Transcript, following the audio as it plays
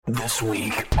This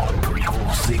week on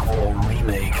Prequel, Sequel,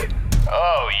 Remake.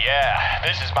 Oh yeah,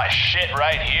 this is my shit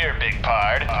right here, Big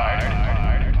Pard.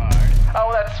 Oh,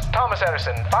 that's Thomas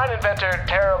Edison. Fine inventor,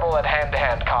 terrible at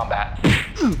hand-to-hand combat.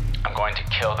 I'm going to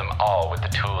kill them all with the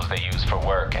tools they use for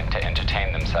work and to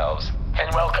entertain themselves.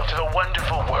 And welcome to the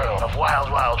wonderful world of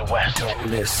Wild Wild West. Don't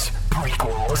miss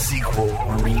Prequel, Sequel,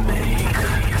 Remake.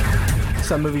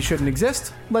 Some movies shouldn't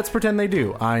exist. Let's pretend they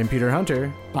do. I'm Peter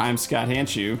Hunter. I'm Scott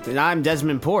Hanshew. And I'm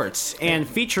Desmond Ports. And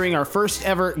featuring our first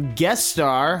ever guest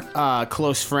star,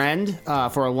 close friend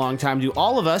for a long time to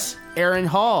all of us, Aaron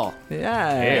Hall.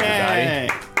 Yeah. Hey.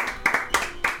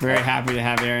 Very happy to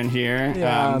have Aaron here.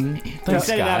 Yeah, Thanks,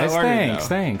 said it out of order,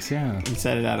 Thanks, yeah. You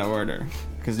said it out of order.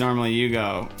 Because normally you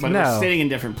go. But No. we're sitting in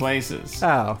different places.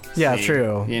 Oh, yeah, See?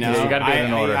 true. You know, Yeah, you gotta do it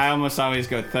in order. I almost always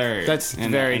go third. That's in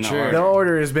very the true. order. The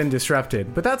order has been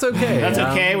disrupted, but that's okay. That's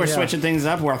okay. We're Yeah. switching things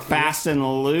up. We're fast and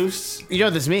loose. You know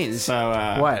what this means?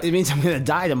 So, What? It means I'm going to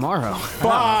die tomorrow.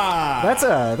 Ah!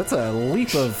 That's a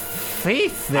leap of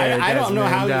faith there. I don't know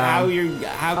Desmond.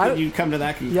 how could you come to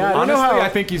that conclusion? Yeah, I don't know Honestly, how. I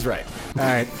think he's right. All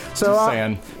right, so Just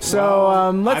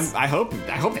saying. Let's. I hope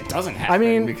it doesn't happen. I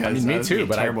mean- because Me that would too, be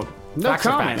but terrible. No facts are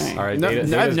comment. facts. All right, No,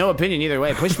 data, I have no opinion either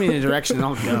way. Push me in a direction and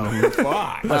I'll go.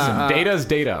 Why? Listen, data's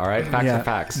data, all right? Facts Yeah, are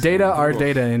facts. data are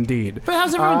data indeed. But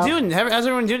how's everyone doing? How's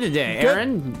everyone doing today?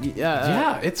 Aaron?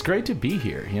 Yeah, it's great to be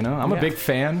here, you know? I'm a big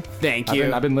fan. Thank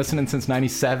you. I've been listening since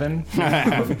 97.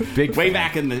 Big Way fan.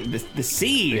 back in the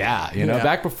sea. Yeah, you know, Yeah.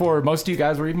 back before most of you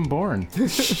guys were even born. You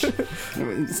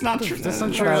It's not true. That's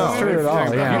not true at all. True at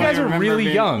all, yeah. guys are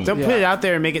really young. Don't You put it out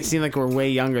there and make it seem like we're way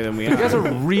younger than we are. guys are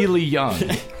really young.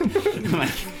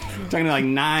 Talking to like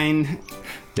 9,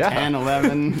 Yeah. 10,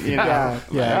 11. You know.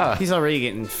 Yeah. He's already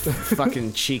getting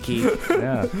fucking cheeky.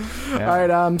 Yeah. All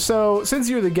right. So since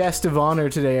you're the guest of honor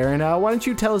today, Aaron, why don't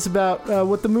you tell us about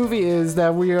what the movie is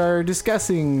that we are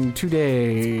discussing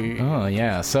today? Oh,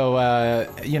 yeah. So,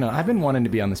 I've been wanting to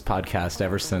be on this podcast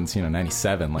ever since,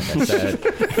 97, like I said.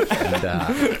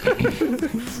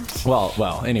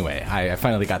 And, anyway, I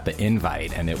finally got the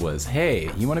invite, and it was, hey,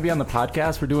 you want to be on the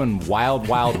podcast? We're doing Wild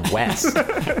Wild West. And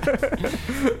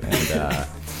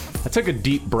I took a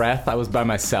deep breath. I was by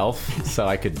myself, so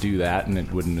I could do that, and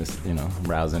it wouldn't,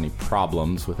 rouse any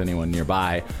problems with anyone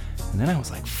nearby. And then I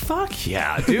was like, fuck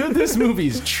yeah, dude, this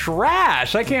movie's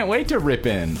trash. I can't wait to rip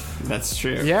in. That's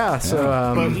true. Yeah. So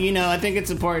But, I think it's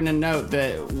important to note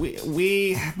that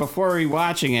we before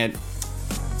rewatching it,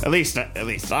 at least I,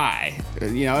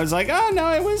 was like, oh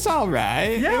no, it was all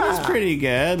right. It was pretty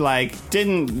good. Like,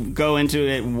 didn't go into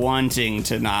it wanting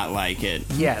to not like it.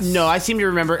 yes. No, I seem to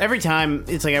remember every time.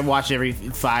 It's like I watch it every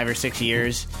 5 or 6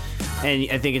 years, and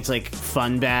I think it's like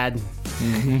fun bad. Yeah,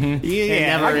 It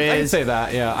never I can is. say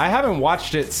that, yeah. I haven't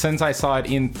watched it since I saw it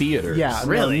in theaters. Yeah.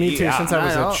 Really? No, me too. Yeah. Since I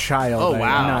was Oh, a child. oh, I've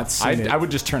wow. not seen it. I would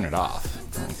just turn it off.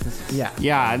 Yeah.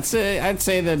 Yeah, I'd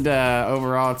say that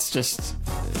overall it's just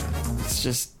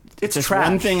trash.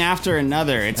 one thing after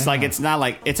another. It's like it's not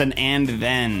like it's an and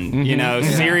then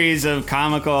series of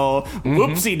comical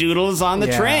whoopsie doodles on the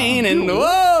Yeah. train and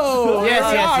whoa,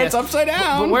 Yes. it's upside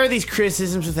down. But where are these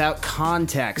criticisms without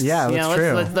context? Yeah, that's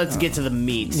true. Let's get to the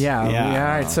meat. Yeah. Yeah.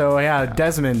 All right. So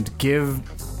Desmond, give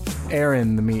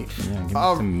Aaron the meat. Yeah, give me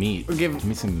some meat. give- Give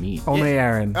me some meat. Only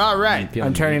Aaron. All right.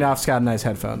 I'm turning off Scott and I's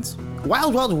headphones.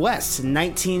 Wild Wild West,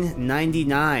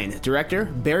 1999. Director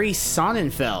Barry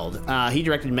Sonnenfeld. He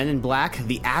directed Men in Black,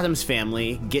 The Addams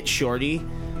Family, Get Shorty.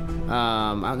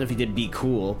 I don't know if he did Be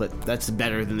Cool, but that's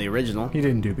better than the original. He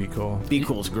didn't do Be Cool. Be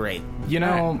Cool's great.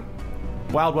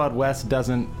 Wild Wild West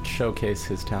doesn't showcase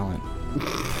his talent.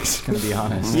 Just gonna be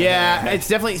honest. Yeah, it's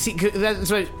definitely. See, 'cause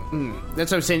that's what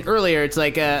I was saying earlier. It's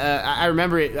like I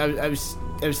remember it. I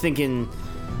was thinking,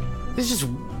 this is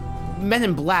just Men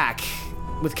in Black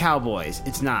with cowboys.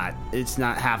 It's not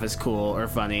half as cool or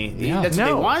funny. Yeah. That's what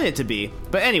they No. wanted it to be.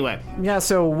 But anyway, Yeah.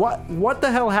 So what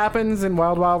the hell happens in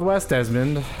Wild Wild West,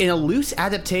 Desmond? in a loose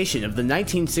adaptation of the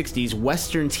 1960s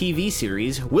Western TV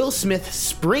series, Will Smith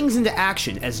springs into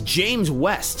action as James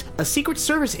West, a Secret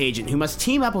Service agent who must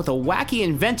team up with a wacky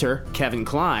inventor, Kevin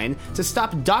Kline, to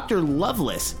stop Dr.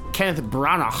 Lovelace, Kenneth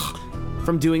Branagh,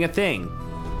 from doing a thing.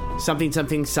 Something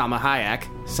something Salma Hayek,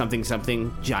 something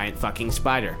something giant fucking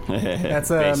spider. That's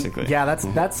Basically. Yeah.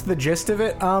 That's the gist of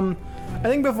it. I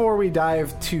think before we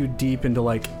dive too deep into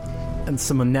and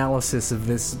some analysis of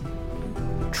this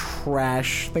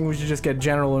trash, I think we should just get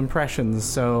general impressions.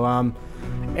 So,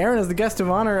 Aaron, as the guest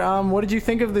of honor, what did you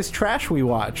think of this trash we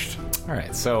watched? All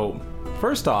right. So,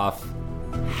 first off,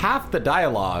 half the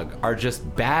dialogue are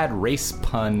just bad race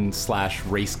pun /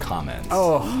 race comments.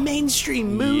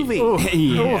 Mainstream movie.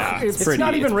 Yeah, it's it's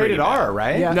not even rated R,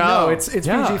 right? Yeah, no, it's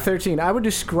Yeah. PG-13. I would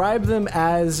describe them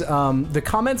as the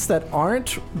comments that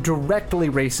aren't directly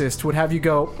racist would have you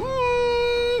go,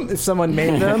 if someone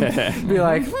made them, be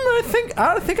like,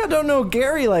 I think I don't know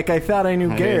Gary like I thought I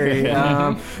knew Gary.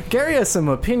 Gary has some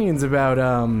opinions about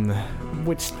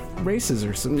which races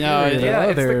are superior to Yeah,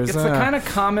 others. it's the kind of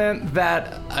comment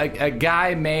that a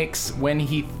guy makes when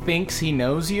he thinks he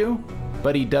knows you,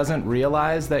 but he doesn't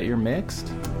realize that you're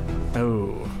mixed.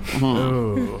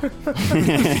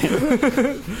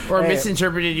 Or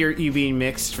misinterpreted you being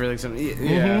mixed for like something.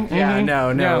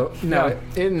 No.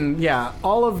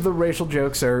 All of the racial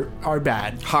jokes are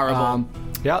bad. Horrible.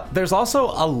 Yeah, there's also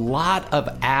a lot of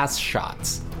ass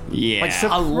shots. Yeah. Like,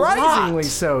 Surprisingly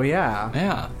so, yeah.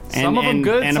 Yeah. Some of them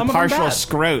good, and some a of them partial bad.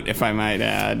 scrote, if I might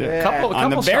add. A couple On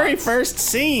the very shots. first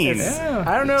scene.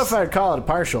 I don't know if I'd call it a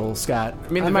partial, Scott.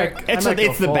 I mean, It's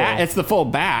the back. It's the full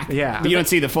back. Yeah. But you don't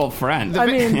see the full front. I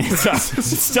mean, So,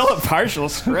 it's still a partial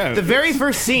scrote. The very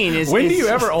first scene is. When do is- you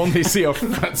ever only see a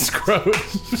front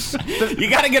scrote? You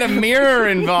got to get a mirror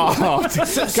involved.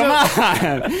 Come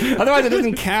on. Otherwise, it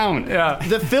doesn't count. Yeah.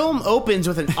 The film opens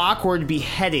with an awkward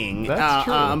beheading That's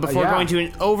true. before Yeah. going to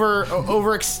an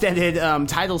overextended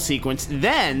title sequence,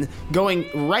 then going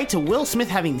right to Will Smith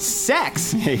having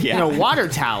sex Yeah. in a water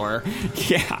tower,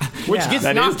 Yeah. which Yeah. gets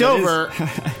That knocked is- that is- over.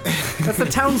 that's the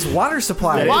town's water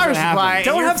supply. That is Water what supply. happened.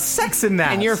 Don't and have sex in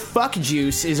that. and your fuck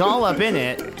juice is all up in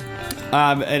it.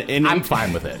 I'm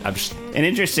fine with it. I'm just An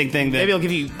interesting thing that Maybe it'll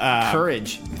give you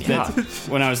courage. that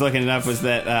when I was looking it up was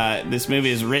that this movie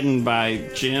is written by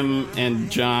Jim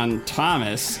and John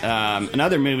Thomas.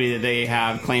 Another movie that they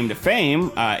have claim to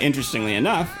fame, interestingly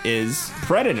enough, is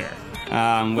Predator.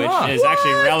 Which is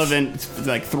actually relevant,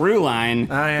 like through line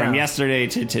yeah. from yesterday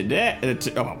to today.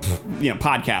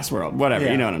 Podcast world, whatever.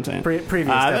 Yeah. You know what I'm saying. Previous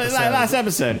episode. Last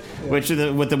episode, which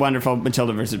with the wonderful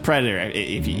Matilda versus Predator.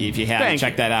 If you haven't Thank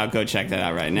checked that out, go check that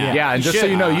out right now. Yeah, and just so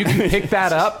should. you know, you can pick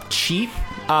that up cheap.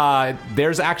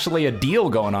 There's actually a deal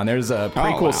going on. There's a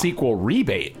prequel wow. sequel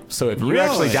rebate. So if you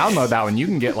actually download that one, you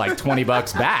can get like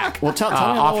 $20 back. Well, tell me a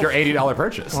off little- your $80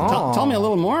 purchase. Tell me a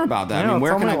little more about that. Yeah,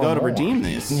 where tell can me I a go to little redeem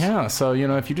this? Yeah, so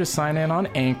if you just sign in on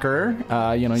Anchor,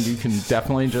 you can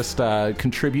definitely just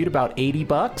contribute about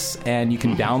 $80, and you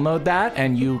can download that,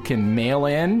 and you can mail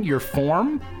in your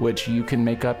form, which you can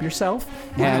make up yourself,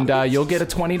 and you'll get a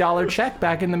 $20 check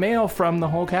back in the mail from the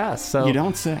whole cast. So You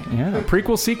don't say. Yeah,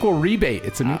 prequel sequel rebate.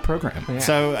 It's a new program.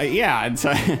 So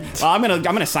well, I'm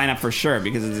gonna sign up for sure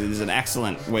because it's an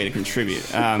excellent way to contribute.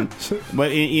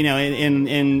 But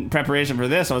in preparation for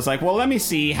this, I was like, well, let me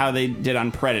see how they did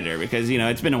on Predator because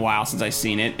it's been a while since I've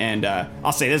seen it, and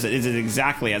I'll say this: it's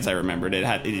exactly as I remembered it.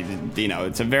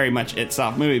 It's a very much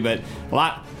soft movie, but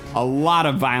a lot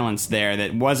of violence there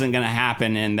that wasn't going to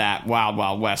happen in that Wild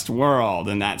Wild West world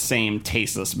in that same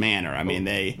tasteless manner. I mean,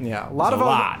 a lot of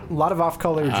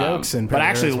off-color jokes in Predator. but I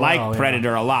actually as like well,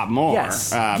 Predator a lot more.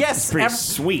 Yes. It's pretty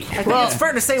sweet. I think it's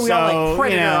fair to say we all like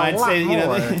Predator I'd a lot say,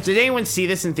 more. Did anyone see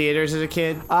this in theaters as a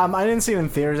kid? I didn't see it in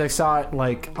theaters. I saw it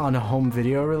like on a home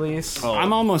video release.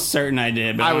 I'm almost certain I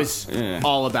did, but I was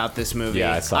all about this movie.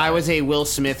 Yeah, I saw I it. was a Will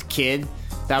Smith kid.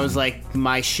 That was like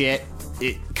my shit.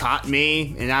 It caught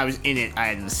me, and I was in it. I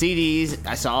had the CDs.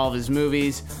 I saw all of his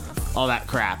movies, all that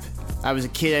crap. I was a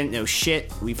kid. I didn't know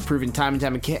shit. We've proven time and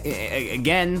time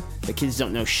again that kids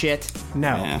don't know shit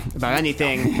No. Yeah. about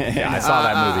anything. Yeah, I saw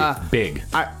that movie. Big.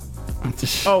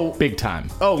 Big time.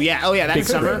 Oh yeah, that Big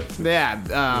summer. spread.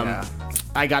 Yeah.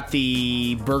 I got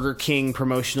the Burger King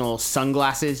promotional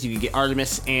sunglasses. You could get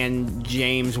Artemis and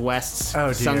James West's Oh,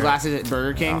 dear. sunglasses at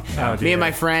Burger King. Oh, Me dear. and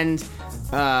my friend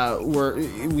were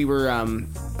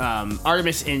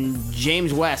Artemis and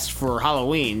James West for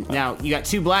Halloween. Now you got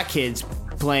two black kids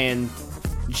playing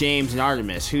James and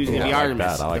Artemis. Who's gonna be I like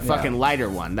Artemis? that. I like the fucking lighter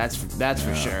one. That's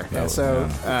for sure. So,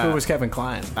 who was Kevin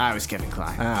Kline? I was Kevin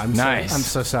Kline. I'm Nice. I'm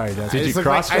so sorry, Dad. Did you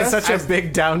cross It's dress? such a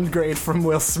big downgrade from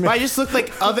Will Smith. But I just looked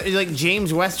like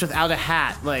James West without a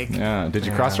hat. Like, Yeah. Did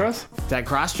you cross dress? did I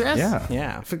cross dress? Yeah.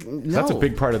 Yeah. No. That's a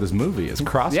big part of this movie. Is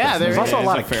cross. Yeah, There's there also is a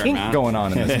lot a of fair kink amount. going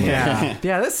on in this movie. Yeah.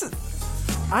 Yeah. This is.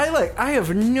 I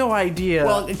have no idea.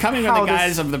 Well, coming from how the guys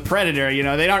this- of the Predator,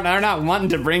 they're not wanting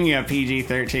to bring you a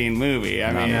PG-13 movie.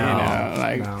 I mean,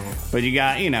 No. but you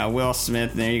got Will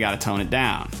Smith there. You got to tone it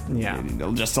down, Yeah.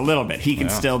 just a little bit. He can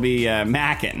still be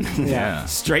macking, Yeah.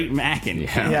 straight macking.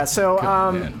 Yeah. So,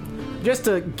 Man. just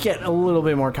to get a little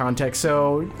bit more context,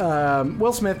 so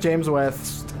Will Smith, James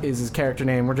West is his character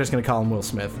name. We're just going to call him Will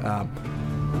Smith.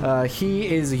 He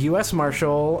is a U.S.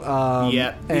 Marshal.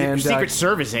 Yep. And Secret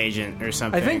Service agent or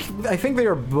something. I think they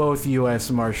are both U.S.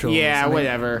 Marshals. Yeah, I think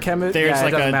whatever. There's yeah,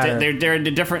 like it doesn't matter. they're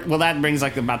different. Well, that brings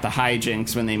like about the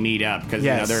hijinks when they meet up because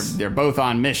Yes. they're both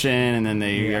on mission and then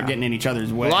they are getting in each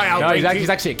other's way. No, he's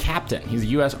actually a captain. He's a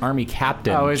U.S. Army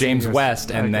captain, Oh, is he James US?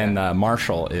 West, and Okay. then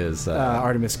Marshall is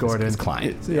Artemis Gordon. his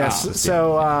client. Yes.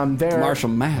 So they're Marshal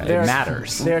Matt. They're, It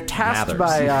matters. They're tasked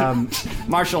Matters. by.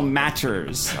 Marshal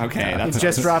Matters. Okay, that's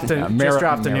Just dropped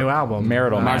a new album.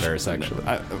 Marital matters, actually.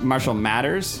 Marshal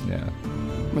Matters. Yeah.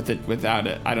 Without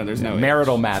it, I don't. There's no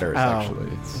Marital matters, Oh. actually.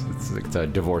 It's a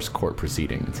divorce court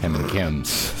proceeding. It's him and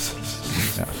Kim's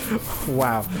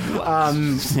Wow.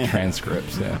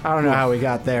 transcripts. Yeah. I don't know how we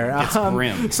got there.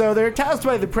 grim. So they're tasked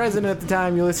by the president at the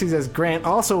time, Ulysses S. Grant,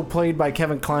 also played by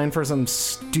Kevin Kline for some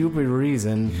stupid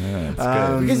reason. Yeah,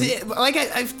 that's good. Because, like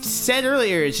I've said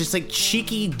earlier, it's just like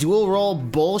cheeky dual role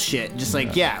bullshit. Just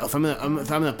like, if I'm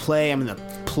gonna play, I'm gonna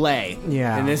play.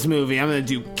 Yeah. In this movie, I'm gonna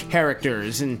do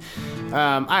characters, and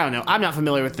I don't know. I'm not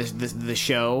familiar with the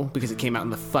show because it came out in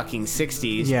the fucking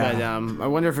 60s. Yeah. But I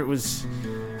wonder if it was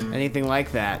anything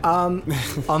like that. On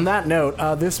that note,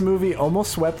 this movie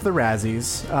almost swept the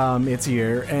Razzies its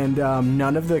year, and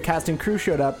none of the cast and crew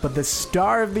showed up, but the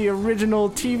star of the original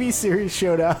TV series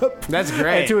showed up. That's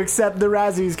great. To accept the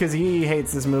Razzies because he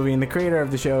hates this movie, and the creator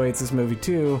of the show hates this movie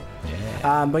too.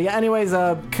 Yeah. But yeah, anyways,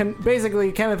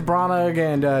 basically Kenneth Branagh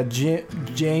and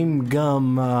James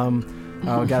Gumb.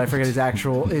 Oh god, I forget the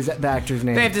actor's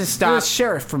name. They have to stop- It was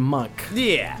Sheriff from Monk.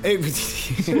 Yeah, it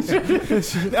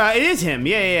is him.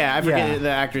 Yeah. I forget Yeah. the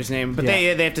actor's name, but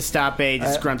Yeah. they have to stop a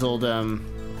disgruntled.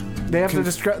 They have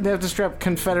to disrupt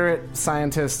Confederate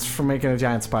scientists from making a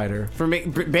giant spider.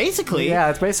 Basically, Yeah,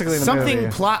 it's basically the something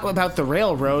movie. plot about the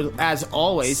railroad as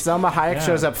always. Selma Hayek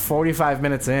shows up 45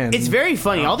 minutes in. It's very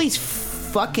funny. All these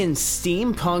fucking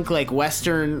steampunk like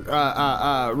Western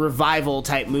revival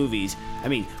type movies. I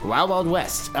mean, Wild Wild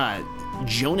West,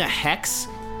 Jonah Hex.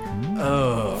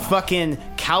 Fucking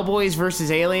Cowboys versus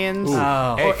Aliens. Hey,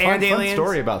 fun Aliens.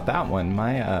 story about that one.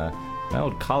 My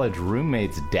old college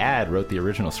roommate's dad wrote the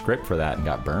original script for that and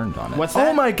got burned on it. What's that?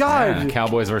 Oh my god! Yeah,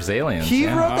 Cowboys versus Aliens. He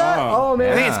yeah. wrote that? Oh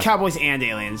man! I think it's Cowboys and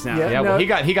Aliens now. Yeah. Yeah, well,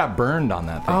 No. he got burned on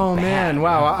that thing. Oh bad. man!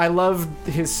 Wow, I love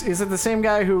his. Is it the same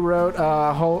guy who wrote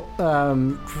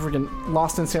freaking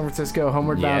Lost in San Francisco,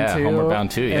 Homeward Bound Yeah, 2? Homeward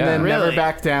Bound 2, and yeah. then Never Really?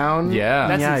 Back Down. Yeah.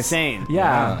 That's Nice. insane.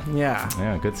 Yeah.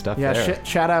 Yeah, good stuff Yeah. there.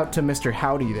 Shout out to Mr.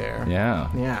 Howdy there. Yeah.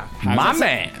 Yeah. My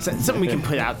man. Is that something we can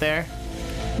put out there?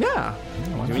 Yeah.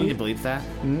 Do we need to bleep that?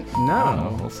 No.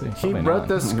 know. We'll see. He Probably wrote not.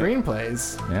 those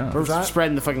screenplays. Yeah. We're that-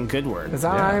 spreading the fucking good word. It's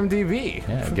on Yeah. IMDb.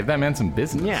 Yeah, give that man some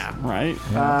business. Yeah. right.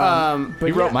 But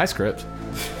He wrote yeah. my script.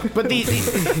 But these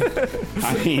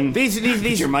I mean, these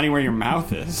put your money where your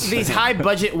mouth is. these high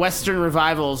budget Western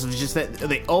revivals is just that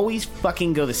they always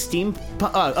fucking go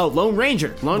the Lone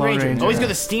Ranger. Lone Ranger. Ranger. Always go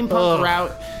the steampunk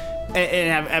route.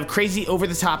 And have crazy over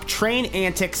the top train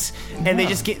antics, and they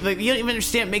just get like, you don't even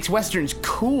understand. It makes westerns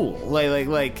cool.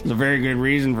 Like There's a very good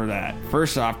reason for that.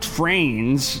 First off,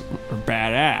 trains are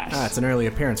badass. That's an early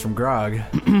appearance from Grog.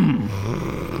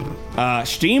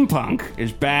 Steampunk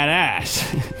is badass.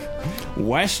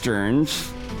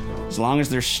 Westerns, as long as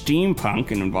they're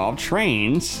steampunk and involve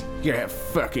trains, you gotta have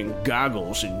fucking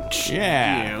goggles and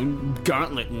Yeah.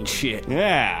 gauntlet and shit.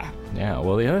 yeah. Yeah,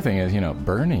 well, the other thing is,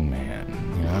 Burning Man.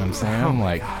 You know what I'm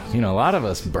saying? A lot of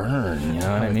us burn, you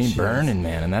know what I mean? Burning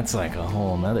Man, and that's like a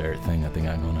whole nother thing that they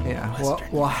got going on. Yeah.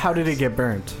 Well, how did it get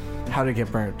burnt? How did it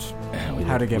get burnt? Yeah,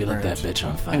 How'd it get we lit burnt? that bitch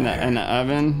on fire. In the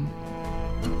oven.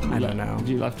 I don't know.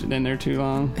 You left it in there too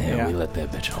long. Yeah, Yeah. we lit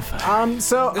that bitch on fire.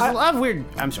 So There's a lot of weird.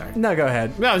 I'm sorry. no, go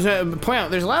ahead. No, I was gonna point out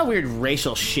there's a lot of weird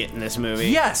racial shit in this movie.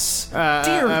 Yes.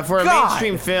 Dear for a God.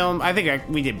 mainstream film, I think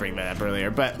we did bring that up earlier,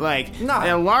 but like No, an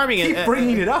alarming, keep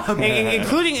bringing it up.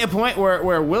 including a point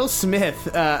where Will Smith,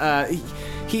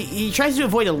 he tries to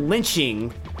avoid a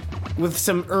lynching with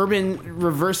some urban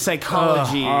reverse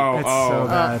psychology. It's so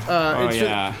bad. It's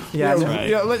yeah. Yeah, just-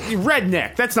 no.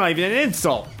 redneck. That's not even an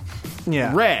insult.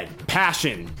 yeah. Red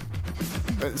passion,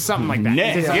 something like that.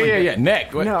 Neck. Yeah.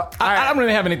 Neck. No, I don't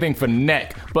really have anything for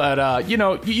neck, but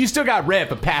you still got red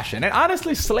for passion. And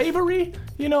honestly, slavery.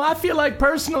 I feel like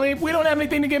personally, we don't have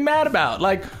anything to get mad about.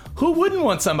 Like, who wouldn't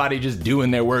want somebody just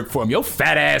doing their work for them? Your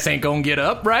fat ass ain't gonna get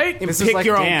up, right? This Pick is like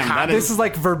your own damn, cotton. This is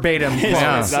like verbatim.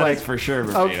 Yeah. quotes. That like, is for sure.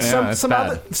 Oh, verbatim. it's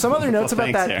bad. some other notes Well,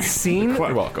 about that thanks, scene.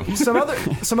 You're welcome. some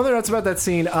other notes about that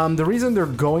scene. The reason they're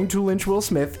going to lynch Will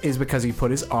Smith is because he put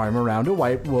his arm around a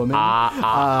white woman.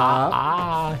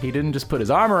 He didn't just put his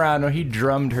arm around her; he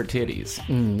drummed her titties.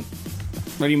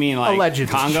 What do you mean, like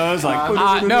Allegedly. Congos?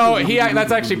 Like No,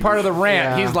 that's actually part of the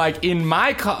rant. Yeah. He's like, in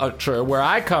my culture, where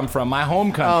I come from, my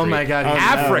home country, Oh my God.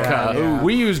 Africa, Yeah.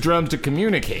 we use drums to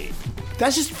communicate.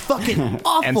 That's just fucking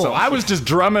awful. And so I was just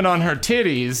drumming on her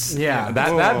titties. Yeah.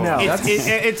 that No.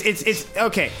 It's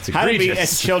okay. how did we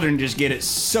egregious. as children just get it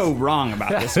so wrong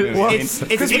about this movie? Well, I mean, It's we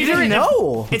didn't ignorant.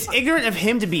 know. It's ignorant of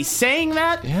him to be saying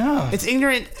that. Yeah. It's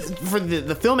ignorant for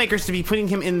the filmmakers to be putting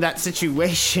him in that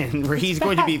situation where he's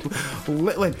going to be.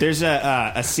 There's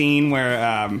a scene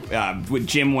where with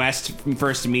Jim West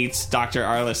first meets Dr.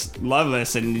 Arliss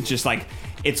Lovelace, and it's just like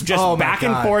it's just Oh my back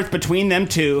and God. forth between them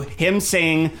two. Him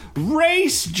saying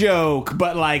race joke,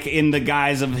 but like in the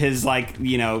guise of his like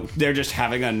they're just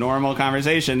having a normal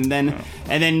conversation. And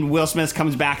then Will Smith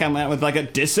comes back on that with like a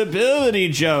disability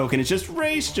joke, and it's just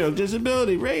race joke,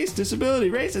 disability, race,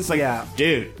 disability, race. It's like, Yeah.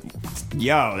 dude,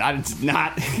 yo, that's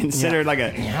not considered like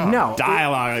a No.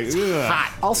 dialogue. Like,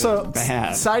 ugh. Also,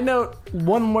 Bad. side note,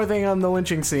 one more thing on the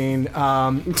lynching scene. When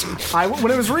I was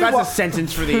That's a rewatching,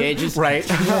 sentence for the ages. right?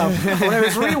 When I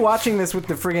was rewatching this with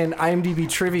the friggin' IMDb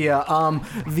trivia,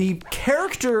 the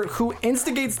character who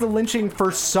instigates the lynching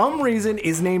for some reason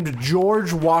is named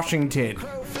George Washington.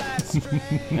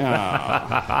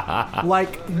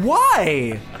 Like,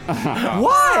 why?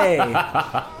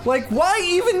 Why? Like, why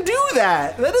even do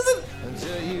that? That doesn't.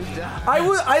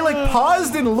 I like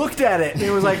paused and looked at it, and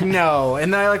it was like no,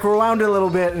 and then I like rewound it a little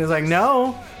bit, and it was like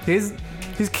no, his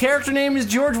character name is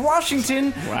George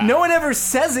Washington. Wow. No one ever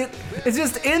says it. It's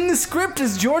just in the script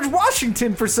as George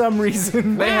Washington for some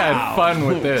reason. They had fun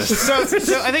with this. So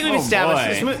I think we've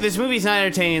established boy. this movie's not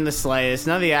entertaining in the slightest.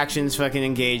 None of the action's fucking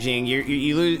engaging.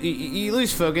 You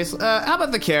lose focus. How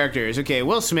about the characters? Okay,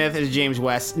 Will Smith is James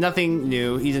West. Nothing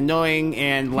new. He's annoying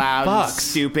and loud and Fucks.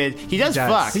 stupid. He does does.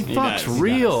 fuck. He fucks does, he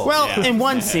real. Well, Yeah. in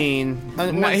one scene.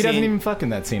 No, he doesn't even fuck in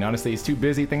that scene. Honestly, he's too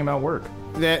busy thinking about work.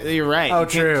 You're right. Oh,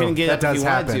 He true. Couldn't get That up if does he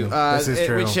wanted happen. to. This is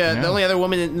true. Which the only other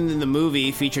woman in the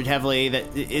movie featured heavily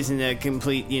that isn't a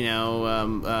complete,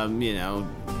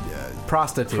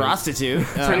 Prostitute. prostitute.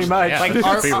 Pretty much. Like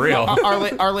Let's be real.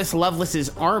 Arliss Lovelace's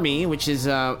army, which is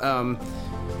an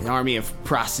army of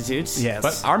prostitutes. Yes.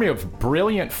 But army of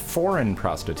brilliant foreign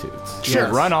prostitutes. Sure.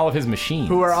 Who run all of his machines.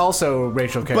 Who are also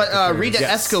racial characters. But Rita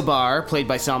Escobar, played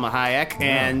by Salma Hayek,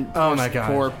 and Oh my God.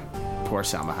 poor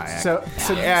Salma Hayek. So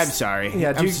I'm sorry.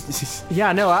 Yeah, I'm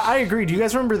yeah, no, I agree. Do you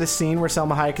guys remember the scene where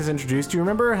Selma Hayek is introduced? Do you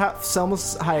remember how Selma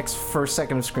Hayek's first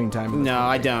second of screen time? in this no, movie?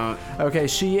 I don't. Okay,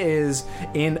 she is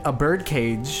in a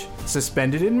birdcage,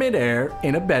 suspended in midair,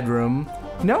 in a bedroom.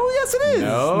 No, yes, it is.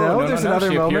 No, there's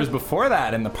another she moment. appears before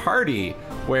that in the party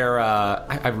where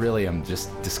I really am just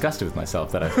disgusted with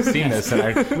myself that I've seen this and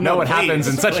I know what happens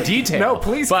in such detail. No,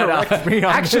 please but, correct me on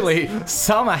actually,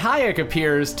 Salma Hayek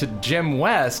appears to Jim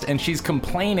West and she's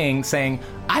complaining, saying,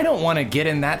 I don't want to get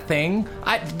in that thing.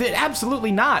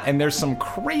 Absolutely not. And there's some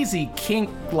crazy kink,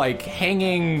 like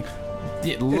hanging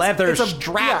leather it's a-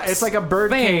 straps. yeah, it's like a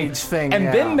birdcage thing, And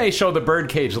yeah. then they show the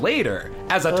birdcage later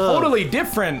as a totally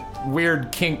different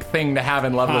weird kink thing to have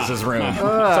in Lovelace's room. So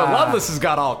Lovelace has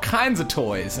got all kinds of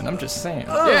toys, and I'm just saying.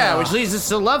 Yeah, which leads us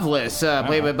to Lovelace,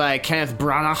 played by Kenneth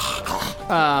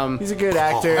Branagh. He's a good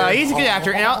actor. He's a good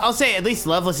actor, and I'll say at least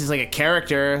Lovelace is like a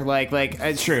character. Like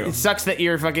it's True. It sucks that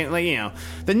you're fucking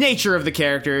the nature of the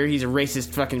character. He's a racist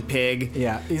fucking pig.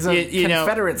 Yeah, he's a You know,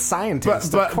 Confederate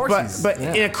scientist. But of course he's,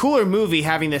 yeah. in a cooler movie,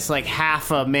 having this like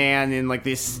half a man in like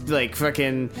this like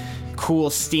fucking cool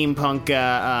steampunk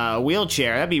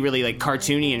wheelchair, that'd be really like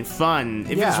cartoony and fun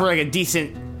if Yeah. this were like a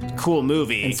decent cool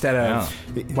movie instead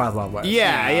of Wild Wild West.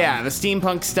 yeah, the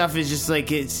steampunk stuff is just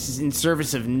like it's in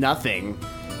service of nothing.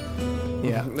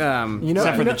 yeah. You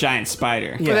Except for the giant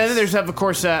spider. But then there's of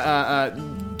course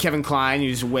Kevin Kline,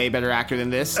 who's a way better actor than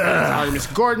this. Artemis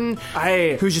Gordon,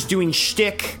 who's just doing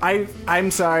shtick. I'm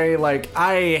sorry, like,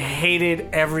 I hated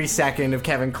every second of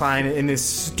Kevin Kline in this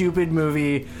stupid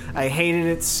movie. I hated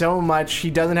it so much.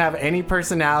 He doesn't have any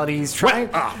personality. He's trying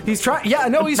he's trying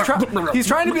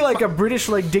to be like a British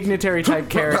like dignitary type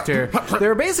character.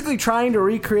 They're basically trying to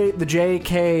recreate the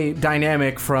JK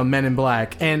dynamic from Men in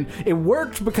Black, and it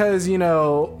worked because,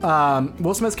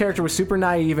 Will Smith's character was super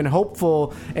naive and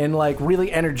hopeful and like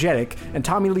really energetic, and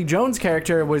Tommy Lee Jones'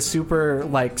 character was super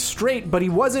like straight, but he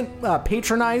wasn't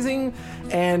patronizing,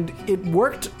 and it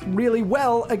worked really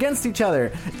well against each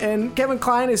other. And Kevin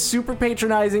Kline is super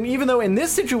patronizing, even though in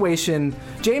this situation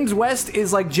James West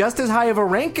is like just as high of a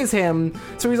rank as him,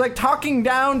 so he's like talking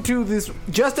down to this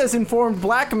just as informed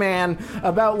black man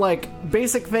about like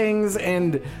basic things,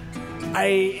 and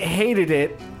I hated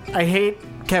it. I hate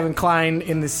Kevin Kline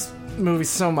in this movie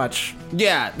so much.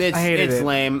 Yeah, I hated it's it.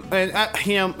 lame.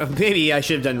 And maybe I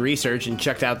should have done research and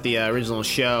checked out the original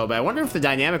show, but I wonder if the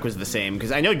dynamic was the same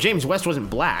because I know James West wasn't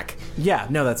black. Yeah,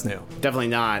 no, that's new. Definitely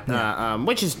not.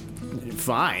 Which is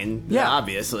fine. Yeah.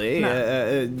 Obviously.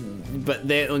 But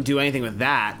they don't do anything with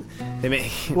that. They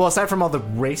may. Well, aside from all the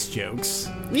race jokes.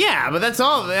 Yeah, but that's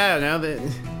all. I don't know.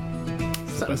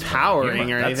 It's not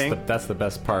empowering or anything. That's the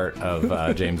best part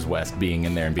of James West being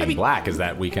in there and being black is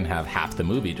that we can have half the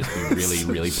movie just be really,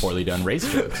 really poorly done race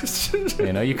jokes.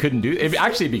 You know, you couldn't do. It'd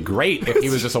actually be great if he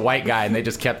was just a white guy and they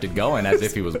just kept it going as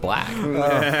if he was black.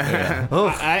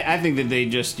 I think that they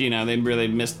just, they really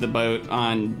missed the boat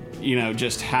on,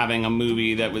 just having a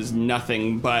movie that was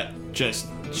nothing but just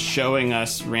showing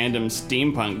us random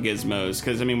steampunk gizmos.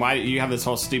 Because, why do you have this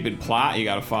whole stupid plot you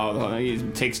gotta follow?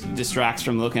 It distracts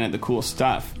from looking at the cool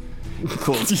stuff.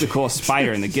 The cool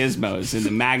spider and the gizmos and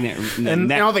the magnet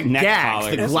and all the neck gags,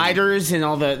 collars. the gliders and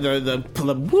all the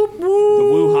whoop whoop, the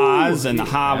woo-ha's and the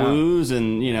ha-woos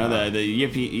and, the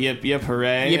yip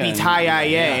hooray. yippee tie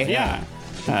yay. Yeah.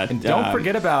 And don't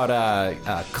forget about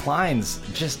Klein's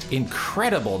just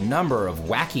incredible number of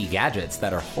wacky gadgets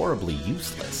that are horribly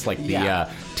useless, like the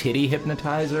titty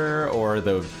hypnotizer or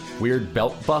the weird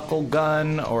belt buckle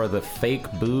gun or the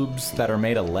fake boobs that are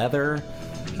made of leather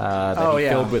that he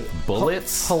filled with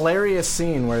bullets. Hilarious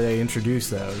scene where they introduce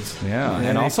those. Yeah,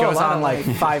 and also it goes a lot on of, like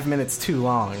 5 minutes too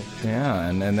long. Yeah,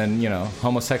 and then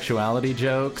homosexuality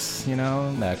jokes,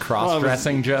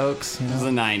 cross-dressing jokes. It was the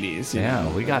 90s.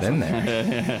 Yeah, we got in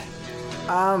there.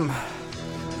 I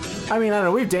don't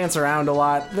know. We've danced around a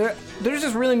lot. There's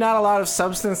just really not a lot of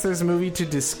substance to this movie to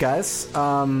discuss.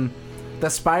 The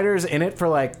spider's in it for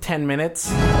like 10 minutes.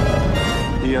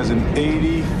 He has an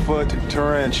 80-foot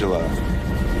tarantula.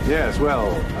 Yes, well,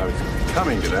 I was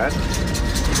coming to that.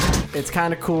 It's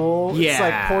kind of cool. Yeah. It's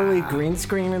like poorly green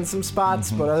screen in some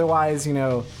spots, but otherwise,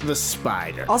 The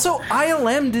spider. Also,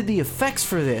 ILM did the effects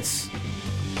for this.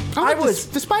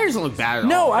 The spiders don't look bad at all.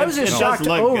 No, I was It just does shocked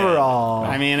look good. overall.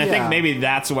 I think maybe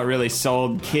that's what really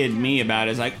sold kid me about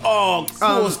it. Is like, oh,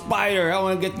 cool spider. I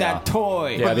want to get that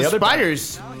toy. Yeah, But the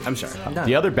spiders. I'm sorry.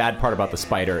 The other bad part about the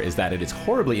spider is that it is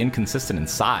horribly inconsistent in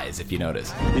size, if you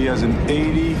notice. He has an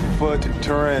 80-foot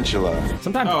tarantula.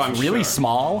 Sometimes I'm it's really sure.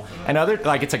 small, and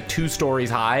it's like 2 stories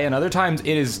high, and other times it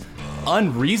is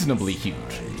unreasonably huge.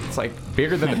 It's like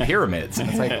bigger than the pyramids, and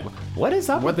it's like, what is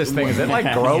up with this thing? Is it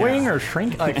like growing or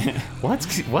shrinking? Like, what?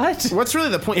 What's really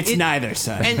the point? It's neither,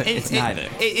 son. It's neither.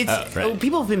 Right.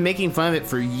 People have been making fun of it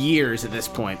for years at this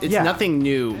point. It's nothing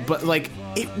new, but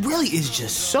it really is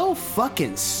just so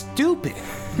fucking stupid.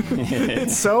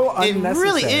 It's so It unnecessary.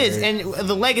 really is, and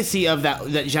the legacy of that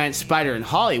giant spider in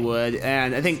Hollywood,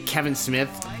 and I think Kevin Smith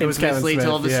It was Kevin infamously Smith,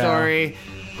 told the yeah. story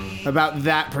about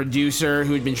that producer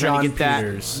who had been trying to John get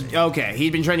Peters. that. Okay,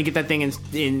 he'd been trying to get that thing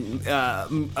in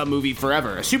a movie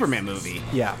forever, a Superman movie.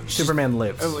 Yeah, Superman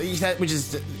Lives. Which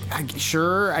is,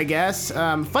 I guess.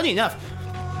 Funny enough,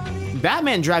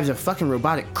 Batman drives a fucking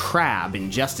robotic crab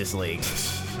in Justice League.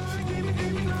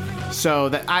 So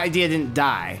that idea didn't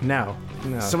die. No.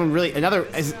 Someone really,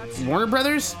 is Warner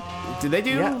Brothers? Did they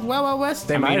do Yeah. Wild Wild West?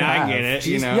 They might have. I get it.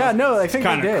 Yeah, no, I think they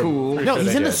kind did. of cool. No,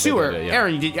 he's they in the did, sewer. they did, yeah.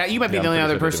 Aaron, you might be Yeah, the only I'm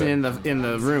other pretty sure person they in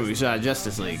the room who saw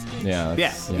Justice League. Yeah.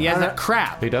 Yeah, he has that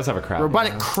crab. He does have a crab.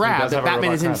 Robotic crab does that have a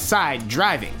Batman robot is crab. inside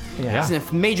driving. Yeah.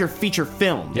 It's a major feature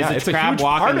film. Yeah, Is it's the a crab huge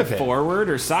part walking of it. forward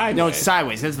or sideways? No, it's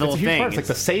sideways. That's the It's a whole huge thing. part. It's like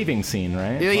the saving scene,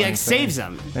 right? He Like, saves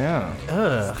them. Yeah.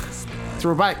 It's a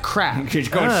robotic crab. It's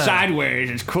going sideways.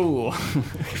 It's cool.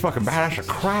 Fucking badass. A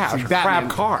crab. It's a Batman. crab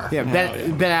car. Yeah,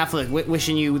 Ben Affleck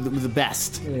wishing you the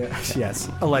best. Yeah. Yes,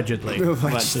 allegedly.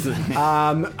 But-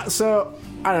 So,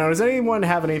 I don't know. Does anyone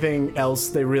have anything else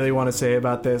they really want to say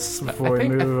about this before we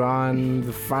move on?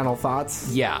 The final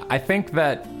thoughts? Yeah, I think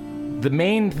that the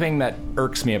main thing that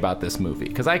irks me about this movie,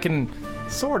 because I can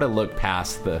sort of look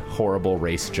past the horrible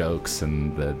race jokes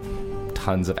and the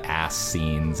tons of ass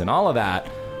scenes and all of that,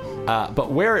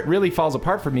 but where it really falls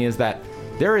apart for me is that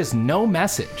there is no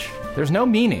message. There's no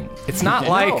meaning. It's not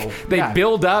like they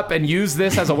build up and use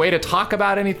this as a way to talk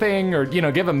about anything or,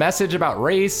 give a message about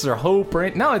race or hope or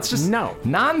anything. No, it's just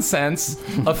nonsense,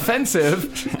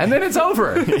 offensive, and then it's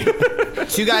over.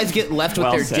 2 guys get left with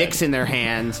Well their said. dicks in their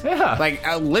hands. Yeah.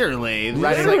 Literally.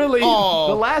 Literally, Like,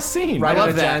 the last scene. Right love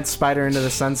on the that. giant spider into the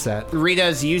sunset.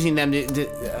 Rita's using them to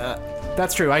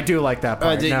That's true. I do like that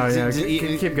part.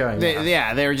 Keep going.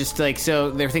 They were just like, so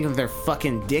they're thinking they're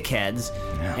fucking dickheads,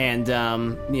 and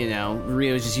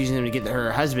Rio's just using them to get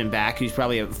her husband back, who's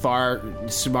probably a far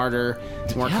smarter,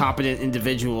 more competent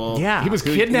individual. Yeah, he was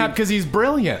kidnapped because he's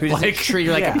brilliant. Who just treat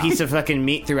her like a piece of fucking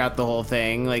meat throughout the whole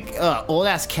thing. Like, old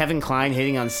ass Kevin Kline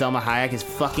hitting on Selma Hayek is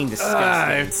fucking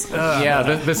disgusting.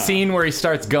 The scene where he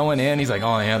starts going in, he's like,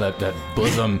 oh yeah, that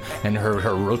bosom and her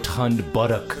rotund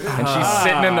buttock, and she's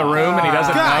sitting in the room and he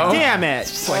doesn't God know. damn it!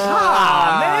 It's like,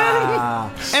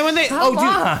 man. And when they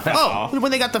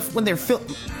when they're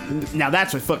now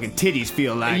that's what fucking titties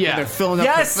feel like. Yeah. When they're filling up.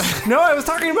 Yes. No, I was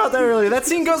talking about that earlier. That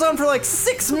scene goes on for like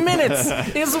 6 minutes.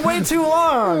 It's way too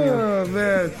long. Oh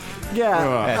man.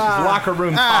 Yeah. It's just locker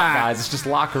room talk, guys. It's just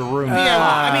locker room.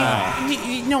 I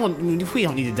mean, no one. We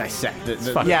don't need to dissect it. It's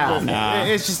a bad really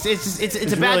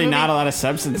movie. not a lot of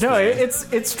substance. No, there.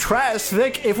 it's trash.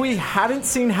 Like, if we hadn't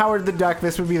seen Howard the Duck,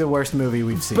 this would be the worst movie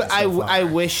we've seen. But so far. I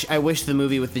wish the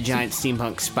movie with the giant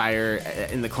steampunk spider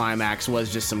in the climax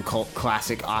was just some cult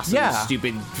classic, awesome,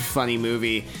 stupid, funny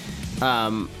movie.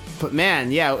 But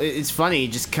man, it's funny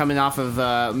just coming off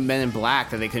of Men in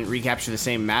Black that they couldn't recapture the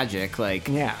same magic. Like,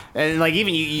 and like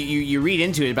even you read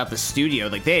into it about the studio,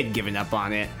 like they had given up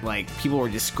on it. Like people were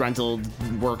disgruntled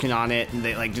working on it, and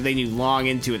they knew long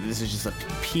into it that this was just a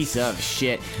piece of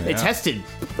shit. They tested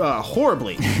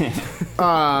horribly, and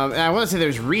I want to say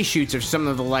there's reshoots or something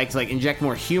of the like to like inject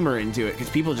more humor into it because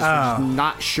people just were just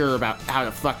not sure about how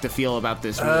the fuck to feel about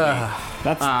this movie.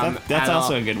 That's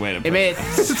also a good way to put it. It made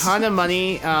a ton of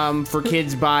money for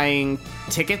kids buying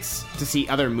tickets to see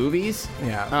other movies.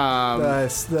 Yeah. The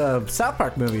South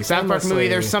Park movie. South Park movie.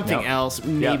 There's something else.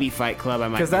 Maybe Fight Club. I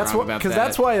might be wrong about that. Because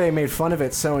that's why they made fun of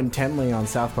it so intently on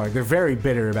South Park. They're very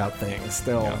bitter about things.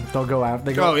 They'll go out.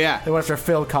 They go. Oh yeah. They went after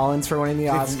Phil Collins for winning the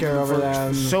Oscar over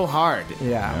them. So hard.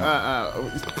 Yeah.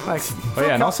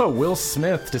 And also Will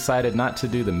Smith decided not to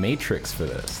do The Matrix for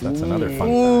this. That's another fun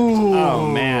fact. Oh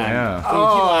man. Yeah. He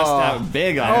lost out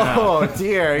big on that. Oh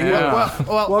dear. Yeah.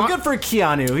 Well, good for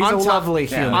Keanu. He's a lovely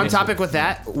human. On topic with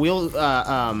that,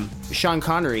 Sean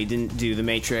Connery didn't do The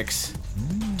Matrix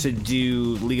to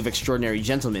do League of Extraordinary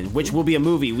Gentlemen, which will be a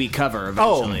movie we cover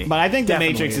eventually. But I think The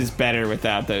Matrix is better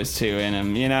without those two in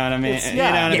them. You know what I mean? It's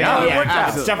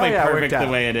definitely perfect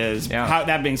the way it is. Yeah.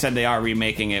 That being said, they are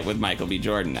remaking it with Michael B.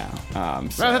 Jordan now. I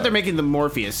thought they're making the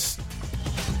Morpheus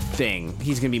thing.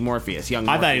 He's going to be Morpheus, young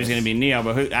Morpheus. I thought he was going to be Neo,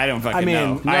 but I don't fucking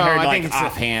know. I think it's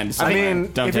offhand. So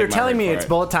if you're telling me it's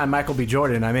Bullet Time Michael B.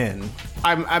 Jordan, I'm in.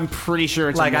 I'm pretty sure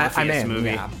it's a Morpheus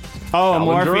movie. Yeah. Oh, a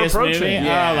Morpheus movie?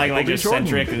 Yeah. Like just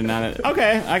centric and none of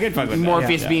okay, I could fuck with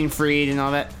Morpheus being freed and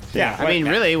all that. Yeah. I mean,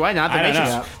 really, why not?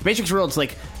 The Matrix world's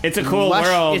like... It's a cool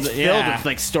world. It's filled with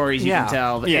like stories you can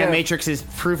tell. Yeah. The Matrix is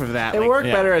proof of that. It worked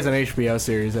better as an HBO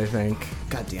series, I think.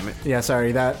 God damn it. Yeah,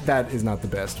 sorry, that is not the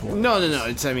best one. No.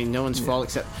 It's no one's fault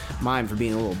except mine for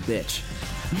being a little bitch.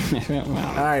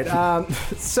 Wow. All right.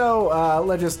 So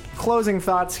let's just closing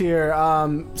thoughts here.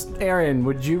 Aaron,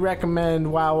 would you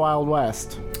recommend Wild Wild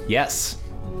West? Yes.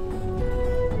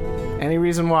 Any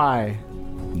reason why?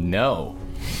 No.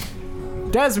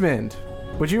 Desmond,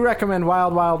 would you recommend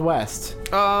Wild Wild West?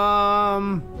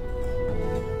 Yeah,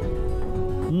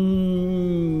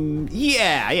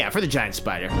 for the giant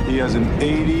spider. He has an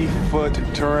 80-foot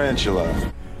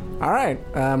tarantula. All right.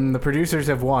 The producers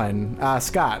have won.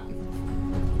 Scott.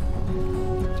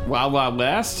 Wild Wild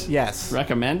West? Yes.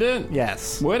 Recommend it?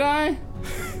 Yes. Would I?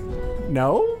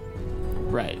 No?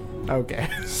 Right. Okay.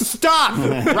 Stop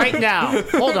right now.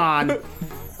 Hold on.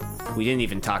 We didn't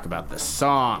even talk about the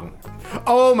song.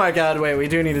 Oh my God! Wait, we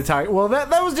do need to talk. Well, that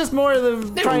was just more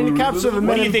of the trying to capture the Men in Black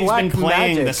What do you think's been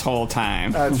playing magic. this whole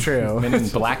time? That's true. Men in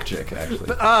Blackjack, actually.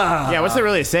 Yeah, what's there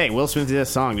really to say? Will Smith did a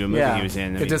song to a movie he was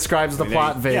in. It describes the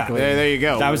plot vaguely. There you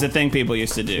go. That was the thing people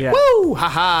used to do. Yeah. Woo! Ha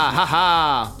ha ha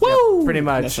ha! Woo! Yep, pretty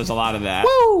much. This was a lot of that.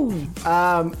 Woo!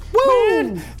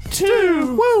 Woo!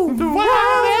 Two! Woo! The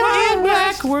Wild in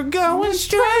Black. We're going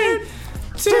straight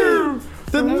to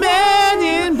the Man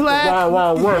in Black. Wild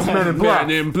Wild West, Men in Black.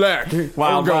 Man in Black.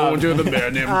 Wild going to the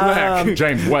Man in Black.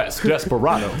 James West,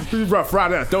 Desperado. Rough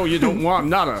Rider, though you don't want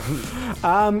nada.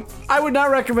 I would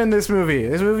not recommend this movie.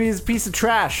 This movie is a piece of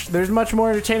trash. There's much more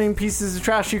entertaining pieces of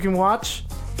trash you can watch.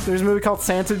 There's a movie called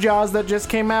Santa Jaws that just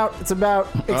came out. It's about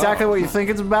exactly what you think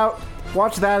it's about.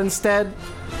 Watch that instead.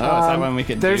 Oh, is that when we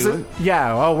could do it?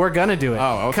 Yeah, we're gonna do it.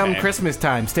 Oh, okay. Come Christmas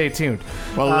time, stay tuned.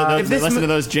 Well, listen to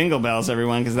those jingle bells,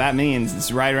 everyone, because that means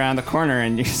it's right around the corner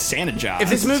and you Santa Jaws. If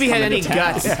this movie had any town.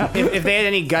 guts, if they had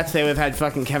any guts, they would have had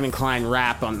fucking Kevin Kline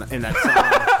rap in that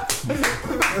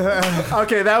song.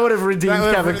 Okay, that would have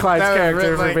redeemed Kevin Kline's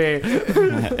character for me.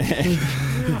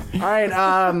 All right,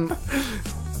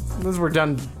 as we're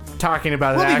done talking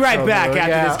about it. We'll be right back after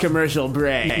yeah. this commercial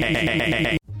break.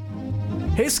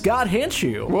 Hey, Scott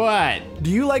Henshaw. What?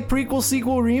 Do you like prequel,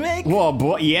 sequel, remake? Well,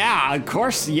 boy, yeah, of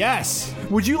course, yes.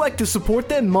 Would you like to support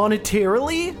them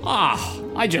monetarily?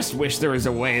 I just wish there was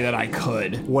a way that I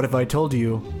could. What if I told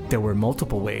you there were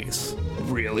multiple ways?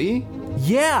 Really?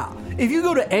 Yeah! If you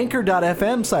go to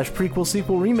anchor.fm/prequel,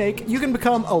 sequel, remake, you can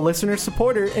become a listener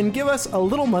supporter and give us a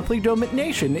little monthly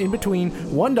donation in between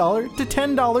 $1 to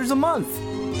 $10 a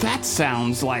month. That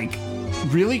sounds like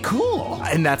really cool.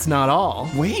 And that's not all.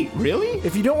 Wait, really?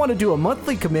 If you don't want to do a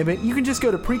monthly commitment, you can just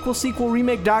go to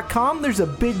prequelsequelremake.com. There's a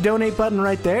big donate button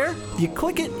right there. If you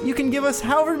click it, you can give us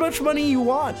however much money you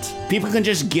want. People can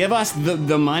just give us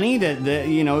the money that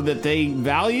that they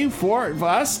value for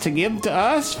us to give to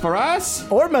us for us.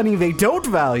 Or money they don't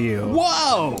value.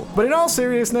 Whoa! But in all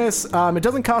seriousness, it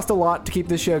doesn't cost a lot to keep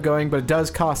this show going, but it does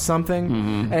cost something.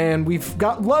 Mm-hmm. And we've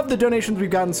loved the donations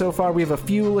we've gotten so far. We have a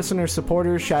few listener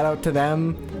supporters. Shout out to them.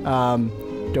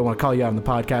 Don't want to call you out on the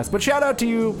podcast, but shout out to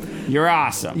you. You're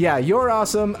awesome. Yeah, you're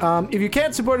awesome. If you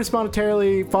can't support us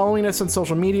monetarily, following us on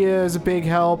social media is a big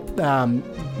help.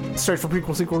 Search for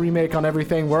Prequel, Sequel, Remake on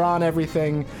everything. We're on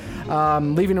everything.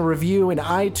 Leaving a review in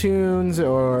iTunes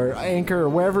or Anchor or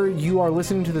wherever you are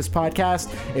listening to this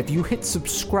podcast. If you hit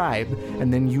subscribe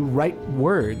and then you write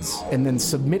words and then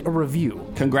submit a review.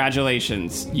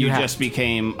 Congratulations. You have just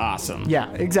became awesome. Yeah,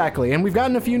 exactly. And we've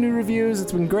gotten a few new reviews.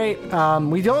 It's been great.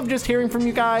 We love just hearing from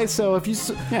you guys. So if you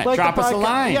like drop the us a podcast,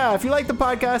 line. Yeah, if you like the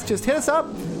podcast, just hit us up.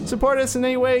 Support us in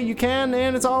any way you can,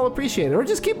 and it's all appreciated. Or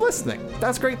just keep listening.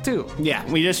 That's great too. Yeah,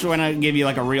 we just want to give you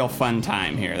like a real fun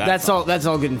time here. That's all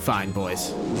good and fine,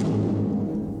 boys.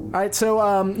 All right,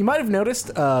 so you might have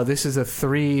noticed this is a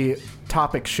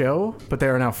 3-topic show, but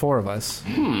there are now 4 of us.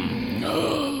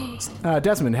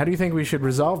 Desmond, how do you think we should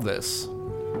resolve this?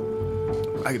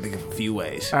 I can think of a few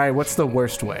ways. All right, what's the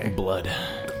worst way? Blood.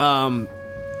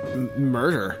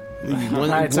 Murder.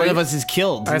 One so of us is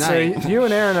killed All right, tonight. so you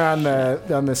and Aaron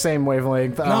are on the same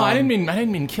wavelength. No, I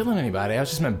didn't mean killing anybody. I was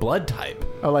just meant blood type.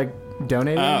 Oh, like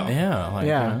donating? Yeah. Like,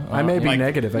 Yeah, I may be Like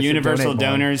negative. I should universal donate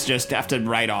more. donors just have to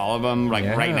write all of them like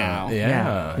right now.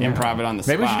 Yeah. Improv it on the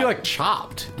spot. Maybe we should do like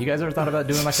Chopped. You guys ever thought about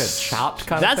doing like a Chopped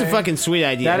kind That's of a thing? fucking sweet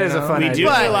idea. That is a fun We idea.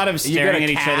 do a lot of You get staring a at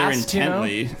each other cast, you know?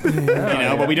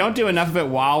 intently, but we don't do enough of it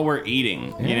while we're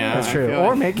eating. You know, That's I true. feel Or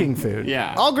like- making food.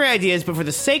 yeah. All great ideas, but for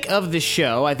the sake of the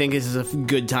show, I think this is a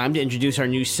good time to introduce our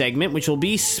new segment, which will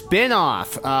be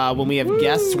Spin-Off. When we have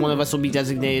guests, one of us will be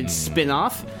designated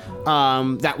Spin-Off.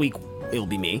 That week, it'll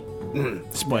be me.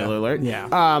 Spoiler alert. Yeah.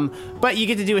 But you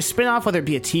get to do a spin-off, whether it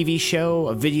be a TV show,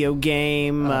 a video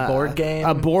game, A board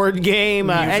game?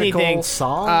 anything. Musical,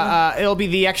 song? It'll be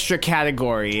the extra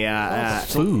category.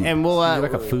 Food. And we'll...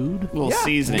 like a food? little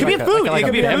seasoning. It could be a food. like it could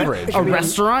a be beverage. a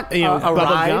restaurant, a bubble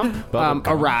ride. gum, Bubble a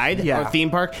gum. ride, Yeah. or a theme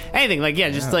park, anything like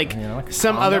just like like a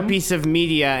some condom. other piece of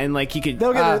media, and like you could.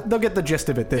 They'll get the gist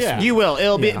of it this yeah. week. You will.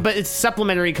 It'll be, Yeah. but it's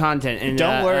supplementary content. And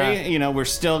Don't worry, we're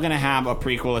still gonna have a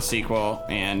prequel, a sequel,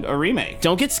 and a remake.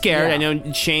 don't get scared. Yeah. I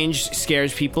know change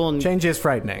scares people, and Change is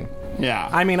frightening. Yeah.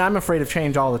 I mean, I'm afraid of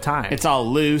change all the time. It's all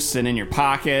loose and in your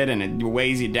pocket, and it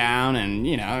weighs you down, and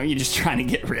you're just trying to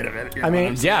get rid of it. I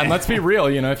mean, Yeah, and let's be real.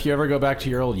 If you ever go back to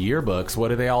your old yearbooks, what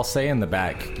do they all say in the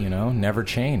back? Never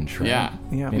change. Right? yeah,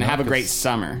 Yeah. and have a great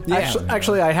summer.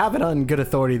 Actually, I have it on good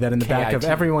authority that in the back of KIT.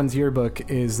 everyone's yearbook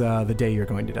is the day you're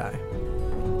going to die.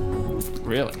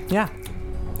 Really? Yeah.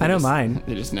 I know mine.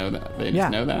 They just know that. They just Yeah.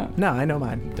 know that. No, I know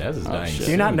mine. Dez is dying. shit.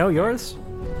 Do you not know yours?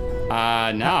 No,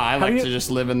 I like you- to just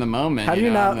live in the moment. How do you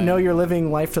not and know you're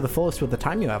living life to the fullest with the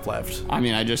time you have left? I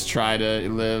mean, I just try to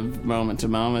live moment to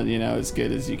moment, as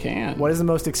good as you can. What is the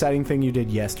most exciting thing you did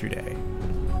yesterday?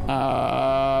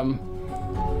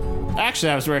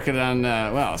 Actually, I was working on,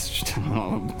 it's just a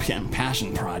little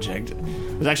passion project.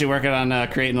 I was actually working on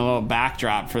creating a little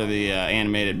backdrop for the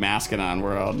animated Maskedon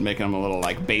world, making them a little,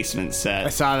 basement set. I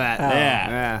saw that.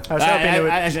 Yeah. I was hoping it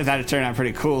would- I just thought it turned out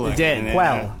pretty cool. It did.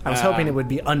 Well, I was hoping it would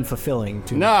be unfulfilling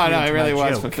to. No, to it really my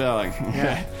was joke. fulfilling.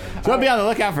 So I'll be on the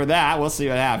lookout for that. We'll see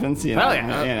what happens. Hell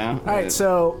yeah. All right,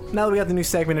 so now that we got the new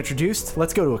segment introduced,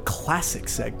 let's go to a classic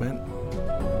segment.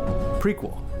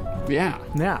 Prequel. Yeah.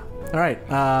 Yeah. All right,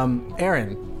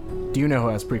 Aaron, do you know who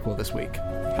has prequel this week?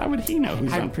 How would he know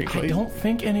who's on prequel? I don't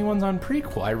think anyone's on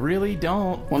prequel. I really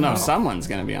don't. Well, no, someone's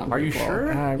going to be on prequel. Are you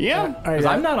sure? Yeah. All right, Because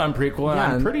I'm not on prequel, and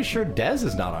Yeah, I'm pretty sure Dez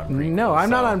is not on prequel. No, I'm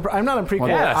not on. I'm not on prequel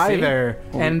yeah, see? either,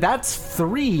 and that's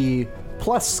 3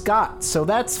 plus Scott, so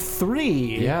that's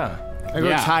 3. Yeah. I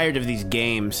grow tired of these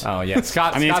games. Oh yeah,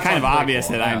 Scott. I mean, it's Scott's kind of on obvious prequel,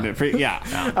 that I'm the Okay,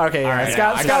 yeah. All right,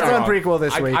 Scott's on prequel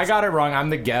this week. I got it wrong. I'm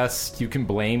the guest. You can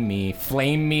blame me,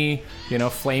 flame me.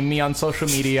 Flame me on social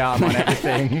media. I'm on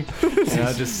everything.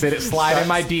 Just slide in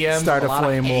my DMs. Start a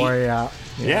flame war. Yeah.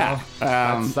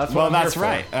 That's well, what I'm that's here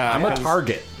right. for. I'm a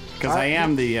target. Because I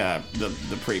am the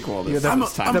prequel this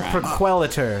time The around.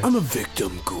 prequelator. I'm a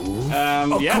victim, Goof.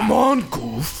 Yeah. Come on,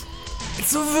 Goof.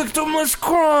 It's a victimless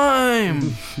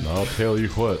crime. I'll tell you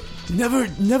what.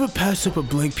 Never pass up a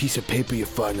blank piece of paper you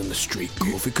find on the street,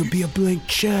 Goof. It could be a blank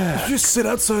check. You just sit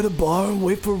outside a bar and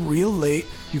wait for real late.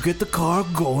 You get the car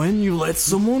going, you let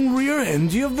someone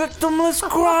rear-end you. Victimless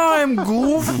crime,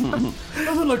 Goof.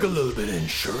 Nothing like a little bit of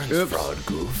insurance fraud,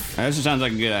 Goof. That just sounds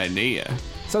like a good idea.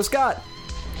 So, Scott,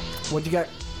 what'd you got?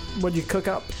 What'd you cook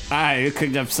up? I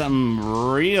cooked up something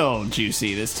real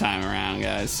juicy this time around,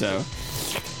 guys. So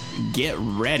get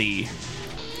ready.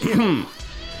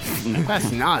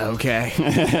 That's not okay.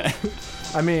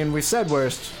 I mean, we said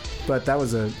worst, but that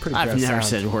was a pretty I've gross never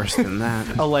sound. said worse than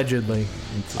that. Allegedly.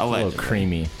 A little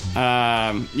creamy.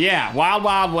 Yeah, Wild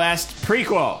Wild West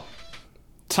prequel.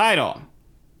 Title: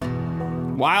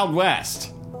 Wild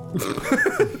West. All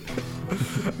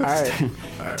right.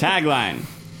 Tagline: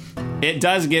 It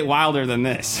does get wilder than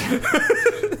this.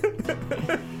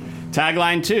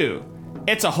 Tagline 2: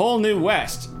 It's a whole new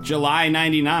West. July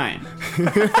 99.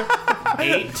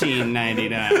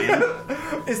 1899.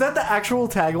 Is that the actual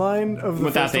tagline of the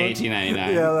Without first the one?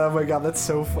 1899. Yeah, oh my god, that's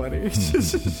so funny.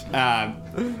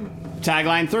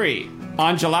 Tagline 3: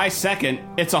 On July 2nd,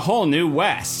 it's a whole new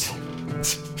West.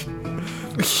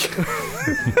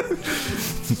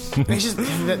 It's just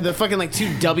the fucking like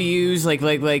two W's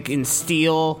like in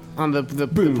steel on the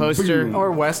poster.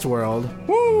 Or Westworld.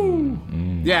 Woo!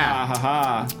 Yeah. Ha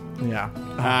ha. Yeah.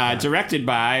 Directed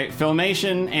by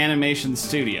Filmation Animation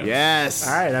Studios. Yes.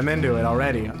 All right, I'm into it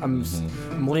already. I'm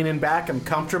leaning back. I'm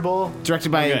comfortable.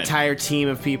 Directed by Good. an entire team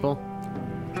of people.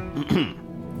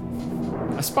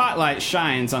 A spotlight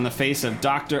shines on the face of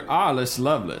Dr. Arliss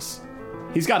Lovelace.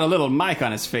 He's got a little mic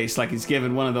on his face like he's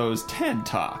giving one of those TED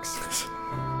Talks.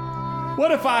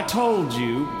 What if I told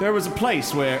you there was a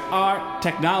place where art,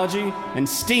 technology, and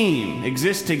STEAM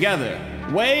exist together,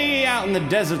 way out in the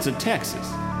deserts of Texas?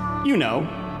 You know,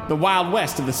 the Wild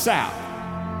West of the South.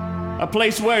 A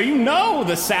place where you know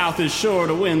the South is sure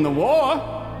to win the war.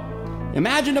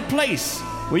 Imagine a place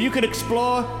where you could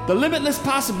explore the limitless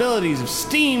possibilities of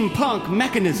steampunk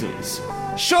mechanisms.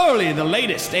 Surely the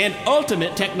latest and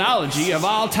ultimate technology of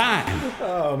all time.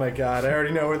 Oh my god, I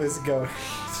already know where this is going.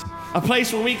 A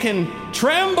place where we can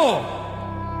tremble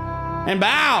and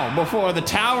bow before the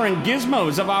towering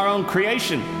gizmos of our own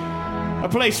creation. A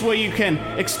place where you can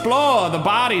explore the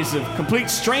bodies of complete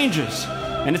strangers,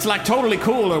 and it's like totally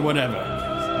cool or whatever.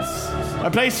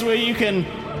 A place where you can,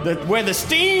 where the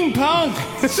steampunk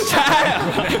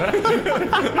style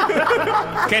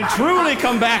can truly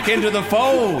come back into the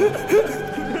fold.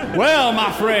 Well,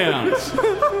 my friends,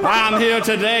 I'm here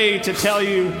today to tell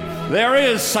you there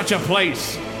is such a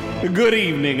place. Good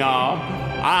evening, all.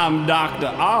 I'm Dr.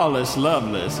 Arliss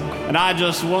Lovelace, and I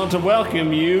just want to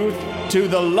welcome you to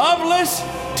the Lovelace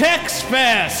Tex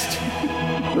Fest.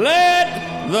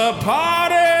 Let the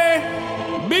party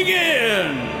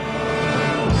begin.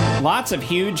 Lots of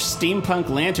huge steampunk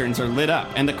lanterns are lit up,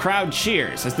 and the crowd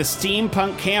cheers as the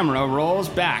steampunk camera rolls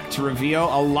back to reveal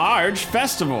a large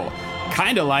festival,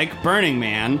 kind of like Burning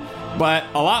Man, but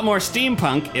a lot more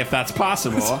steampunk, if that's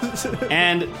possible,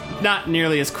 and not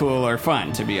nearly as cool or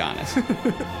fun, to be honest.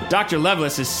 Dr.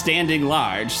 Lovelace is standing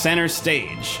large, center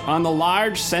stage, on the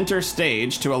large center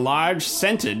stage to a large,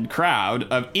 scented crowd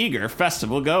of eager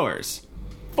festival goers.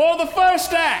 For the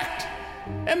first act,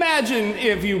 imagine,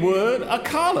 if you would, a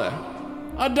collar.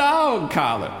 A dog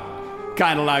collar.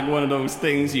 Kind of like one of those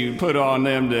things you put on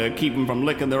them to keep them from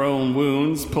licking their own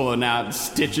wounds, pulling out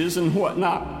stitches and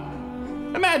whatnot.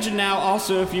 Imagine now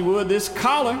also, if you would, this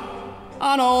collar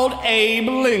on old Abe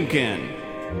Lincoln.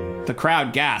 The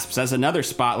crowd gasps as another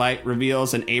spotlight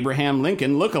reveals an Abraham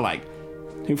Lincoln lookalike,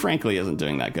 who frankly isn't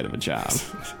doing that good of a job.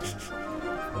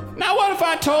 Now what if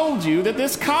I told you that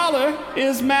this collar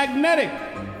is magnetic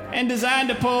and designed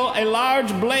to pull a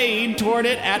large blade toward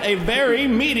it at a very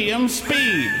medium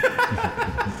speed,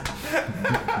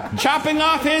 chopping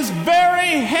off his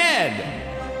very head?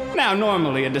 Now,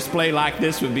 normally a display like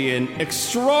this would be in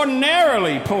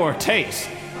extraordinarily poor taste.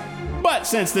 But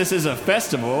since this is a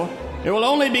festival, it will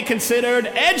only be considered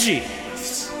edgy.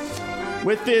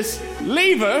 With this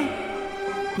lever,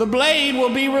 the blade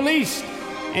will be released,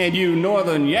 and you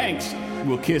northern Yanks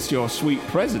will kiss your sweet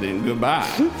president goodbye.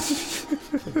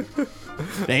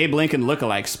 The Abe Lincoln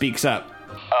lookalike speaks up.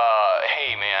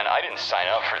 sign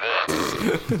up for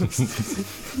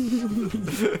this.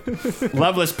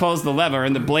 Loveless pulls the lever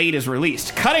and the blade is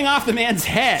released, cutting off the man's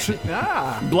head.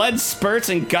 Blood spurts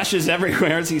and gushes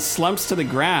everywhere as he slumps to the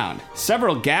ground.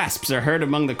 Several gasps are heard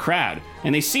among the crowd,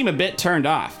 and they seem a bit turned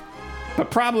off. But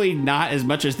probably not as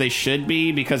much as they should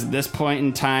be, because at this point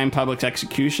in time, public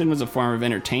execution was a form of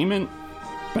entertainment.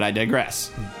 But I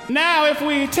digress. Now, if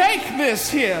we take this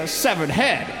here severed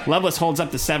head, Loveless holds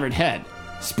up the severed head,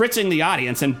 spritzing the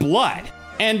audience in blood,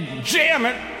 and jam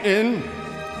it in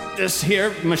this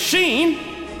here machine,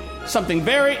 something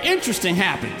very interesting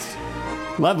happens.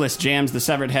 Loveless jams the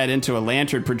severed head into a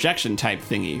lantern projection type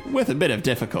thingy with a bit of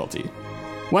difficulty.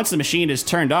 Once the machine is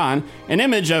turned on, an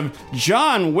image of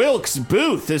John Wilkes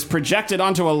Booth is projected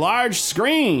onto a large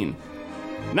screen.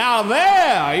 Now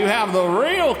there you have the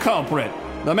real culprit,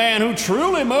 the man who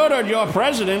truly murdered your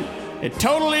president. It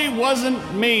totally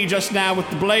wasn't me just now with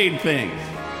the blade thing.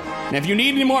 And if you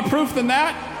need any more proof than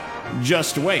that,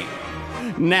 just wait.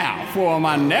 Now, for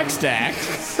my next act,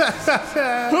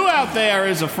 who out there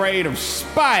is afraid of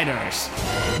spiders?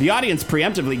 The audience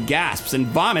preemptively gasps and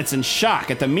vomits in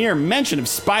shock at the mere mention of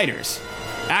spiders.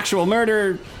 Actual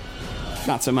murder,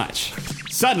 not so much.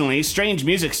 Suddenly, strange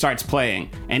music starts playing,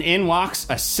 and in walks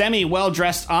a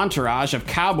semi-well-dressed entourage of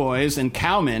cowboys and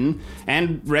cowmen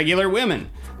and regular women.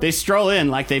 They stroll in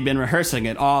like they've been rehearsing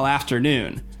it all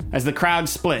afternoon. As the crowd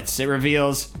splits, it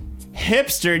reveals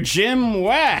Hipster Jim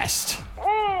West. Woo,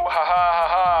 ha ha ha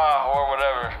ha, or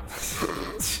whatever.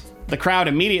 The crowd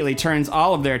immediately turns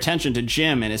all of their attention to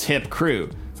Jim and his hip crew,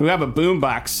 who have a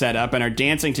boombox set up and are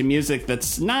dancing to music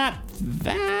that's not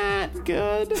that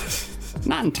good.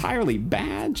 Not entirely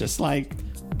bad, just like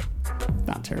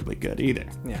not terribly good either.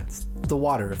 Yeah, it's the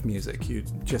water of music. It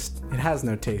has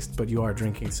no taste, but you are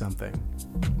drinking something.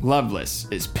 Loveless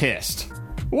is pissed.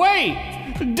 Wait!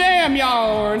 Damn,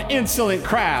 y'all are an insolent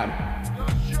crowd.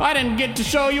 I didn't get to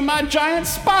show you my giant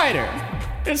spider.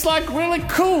 It's like really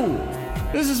cool.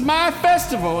 This is my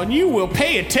festival, and you will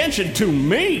pay attention to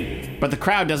me. But the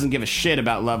crowd doesn't give a shit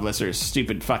about Loveless or his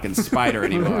stupid fucking spider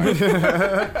anymore.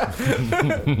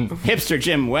 Hipster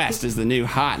Jim West is the new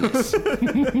hotness.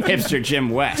 Hipster Jim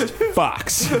West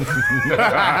fucks.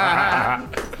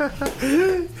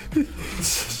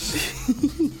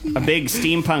 A big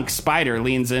steampunk spider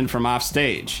leans in from off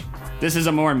stage. This is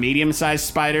a more medium-sized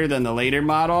spider than the later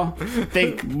model.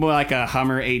 Think more like a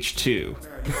Hummer H2.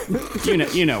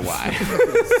 You know why.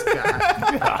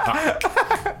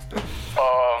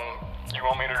 You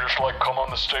want me to just come on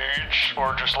the stage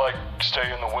or just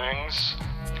stay in the wings?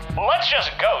 Well, let's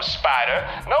just go, Spider.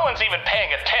 No one's even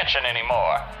paying attention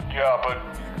anymore. Yeah, but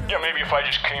maybe if I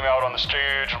just came out on the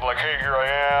stage and like, hey, here I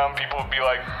am, people would be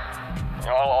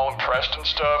all impressed and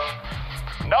stuff.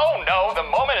 No, the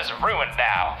moment is ruined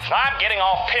now. I'm getting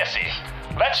all pissy.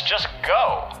 Let's just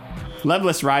go.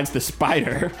 Loveless rides the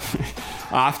spider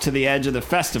off to the edge of the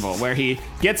festival, where he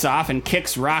gets off and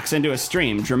kicks rocks into a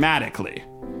stream dramatically.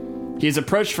 He is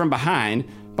approached from behind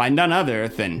by none other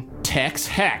than Tex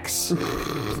Hex. Is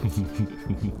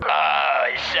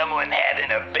someone having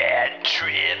a bad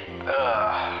trip?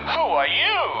 Who are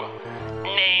you?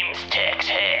 Name's Tex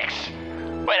Hex.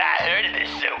 When I heard of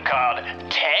this so-called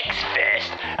Tex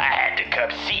Fest, I had to come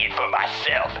see it for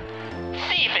myself.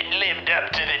 See if it lived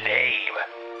up to the name.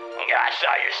 I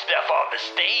saw your stuff on the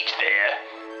stage there.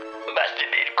 Must have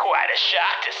been quite a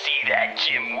shock to see that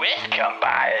Jim West come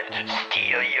by and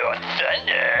steal your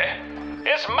thunder.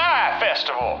 It's my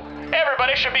festival.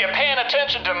 Everybody should be paying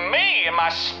attention to me and my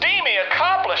steamy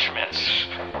accomplishments.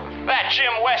 That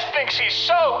Jim West thinks he's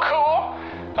so cool.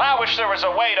 I wish there was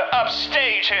a way to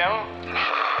upstage him.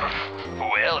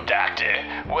 Well, Doctor,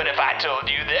 what if I told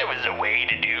you there was a way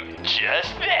to do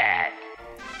just that?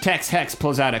 Tex Hex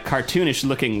pulls out a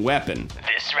cartoonish-looking weapon.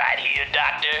 This right here,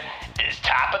 Doctor, is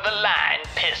top-of-the-line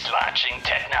piss-launching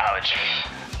technology.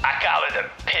 I call it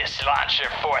a Piss Launcher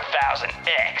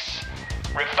 4000X.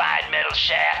 Refined metal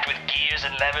shaft with gears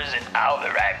and levers in all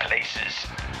the right places.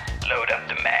 Load up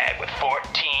the mag with 14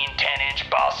 10-inch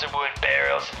balsa wood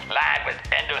barrels lined with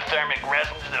endothermic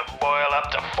resins that boil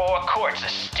up to 4 quarts of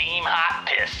steam-hot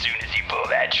piss soon as you pull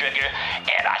that trigger,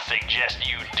 and I suggest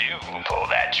you do pull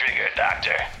that trigger,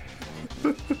 Doctor.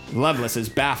 Loveless is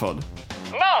baffled.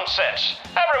 Nonsense!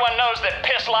 Everyone knows that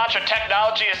piss launcher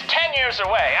technology is 10 years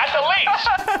away, at the least!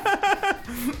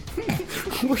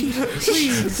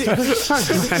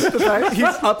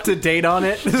 He's up to date on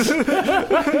it. Well,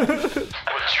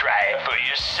 try it for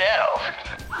yourself.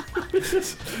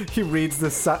 He reads the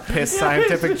piss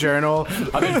scientific journal.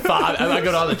 I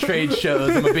go to all the trade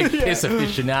shows. I'm a big piss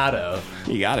aficionado.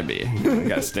 You gotta be. You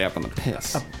gotta stay up on the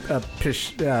piss.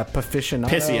 Aficionado.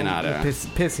 Pissionado.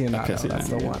 Pissionado. That's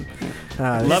the one.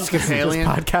 Love This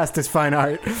podcast is fine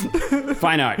art.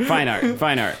 Fine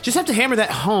art. Just have to hammer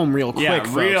that home real quick.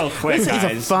 Yeah, real folks. quick, This is a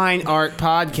guys. fine art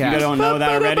podcast. You don't know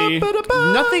that already?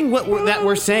 Nothing that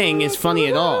we're saying is funny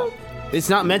at all. It's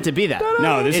not meant to be that.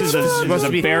 No, this is supposed a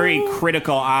to be very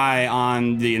critical eye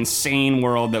on the insane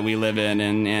world that we live in,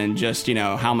 and just,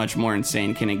 how much more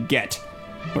insane can it get?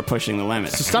 We're pushing the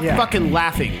limits. So stop fucking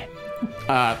laughing.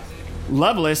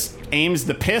 Lovelace aims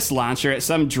the piss launcher at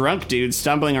some drunk dude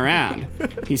stumbling around.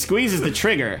 He squeezes the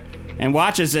trigger and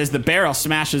watches as the barrel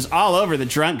smashes all over the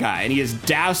drunk guy, and he is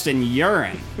doused in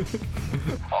urine.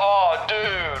 Oh,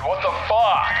 dude, what the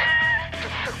fuck?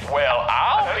 Well,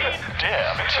 I'll be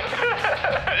damned.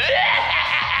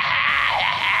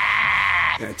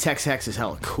 Tex Hex is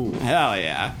hella cool. Hell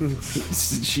yeah.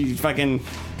 She fucking...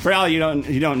 For all you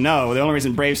don't know, the only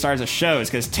reason Brave Star is a show is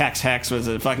because Tex Hex was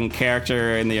a fucking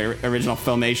character in the original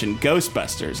Filmation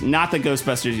Ghostbusters. Not the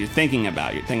Ghostbusters you're thinking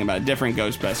about. You're thinking about different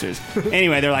Ghostbusters.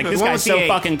 Anyway, they're like, this guy's so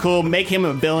fucking cool, make him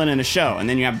a villain in a show. And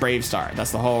then you have Brave Star.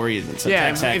 That's the whole reason. So Yeah,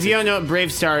 Tex Hex if you don't know what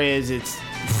Brave Star is, it's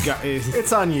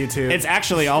on YouTube. It's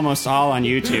actually almost all on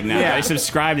YouTube now. Yeah. I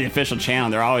subscribe to the official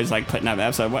channel. They're always like putting up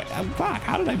episodes. What? Fuck,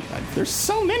 how did I... There's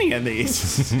so many of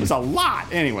these. There's a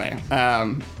lot. Anyway,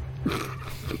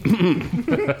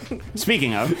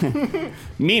 speaking of,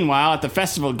 meanwhile, at the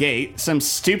festival gate, some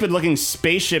stupid-looking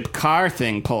spaceship car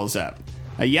thing pulls up.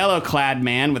 A yellow-clad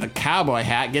man with a cowboy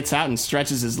hat gets out and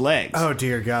stretches his legs. Oh,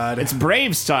 dear God. It's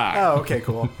Brave Star. Oh, okay,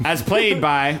 cool. As played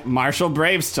by Marshall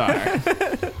Bravestar.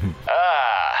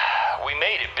 We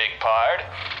made it, Big Pard.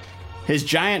 His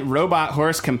giant robot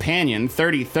horse companion,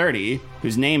 3030,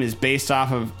 whose name is based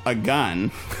off of a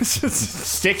gun,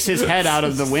 sticks his head out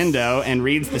of the window and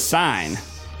reads the sign.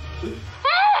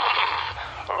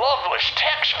 Loveless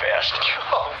Tex Fest.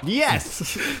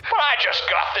 Yes. But I just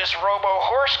got this robo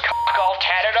horse cock all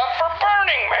tatted up for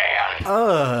Burning Man.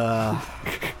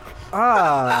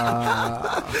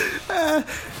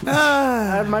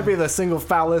 That might be the single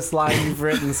foulest line you've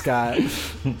written, Scott.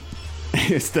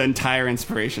 It's the entire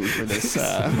inspiration for this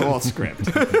whole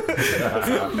script.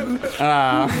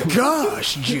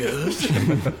 Gosh, Judge.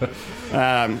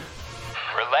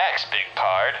 Relax, Big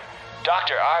Pard.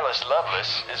 Dr. Arliss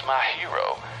Lovelace is my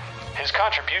hero. His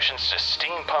contributions to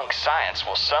steampunk science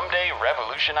will someday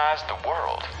revolutionize the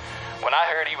world. When I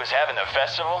heard he was having a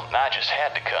festival, I just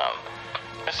had to come.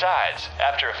 Besides,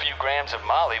 after a few grams of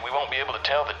Molly, we won't be able to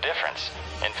tell the difference.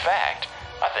 In fact,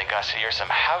 I think I hear some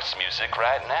house music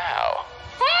right now.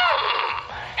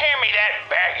 Hand me that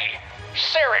baggie.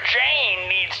 Sarah Jane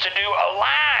needs to do a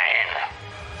line.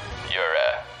 Your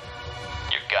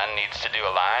gun needs to do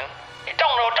a line?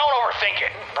 Don't overthink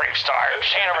it, Brave Star.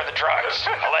 Just hand over the drugs.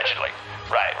 Allegedly.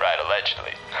 Right,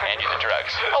 allegedly. Hand you the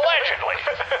drugs. Allegedly.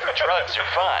 Drugs are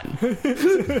fun.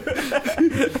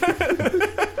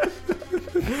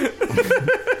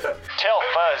 Tell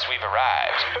Fuzz we've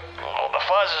arrived. Well, the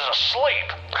Fuzz is asleep.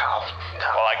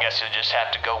 Well, I guess you'll just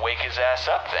have to go wake his ass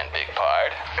up then, Big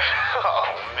Pard. Oh,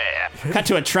 man. Cut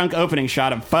to a trunk opening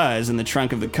shot of Fuzz in the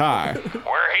trunk of the car. We're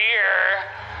here.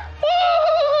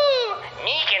 Woo!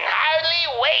 Me can hardly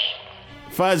wait.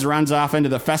 Fuzz runs off into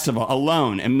the festival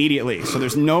alone immediately, so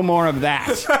there's no more of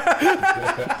that.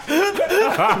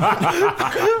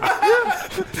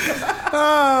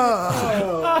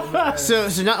 So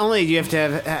not only do you have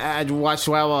to have watched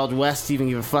Wild Wild West to even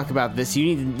give a fuck about this,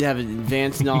 you need to have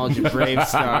advanced knowledge of Brave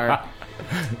Star.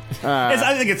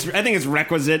 I think it's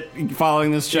requisite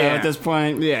following this show at this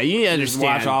point. Yeah, you need to understand.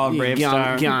 Watch all of Brave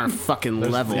Star. Get on a fucking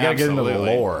level. You gotta get into the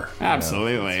lore.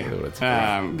 Absolutely.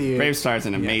 Brave Star is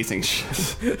an amazing show.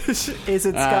 Is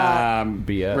it, Scott?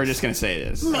 BS. We're just gonna say it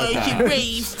is.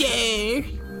 Brave Star.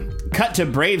 Cut to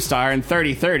Brave Star in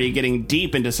 3030 getting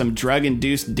deep into some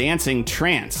drug-induced dancing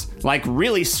trance, like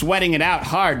really sweating it out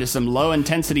hard to some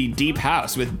low-intensity deep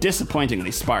house with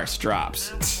disappointingly sparse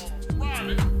drops.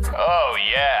 Oh,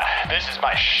 yeah. This is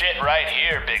my shit right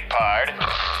here, Big Pard. Dude,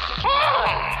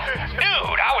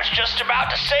 I was just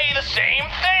about to say the same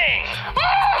thing.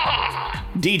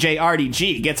 DJ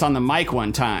RDG gets on the mic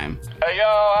one time. Hey, yo,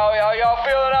 how y'all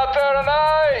feeling out there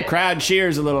tonight? The crowd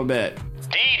cheers a little bit.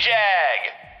 D-Jag.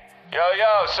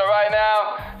 Yo, so right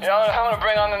now, I'm gonna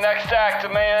bring on the next act, the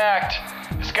main act.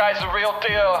 This guy's the real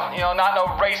deal, not no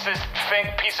racist,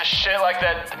 fink piece of shit like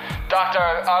that Dr.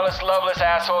 Arliss Lovelace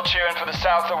asshole cheering for the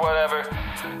South or whatever.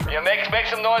 You make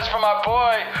some noise for my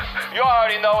boy. You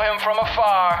already know him from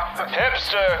afar.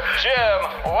 Hipster Jim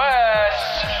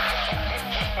West.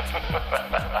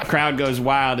 The crowd goes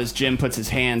wild as Jim puts his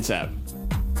hands up.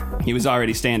 He was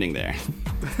already standing there.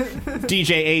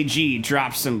 DJ AG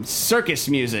drops some circus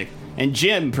music, and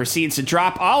Jim proceeds to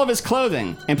drop all of his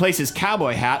clothing and place his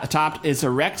cowboy hat atop his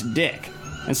erect dick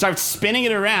and starts spinning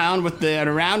it around with the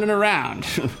around and around.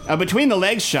 A between the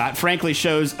legs shot frankly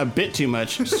shows a bit too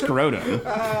much scrotum.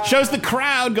 Shows the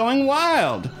crowd going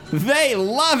wild. They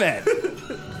love it.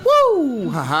 Woo!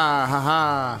 Ha ha ha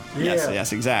ha.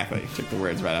 Yes, exactly. Took the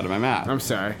words right out of my mouth. I'm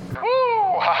sorry.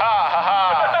 Woo! Ha ha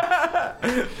ha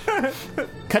ha.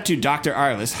 Cut to Dr.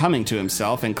 Arliss humming to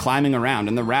himself and climbing around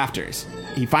in the rafters.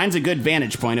 He finds a good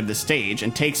vantage point of the stage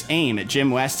and takes aim at Jim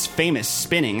West's famous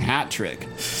spinning hat trick.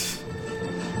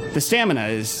 The stamina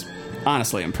is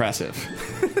honestly impressive.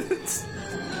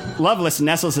 Lovelace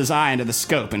nestles his eye into the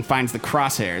scope and finds the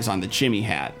crosshairs on the Jimmy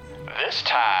hat. This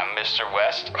time, Mr.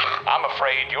 West, I'm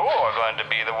afraid you're going to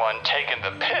be the one taking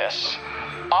the piss.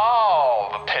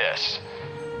 All the piss.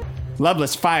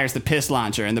 Lovelace fires the piss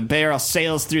launcher and the barrel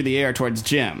sails through the air towards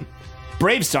Jim.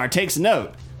 Bravestar takes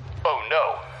note. Oh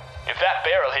no. If that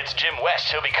barrel hits Jim West,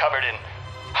 he'll be covered in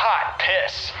hot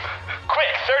piss.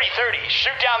 Quick, 30-30,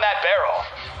 shoot down that barrel.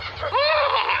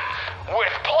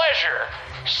 With pleasure.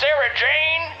 Sarah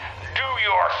Jane, do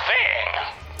your thing.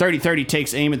 30-30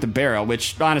 takes aim at the barrel,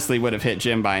 which honestly would have hit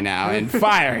Jim by now, and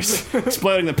fires,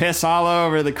 exploding the piss all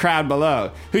over the crowd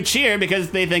below, who cheer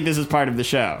because they think this is part of the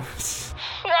show.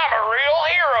 I'm a real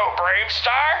hero,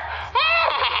 Bravestar.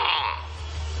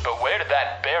 But where did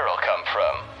that barrel come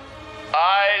from?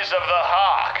 Eyes of the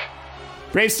Hawk.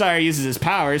 Bravestar uses his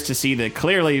powers to see the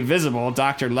clearly visible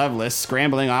Dr. Lovelace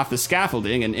scrambling off the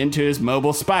scaffolding and into his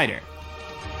mobile spider.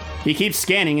 He keeps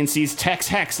scanning and sees Tex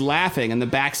Hex laughing in the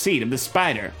back seat of the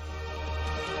spider.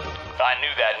 I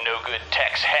knew that no-good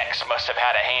Tex Hex must have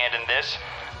had a hand in this.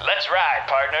 Let's ride,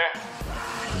 partner.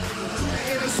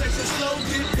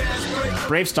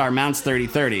 Bravestar mounts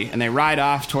 30-30, and they ride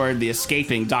off toward the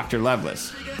escaping Dr.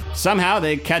 Lovelace. Somehow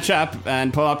they catch up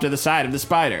and pull up to the side of the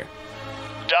spider.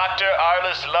 Dr.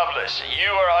 Arliss Lovelace,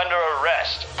 you are under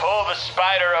arrest. Pull the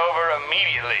spider over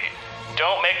immediately.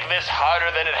 Don't make this harder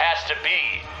than it has to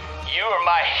be. You are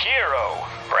my hero,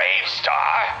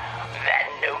 Bravestar. That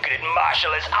no-good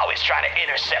marshal is always trying to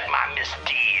intercept my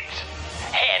misdeeds.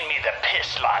 Hand me the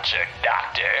piss launcher,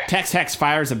 Doctor. Tex Hex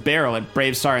fires a barrel at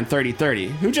Bravestar and 30-30,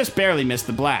 who just barely missed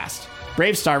the blast.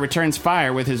 Bravestar returns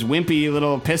fire with his wimpy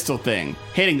little pistol thing,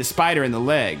 hitting the spider in the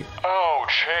leg. Oh,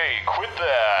 Che, quit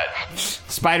that.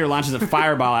 Spider launches a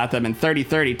fireball at them, and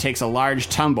 30-30 takes a large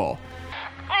tumble.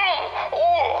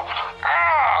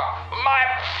 My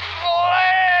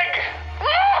leg!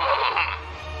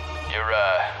 Your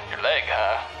leg,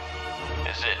 huh?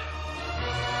 Is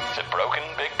it broken,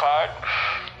 big part?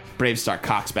 Bravestar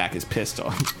cocks back his pistol.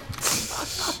 Broken?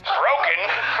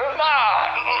 Nah.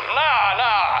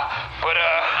 But,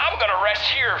 I'm gonna rest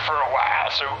here for a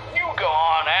while, so you go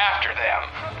on after them.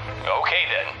 Okay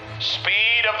then.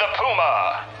 Speed of the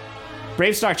Puma.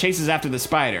 Bravestar chases after the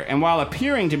spider, and while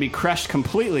appearing to be crushed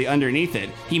completely underneath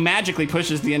it, he magically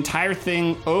pushes the entire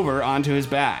thing over onto his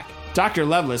back. Dr.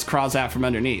 Lovelace crawls out from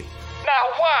underneath. Now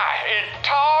why in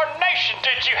tarnation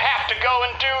did you have to go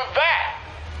and do that?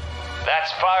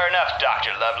 That's far enough,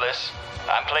 Dr. Lovelace.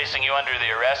 I'm placing you under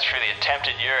the arrest for the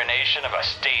attempted urination of a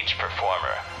stage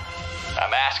performer.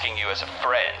 I'm asking you as a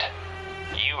friend.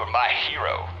 You are my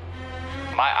hero.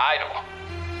 My idol.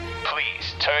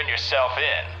 Please turn yourself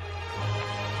in.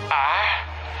 I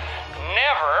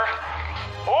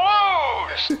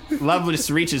never lose. Lovelace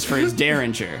reaches for his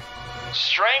Derringer.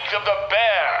 Strength of the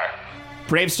bear.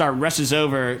 Bravestar rushes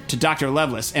over to Dr.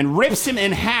 Lovelace and rips him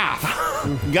in half,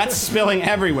 guts spilling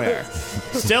everywhere.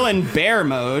 Still in bear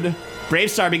mode,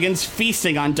 Bravestar begins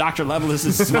feasting on Dr.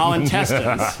 Lovelace's small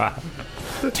intestines.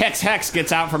 Tex Hex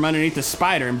gets out from underneath the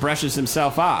spider and brushes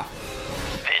himself off.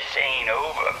 This ain't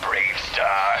over,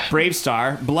 Bravestar.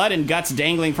 Bravestar, blood and guts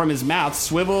dangling from his mouth,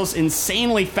 swivels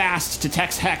insanely fast to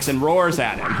Tex Hex and roars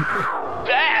at him.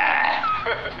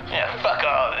 Yeah, fuck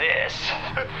all this.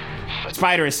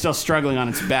 Spider is still struggling on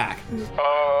its back.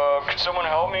 Could someone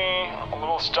help me? I'm a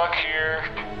little stuck here.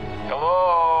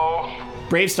 Hello?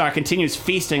 Bravestar continues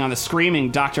feasting on the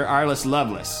screaming Dr. Arliss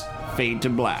Lovelace. Fade to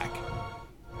black.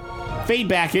 Fade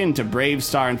back into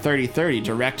Bravestar and 30-30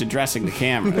 direct addressing the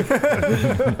camera.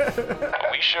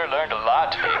 We sure learned a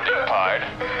lot to be a big part.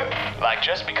 Like,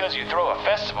 just because you throw a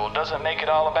festival doesn't make it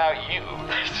all about you.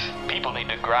 People need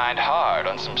to grind hard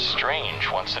on some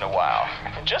strange once in a while.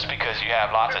 And just because you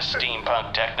have lots of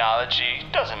steampunk technology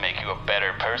doesn't make you a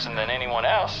better person than anyone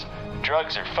else.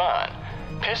 drugs are fun.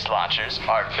 Piss launchers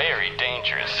are very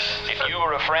dangerous. If you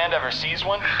or a friend ever sees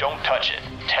one, don't touch it.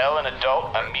 Tell an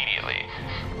adult immediately.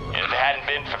 If it hadn't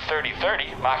been for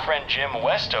 30-30, my friend Jim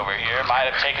West over here might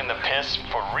have taken the piss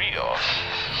for real.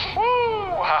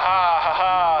 Woo! Ha ha ha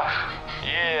ha!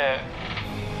 Yeah.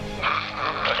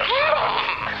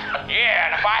 Yeah,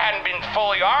 and if I hadn't been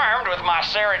fully armed with my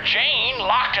Sarah Jane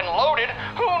locked and loaded,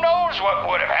 who knows what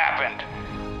would have happened?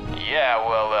 Yeah,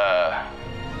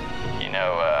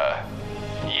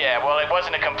 well, it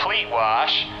wasn't a complete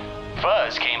wash.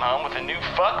 Fuzz came home with a new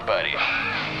fuck buddy.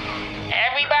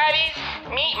 Everybody,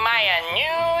 meet my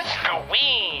new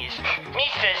squeeze,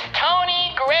 Mrs.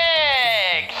 Tony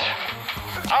Greggs.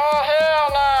 Oh, hell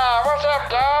nah. What's up,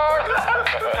 dog?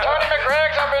 Tony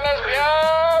McGreg's up in this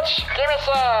bitch. Give me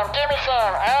some.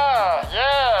 Oh,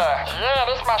 yeah,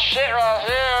 this is my shit right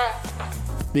here.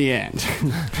 The end.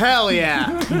 Hell yeah.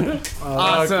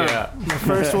 Awesome. Yeah. The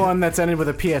first one that's ended with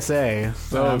a PSA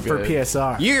for good.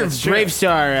 PSR. Your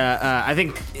Bravestar, I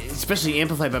think, especially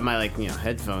amplified by my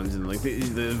headphones and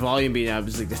the volume being up,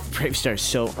 is the Bravestar is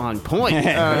so on point.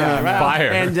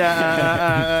 Fire. And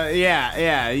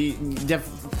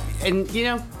and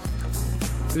it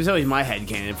was always my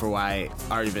headcanon for why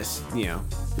Artemis,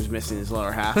 was missing his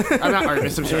lower half. I'm not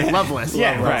Artemis, I'm sorry, Loveless.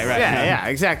 Yeah, right. Yeah,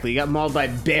 exactly. He got mauled by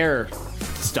Bear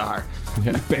Star.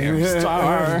 Bear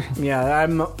Star. Yeah,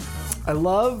 I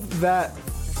love that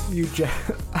you just...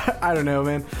 I don't know,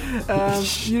 man.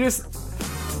 You just...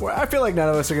 Well, I feel like none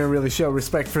of us are going to really show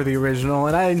respect for the original,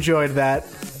 and I enjoyed that.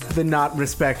 The not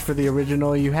respect for the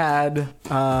original you had.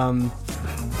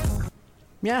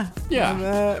 Yeah.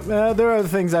 There are other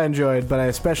things I enjoyed, but I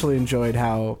especially enjoyed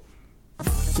how...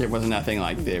 It was nothing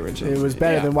like the original. It was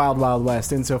better than Wild Wild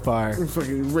West insofar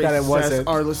Fucking that it wasn't.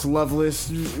 Artless, Loveless.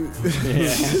 He's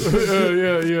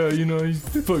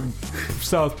fucking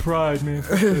South Pride, man.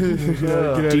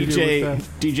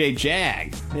 DJ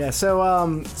Jag. Yeah. So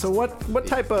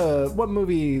what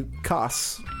movie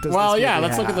costs? Does Well, this yeah, movie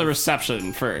let's look at the have?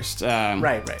 reception first.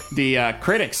 Right. The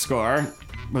critic score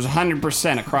was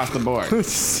 100% across the board.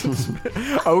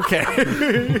 Okay.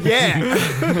 Yeah.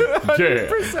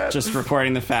 Just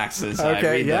reporting the facts as I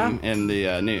read them in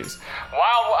the news.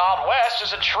 Wild Wild West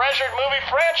is a treasured movie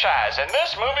franchise, and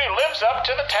this movie lives up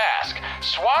to the task.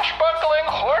 Swashbuckling,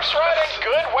 horse riding,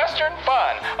 good Western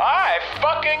fun. I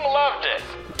fucking loved it.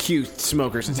 Cue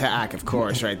Smoker's Attack, of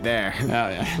course, right there. Oh,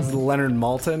 yeah. Was it Leonard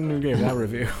Maltin who gave that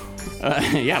review?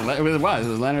 It was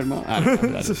Leonard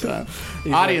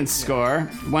Maltin. Audience score,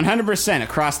 100%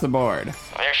 across the board.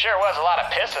 There sure was a lot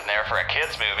of piss in there for a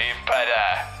kid's movie, but,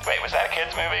 wait, was that a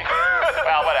kid's movie?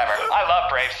 Well, whatever. I love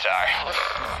Bravestar.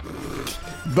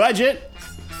 Budget,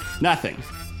 nothing.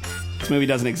 This movie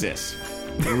doesn't exist.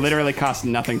 It literally cost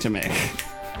nothing to make.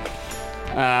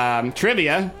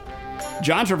 Trivia.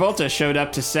 John Travolta showed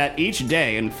up to set each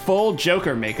day in full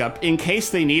Joker makeup in case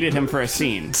they needed him for a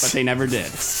scene, but they never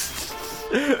did.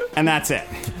 And that's it.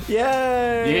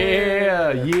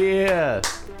 Yay! Yeah.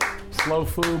 Slow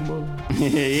food movie.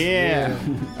 Yeah.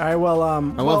 All right. Well, I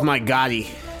love my Gotti.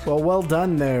 well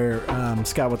done there,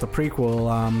 Scott, with the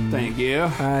prequel. Thank you.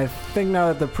 I think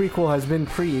now that the prequel has been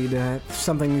preed,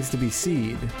 something needs to be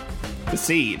seed. The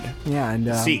Seed. Yeah,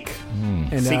 and Seek.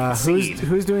 And Seek the seed.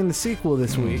 who's doing the sequel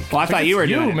this week? Well, I thought you were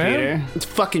doing it, man. Peter. It's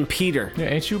fucking Peter. Yeah,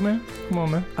 ain't you, man? Come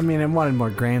on, man. I mean, I wanted more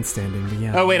grandstanding, but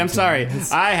yeah. Oh, wait, I'm sorry.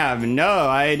 I have no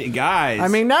idea. Guys. I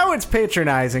mean, now it's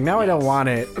patronizing. Now I don't want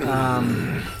it.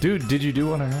 Dude, did you do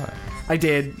one or not? I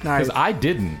did. Because I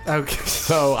didn't. Okay.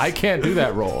 So I can't do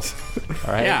that role.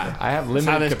 All right? Yeah. I have That's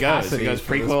limited how this goes. capacity. It goes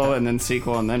for this prequel and then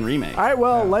sequel and then remake. All right,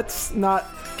 well, let's not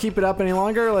keep it up any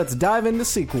longer. Let's dive into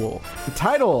sequel. The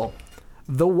title,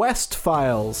 The West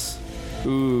Files.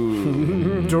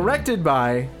 Ooh. Directed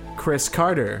by Chris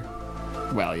Carter.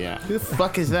 Well, yeah. Who the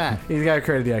fuck is that? He's the guy who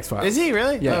created the X-Files. Is he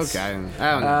really? Yes. Okay.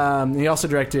 I don't know. He also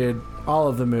directed all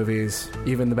of the movies,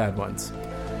 even the bad ones.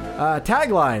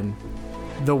 Tagline,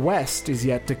 The West is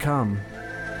yet to come.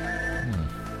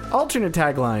 Alternate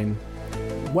tagline,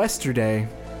 Westerday,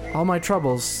 all my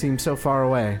troubles seem so far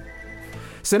away.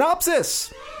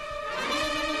 Synopsis!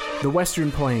 The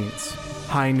Western Plains,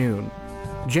 high noon.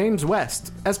 James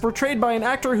West, as portrayed by an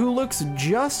actor who looks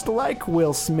just like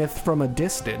Will Smith from a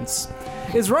distance,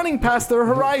 is running past their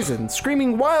horizon,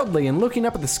 screaming wildly and looking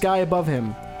up at the sky above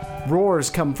him.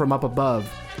 Roars come from up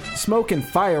above. Smoke and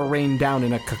fire rain down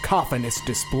in a cacophonous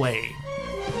display.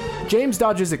 James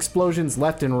dodges explosions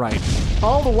left and right,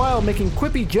 all the while making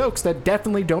quippy jokes that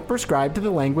definitely don't prescribe to the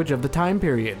language of the time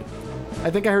period. I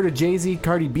think I heard a Jay-Z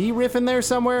Cardi B riff in there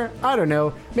somewhere. I don't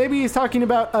know. Maybe he's talking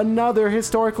about another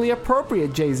historically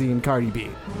appropriate Jay-Z and Cardi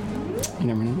B. You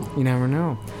never know. You never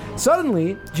know.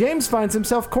 Suddenly, James finds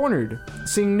himself cornered.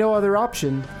 Seeing no other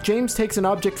option, James takes an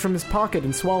object from his pocket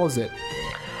and swallows it.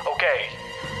 Okay,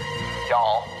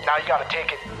 y'all, now you gotta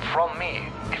take it from me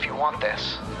if you want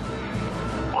this.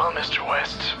 Well, Mr.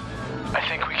 West, I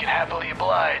think we can happily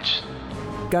oblige.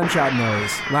 Gunshot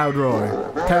noise, loud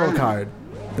roar, title card,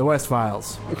 The West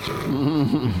Files.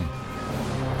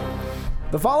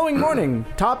 The following morning,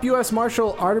 top U.S.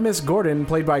 Marshal Artemis Gordon,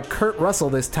 played by Kurt Russell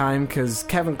this time because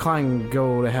Kevin Kline can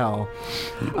go to hell,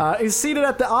 is seated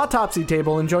at the autopsy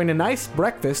table enjoying a nice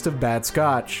breakfast of bad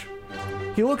scotch.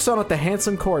 He looks on at the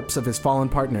handsome corpse of his fallen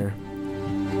partner.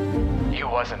 He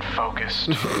wasn't focused.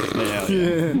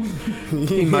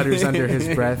 He mutters under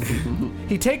his breath.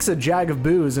 He takes a jag of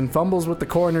booze and fumbles with the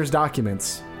coroner's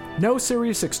documents. No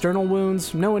serious external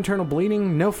wounds, no internal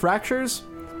bleeding, no fractures.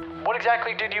 What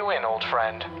exactly did you in, old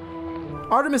friend?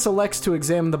 Artemis elects to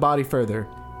examine the body further.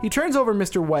 He turns over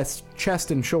Mr. West's chest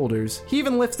and shoulders. He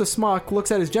even lifts the smock,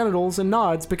 looks at his genitals, and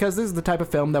nods because this is the type of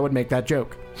film that would make that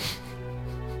joke.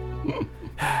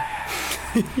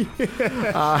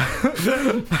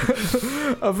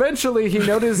 Eventually, he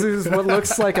notices what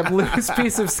looks like a loose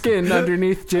piece of skin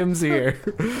underneath Jim's ear.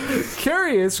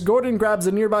 Curious, Gordon grabs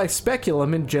a nearby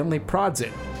speculum and gently prods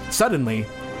it. Suddenly,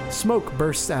 smoke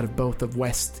bursts out of both of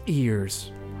West's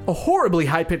ears. A horribly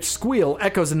high-pitched squeal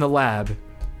echoes in the lab.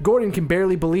 Gordon can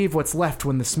barely believe what's left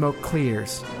when the smoke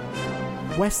clears.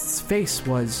 West's face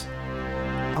was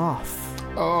off.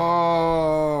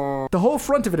 Oh. The whole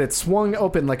front of it had swung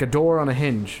open like a door on a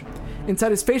hinge.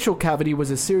 Inside his facial cavity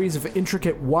was a series of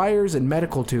intricate wires and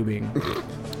medical tubing.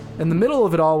 In the middle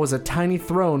of it all was a tiny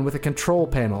throne with a control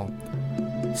panel.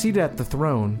 Seated at the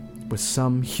throne was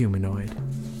some humanoid.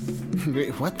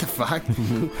 Wait, what the fuck?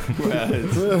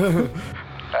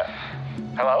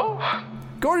 Hello?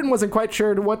 Gordon wasn't quite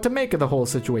sure what to make of the whole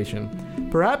situation.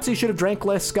 Perhaps he should have drank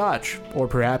less scotch, or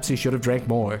perhaps he should have drank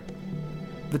more.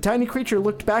 The tiny creature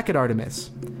looked back at Artemis.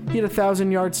 He had a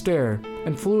 1,000-yard stare,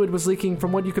 and fluid was leaking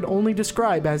from what you could only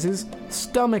describe as his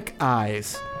stomach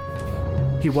eyes.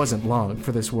 He wasn't long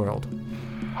for this world.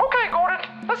 Okay, Gordon,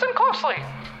 listen closely.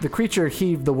 The creature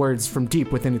heaved the words from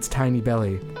deep within its tiny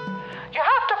belly. You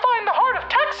have to find the heart of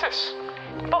Texas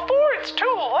before it's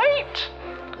too late.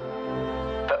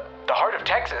 The heart of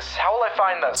Texas? How will I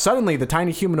find the... Suddenly, the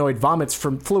tiny humanoid vomits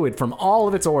from fluid from all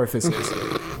of its orifices.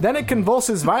 Then it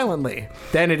convulses violently.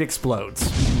 Then it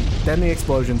explodes. Then the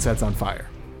explosion sets on fire.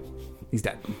 He's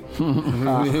dead. Well,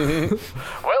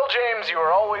 James, you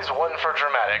are always one for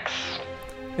dramatics.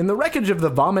 In the wreckage of the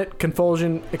vomit,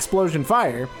 convulsion, explosion,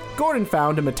 fire, Gordon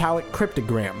found a metallic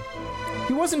cryptogram.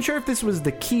 He wasn't sure if this was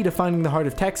the key to finding the heart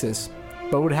of Texas,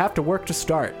 but would have to work to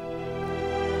start.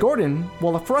 Gordon,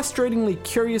 while a frustratingly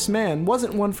curious man,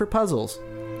 wasn't one for puzzles,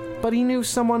 but he knew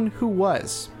someone who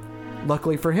was.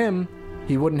 Luckily for him,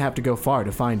 he wouldn't have to go far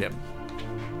to find him.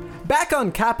 Back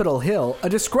on Capitol Hill, a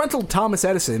disgruntled Thomas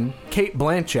Edison, Kate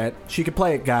Blanchett, she could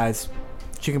play it, guys.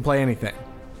 She can play anything.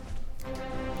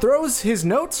 Throws his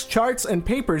notes, charts, and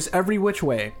papers every which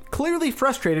way, clearly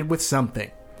frustrated with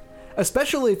something.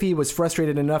 Especially if he was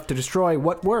frustrated enough to destroy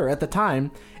what were, at the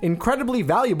time, incredibly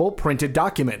valuable printed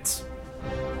documents.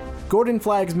 Gordon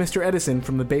flags Mr. Edison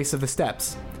from the base of the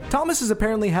steps. Thomas is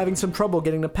apparently having some trouble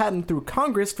getting a patent through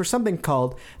Congress for something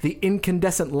called the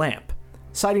incandescent lamp,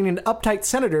 citing an uptight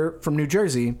senator from New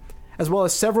Jersey, as well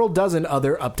as several dozen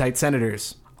other uptight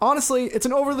senators. Honestly, it's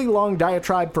an overly long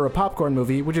diatribe for a popcorn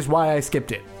movie, which is why I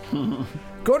skipped it.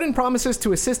 Gordon promises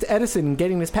to assist Edison in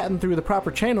getting his patent through the proper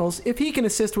channels if he can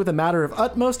assist with a matter of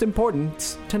utmost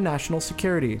importance to national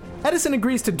security. Edison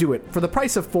agrees to do it for the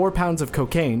price of 4 pounds of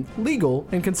cocaine, legal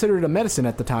and considered a medicine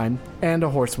at the time, and a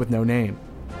horse with no name.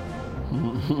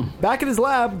 Back at his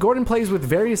lab, Gordon plays with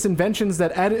various inventions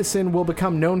that Edison will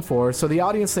become known for, so the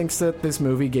audience thinks that this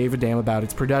movie gave a damn about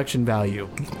its production value.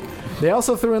 They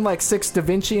also threw in like 6 Da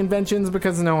Vinci inventions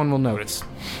because no one will notice.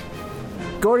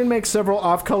 Gordon makes several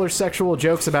off-color sexual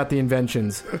jokes about the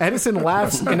inventions. Edison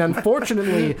laughs and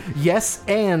unfortunately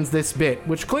yes-ands this bit,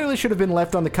 which clearly should have been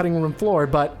left on the cutting room floor,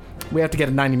 but we have to get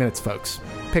it 90 minutes, folks.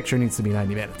 Picture needs to be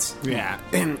 90 minutes. Yeah,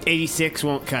 86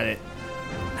 won't cut it.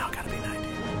 No, gotta be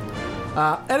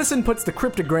 90. Edison puts the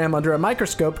cryptogram under a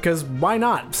microscope because why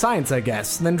not? Science, I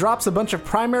guess. Then drops a bunch of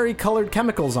primary colored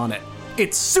chemicals on it.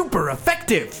 It's super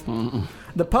effective!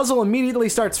 The puzzle immediately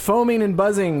starts foaming and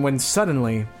buzzing when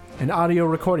suddenly an audio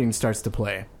recording starts to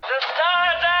play. The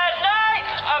stars at night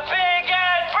are big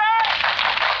and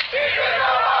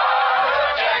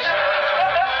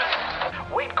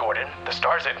bright. Wait, Gordon, the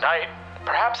stars at night.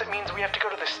 Perhaps it means we have to go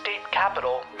to the state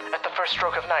capitol at the first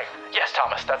stroke of night. Yes,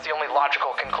 Thomas, that's the only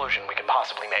logical conclusion we could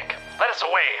possibly make. Let us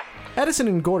away! Edison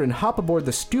and Gordon hop aboard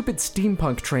the stupid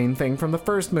steampunk train thing from the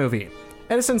first movie.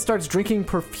 Edison starts drinking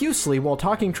profusely while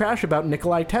talking trash about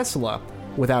Nikola Tesla,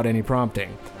 without any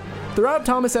prompting. Throughout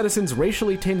Thomas Edison's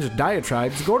racially tinged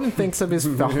diatribes, Gordon thinks of his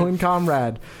fallen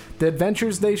comrade, the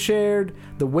adventures they shared,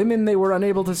 the women they were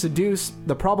unable to seduce,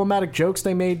 the problematic jokes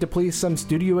they made to please some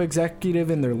studio executive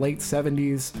in their late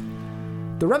 70s.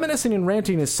 The reminiscing and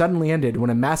ranting is suddenly ended when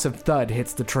a massive thud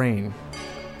hits the train.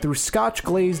 Through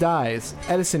scotch-glazed eyes,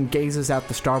 Edison gazes out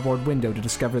the starboard window to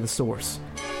discover the source.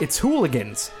 It's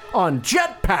hooligans on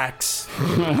jetpacks!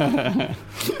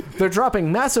 They're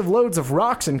dropping massive loads of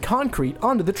rocks and concrete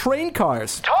onto the train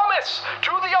cars. Thomas, to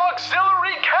the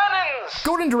auxiliary cannons!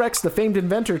 Gordon directs the famed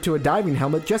inventor to a diving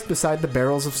helmet just beside the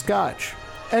barrels of scotch.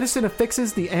 Edison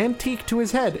affixes the antique to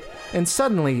his head, and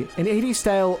suddenly, an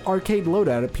 80s-style arcade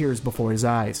loadout appears before his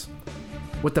eyes.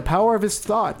 With the power of his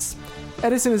thoughts,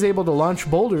 Edison is able to launch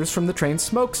boulders from the train's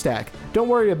smokestack. Don't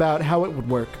worry about how it would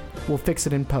work. We'll fix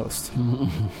it in post.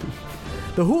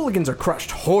 The hooligans are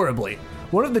crushed horribly.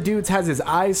 One of the dudes has his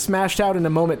eyes smashed out in a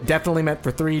moment definitely meant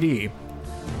for 3D.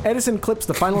 Edison clips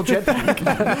the final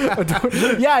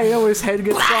jetpack. Yeah, his head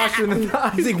gets slashed in the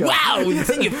eyes. He's like, wow, it's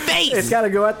in your face! It's got to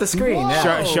go at the screen.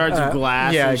 Yeah. Shards of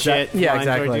glass and shit. Yeah,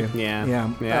 exactly. Yeah,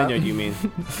 I know what you mean.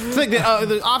 It's like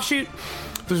the offshoot.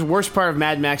 The worst part of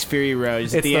Mad Max Fury Road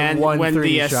is at the end when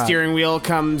the steering wheel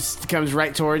comes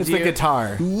right towards you. It's the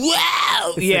guitar.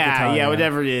 Wow! Yeah,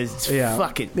 whatever it is. It's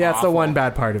fucking Yeah, it's awful. the one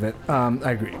bad part of it.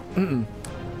 I agree.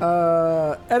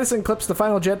 Edison clips the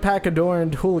final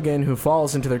jetpack-adorned hooligan who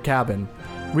falls into their cabin.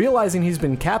 Realizing he's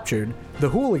been captured, the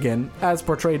hooligan, as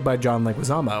portrayed by John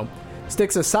Leguizamo,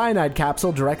 sticks a cyanide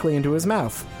capsule directly into his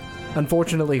mouth.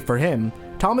 Unfortunately for him,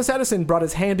 Thomas Edison brought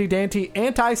his handy-dandy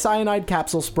anti-cyanide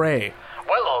capsule spray.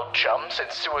 Well, old chum,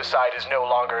 since suicide is no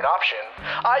longer an option,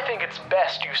 I think it's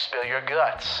best you spill your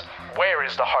guts. Where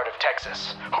is the heart of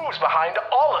Texas? Who's behind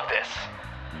all of this?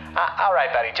 All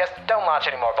right, buddy, just don't launch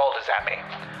any more boulders at me.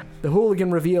 The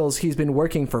hooligan reveals he's been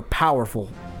working for powerful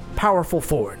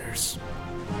foreigners.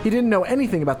 He didn't know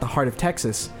anything about the heart of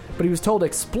Texas, but he was told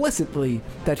explicitly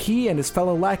that he and his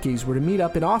fellow lackeys were to meet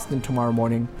up in Austin tomorrow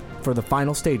morning for the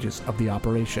final stages of the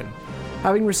operation.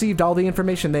 Having received all the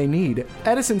information they need,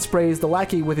 Edison sprays the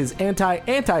lackey with his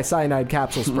anti-cyanide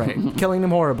capsule spray, killing him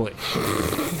horribly.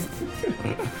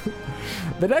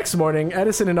 The next morning,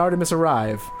 Edison and Artemis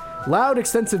arrive. Loud,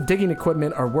 extensive digging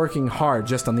equipment are working hard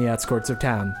just on the outskirts of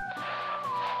town.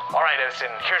 All right, Edison,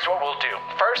 here's what we'll do.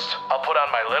 First, I'll put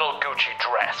on my little Gucci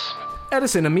dress.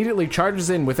 Edison immediately charges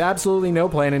in with absolutely no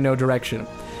plan and no direction.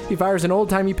 He fires an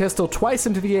old-timey pistol twice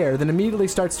into the air, then immediately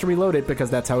starts to reload it because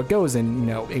that's how it goes in,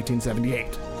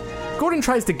 1878. Gordon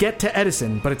tries to get to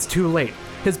Edison, but it's too late.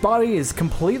 His body is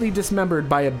completely dismembered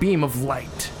by a beam of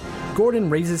light. Gordon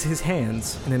raises his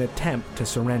hands in an attempt to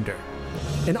surrender.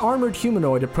 An armored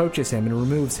humanoid approaches him and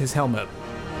removes his helmet.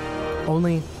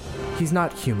 Only, he's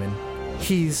not human.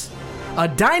 He's a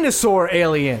dinosaur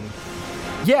alien!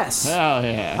 Yes. Oh,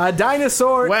 yeah. A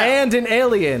dinosaur and an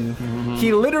alien. Mm-hmm.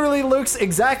 He literally looks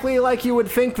exactly like you would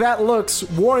think that looks,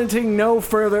 warranting no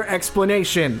further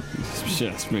explanation.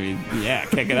 Just maybe,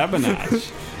 kick it up a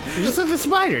notch. Just like the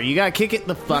spider. You gotta kick it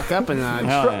the fuck up a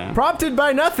notch. Prompted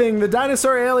by nothing, the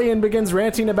dinosaur alien begins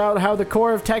ranting about how the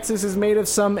core of Texas is made of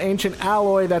some ancient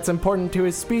alloy that's important to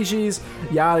his species,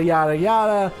 yada yada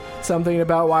yada. Something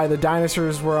about why the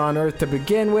dinosaurs were on Earth to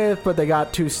begin with, but they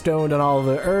got too stoned on all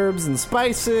the herbs and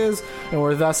spices, and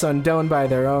were thus undone by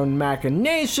their own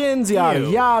machinations, yada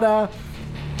yada.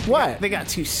 What? They got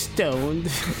too stoned.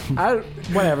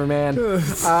 Whatever, man.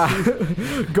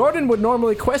 Gordon would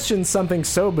normally question something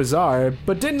so bizarre,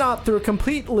 but did not through a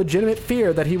complete legitimate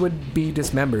fear that he would be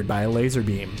dismembered by a laser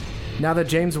beam. Now that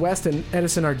James West and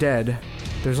Edison are dead,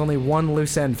 there's only one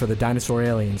loose end for the dinosaur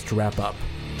aliens to wrap up.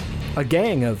 A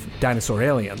gang of dinosaur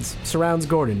aliens surrounds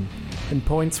Gordon and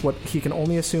points what he can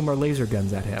only assume are laser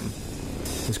guns at him.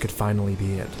 This could finally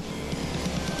be it.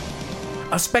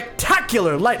 A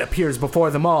spectacular light appears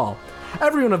before them all.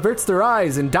 Everyone averts their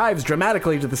eyes and dives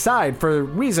dramatically to the side for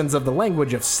reasons of the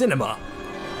language of cinema.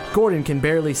 Gordon can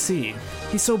barely see.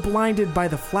 He's so blinded by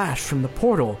the flash from the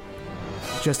portal.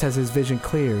 Just as his vision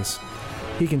clears,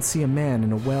 he can see a man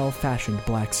in a well-fashioned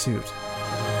black suit.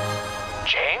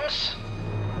 James?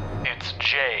 It's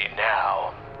Jay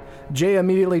now. Jay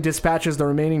immediately dispatches the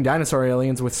remaining dinosaur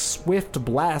aliens with swift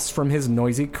blasts from his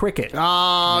noisy cricket.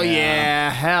 Oh, yeah.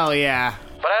 Hell yeah.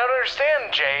 But I don't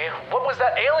understand, Jay. What was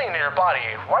that alien in your body?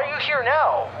 Why are you here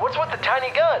now? What's with the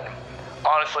tiny gun?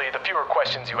 Honestly, the fewer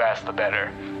questions you ask, the better.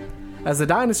 As the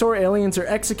dinosaur aliens are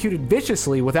executed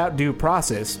viciously without due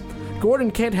process,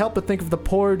 Gordon can't help but think of the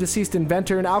poor deceased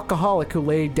inventor and alcoholic who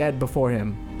lay dead before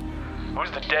him. Who's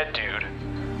the dead dude?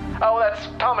 Oh, that's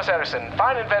Thomas Edison.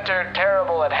 Fine inventor,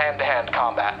 terrible at hand-to-hand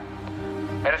combat.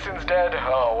 Edison's dead?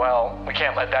 Oh, well, we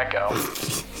can't let that go.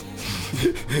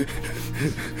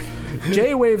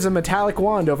 Jay waves a metallic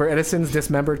wand over Edison's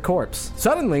dismembered corpse.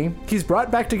 Suddenly, he's brought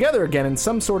back together again in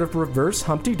some sort of reverse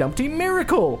Humpty Dumpty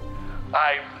miracle.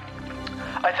 I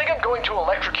think I'm going to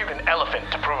electrocute an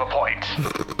elephant to prove a point.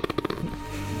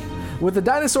 With the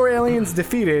dinosaur aliens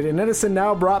defeated and Edison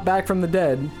now brought back from the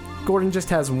dead, Gordon just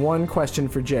has one question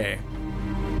for Jay.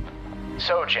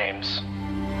 So, James,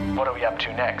 what are we up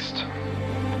to next?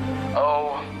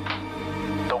 Oh,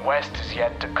 the West is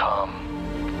yet to come.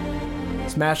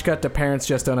 Smash cut to Parents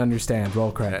Just Don't Understand.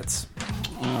 Roll credits.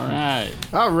 All right.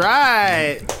 All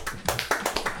right.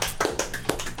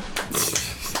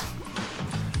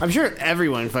 I'm sure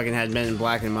everyone fucking had Men in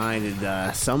Black in mind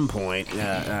at some point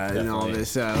in all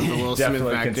this. The Will Smith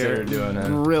back there. Doing it.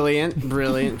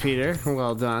 Brilliant, Peter.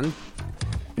 Well done.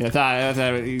 Yeah, I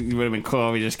thought it would have been cool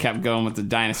if we just kept going with the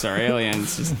dinosaur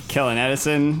aliens, just killing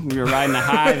Edison. We were riding a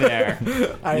high there.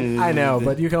 I know,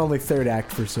 but you can only third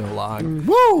act for so long.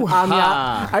 Woo!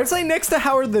 Yeah, I would say next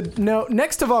to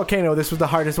next to Volcano, this was the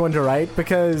hardest one to write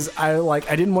because I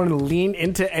didn't want to lean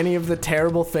into any of the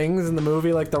terrible things in the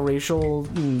movie, like the racial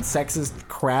and sexist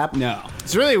crap. No,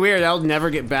 it's really weird. I'll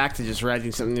never get back to just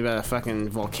writing something about a fucking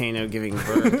volcano giving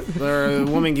birth or a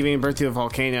woman giving birth to a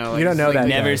volcano. Like, you don't know that.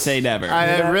 Never guys. say never.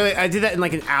 I did that in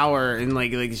like an hour, and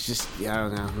like it's just I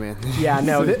don't know, man. Yeah,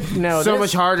 no, so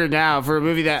much harder now for a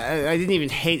movie that I didn't even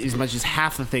hate as much as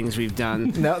half the things we've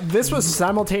done. No, this was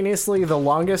simultaneously the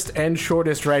longest and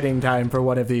shortest writing time for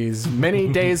one of these. Many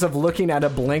days of looking at a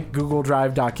blank Google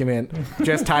Drive document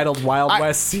just titled Wild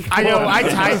West Sequel. I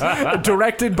know.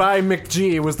 Directed by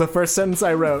McG was the first sentence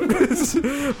I wrote.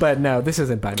 But no, this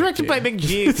isn't by Directed McG. by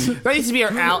McG. That used to be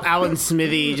our Alan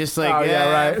Smithy, just like,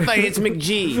 right. Like it's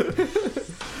McG.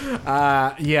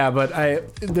 But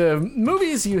the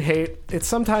movies you hate,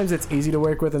 sometimes it's easy to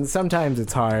work with and sometimes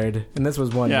it's hard, and this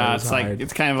was one that was hard. Like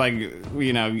it's kind of like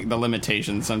the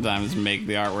limitations sometimes make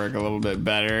the artwork a little bit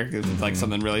better because it's like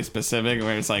something really specific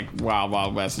where it's like Wild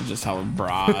Wild West is just hella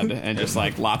broad and just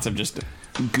like lots of just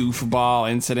goofball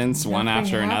incidents one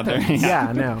after another.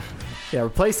 Yeah, no. Yeah,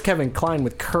 replaced Kevin Kline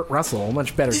with Kurt Russell.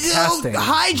 Much better casting.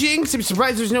 Hijinks! I'm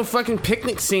surprised there's no fucking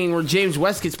picnic scene where James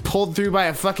West gets pulled through by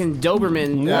a fucking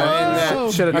Doberman.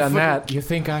 Should have done that. You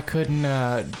think I couldn't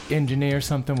engineer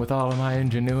something with all of my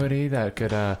ingenuity that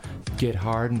could get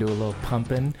hard and do a little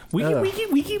pumping? Wiki.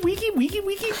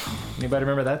 Anybody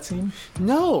remember that scene?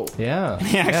 No. Yeah.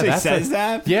 He actually says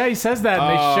that? Yeah, he says that, and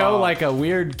they show like a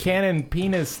weird cannon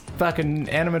penis fucking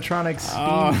animatronic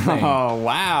steam thing. Oh,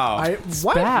 wow. It's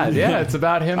bad, yeah. It's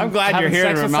about him. I'm glad you're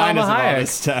here to remind us of all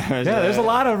this stuff. Yeah, there's a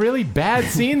lot of really bad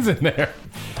scenes in there.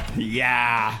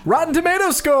 Yeah. Rotten Tomato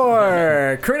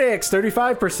score! Critics,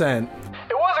 35%.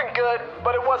 It wasn't good,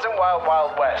 but it wasn't Wild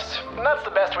Wild West. And that's the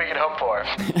best we could hope for.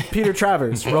 Peter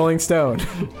Travers, Rolling Stone.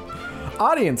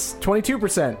 Audience,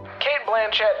 22%. Kate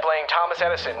Blanchett playing Thomas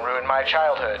Edison ruined my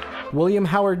childhood. William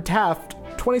Howard Taft,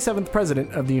 27th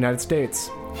President of the United States.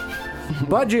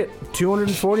 Budget,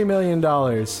 $240 million.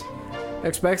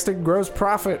 Expected gross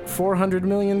profit, $400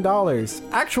 million.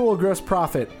 Actual gross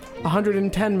profit,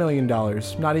 $110 million.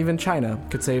 Not even China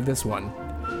could save this one.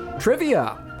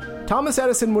 Trivia. Thomas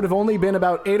Edison would have only been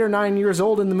about 8 or 9 years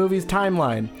old in the movie's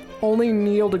timeline. Only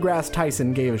Neil deGrasse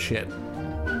Tyson gave a shit.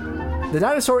 The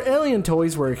dinosaur alien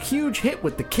toys were a huge hit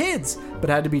with the kids, but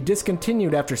had to be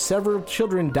discontinued after several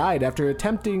children died after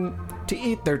attempting to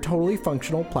eat their totally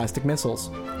functional plastic missiles.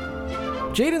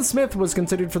 Jaden Smith was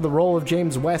considered for the role of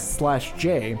James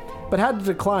West/Jay, but had to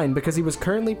decline because he was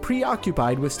currently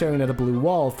preoccupied with staring at a blue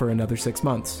wall for another 6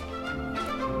 months.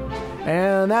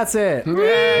 And that's it.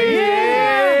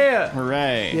 Yeah!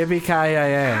 Hooray.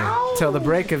 Yippee-ki-yay. Till the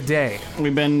break of day.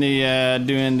 We've been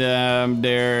doing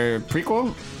their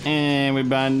prequel, and we've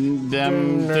been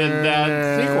did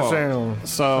that sequel.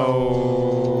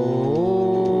 So...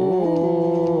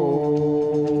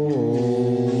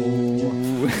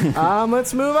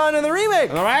 Let's move on to the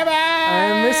remake. Bye-bye.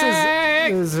 And this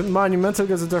is monumental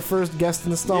because it's our first guest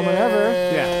installment ever.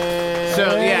 Yeah.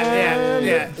 So,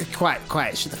 yeah.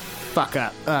 Quiet. Shut the fuck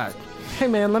up. Hey,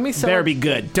 man, let me say. Better be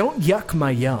good. Don't yuck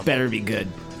my yum. Better be good.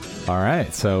 All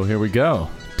right, so here we go.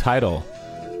 Title,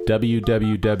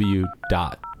 www.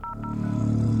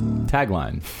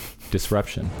 Tagline,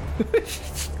 disruption.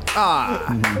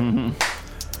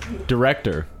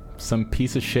 Director, some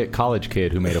piece of shit college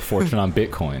kid who made a fortune on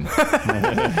Bitcoin.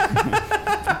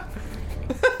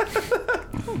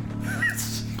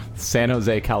 San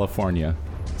Jose, California.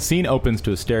 Scene opens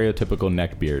to a stereotypical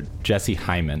neckbeard, Jesse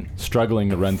Hyman, struggling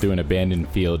to run through an abandoned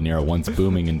field near a once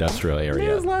booming industrial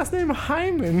area. His last name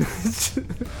Hyman.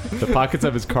 The pockets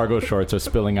of his cargo shorts are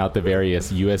spilling out the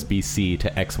various USB-C to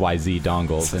XYZ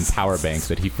dongles and power banks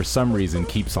that he for some reason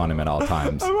keeps on him at all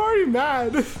times. I'm already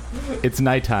mad. It's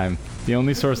nighttime. The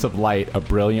only source of light, a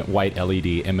brilliant white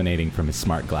LED emanating from his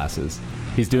smart glasses.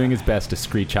 He's doing his best to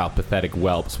screech out pathetic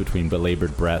whelps between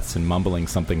belabored breaths and mumbling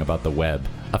something about the web.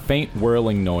 A faint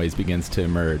whirling noise begins to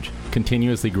emerge,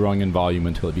 continuously growing in volume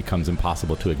until it becomes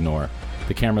impossible to ignore.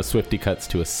 The camera swiftly cuts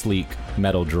to a sleek,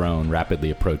 metal drone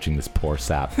rapidly approaching this poor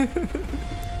sap.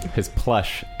 His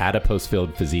plush,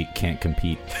 adipose-filled physique can't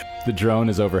compete. The drone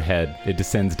is overhead. It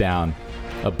descends down.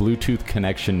 A Bluetooth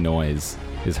connection noise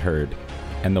is heard,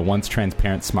 and the once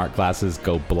transparent smart glasses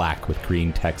go black with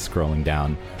green text scrolling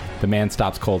down. The man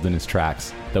stops cold in his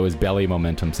tracks, though his belly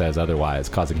momentum says otherwise,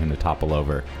 causing him to topple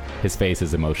over. His face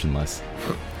is emotionless.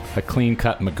 A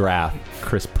clean-cut McGrath,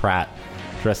 Chris Pratt,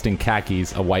 dressed in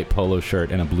khakis, a white polo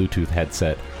shirt, and a Bluetooth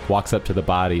headset, walks up to the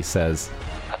body, says,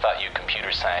 I thought you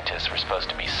computer scientists were supposed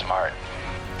to be smart.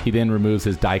 He then removes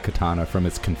his daikatana from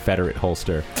its Confederate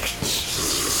holster.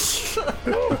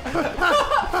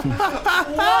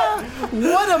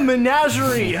 What a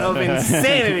menagerie of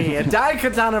insanity! A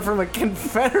daikatana from a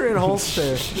Confederate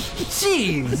holster.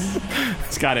 Jeez.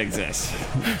 It's gotta exist.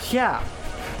 Yeah.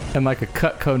 And like a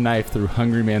Cutco knife through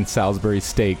Hungry Man Salisbury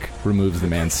steak, removes the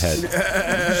man's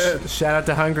head. Shout out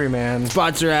to Hungry Man.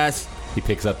 Sponsor us. He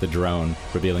picks up the drone,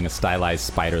 revealing a stylized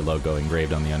spider logo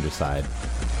engraved on the underside.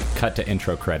 Cut to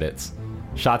intro credits.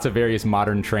 Shots of various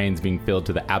modern trains being filled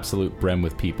to the absolute brim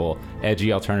with people,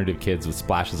 edgy alternative kids with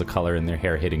splashes of color in their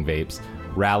hair hitting vapes,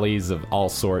 rallies of all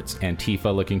sorts,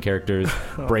 Antifa-looking characters,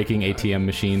 breaking ATM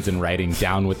machines and writing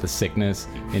 "Down with the Sickness"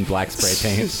 in black spray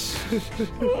paint.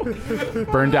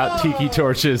 Burned out tiki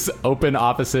torches, open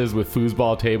offices with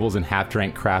foosball tables and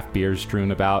half-drank craft beers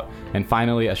strewn about, and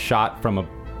finally a shot from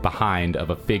behind of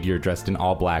a figure dressed in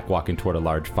all black walking toward a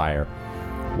large fire.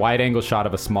 Wide-angle shot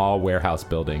of a small warehouse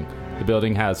building. The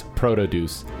building has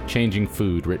 "Produce, changing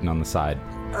food" written on the side.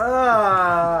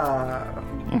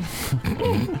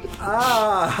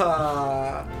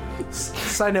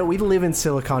 Side note, we live in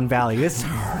Silicon Valley. This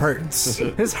hurts.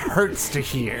 This hurts to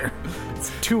hear.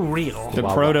 It's too real. The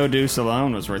Produce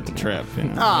alone was worth the trip. You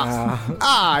know?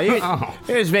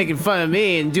 You're just making fun of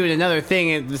me and doing another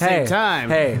thing at the same time.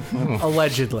 Hey,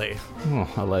 allegedly.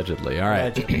 Allegedly. All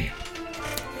right. Allegedly.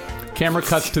 Camera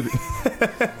cuts to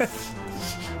the...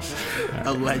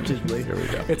 Allegedly. Here we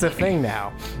go. It's a thing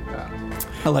now.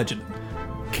 Allegedly.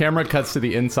 Camera cuts to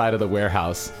the inside of the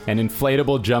warehouse. An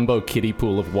inflatable jumbo kiddie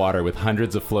pool of water with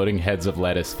hundreds of floating heads of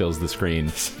lettuce fills the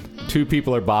screen. Two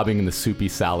people are bobbing in the soupy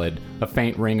salad, a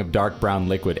faint ring of dark brown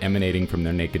liquid emanating from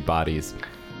their naked bodies.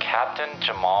 Captain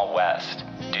Jamal West.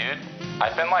 Dude,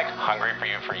 I've been hungry for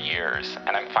you for years,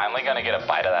 and I'm finally gonna get a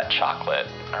bite of that chocolate,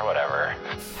 or whatever.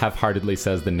 Half-heartedly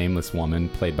says the nameless woman,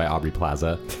 played by Aubrey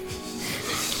Plaza.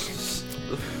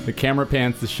 The camera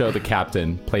pans to show the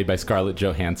captain, played by Scarlett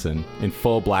Johansson, in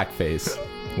full blackface.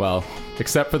 Well,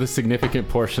 except for the significant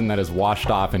portion that has washed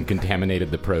off and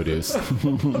contaminated the produce.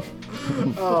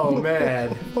 Oh,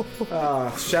 man.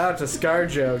 Shout out to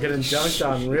ScarJo, getting dunked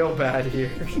on real bad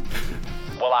here.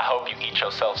 Well, I hope you eat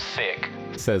yourself sick,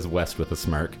 says West with a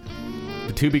smirk.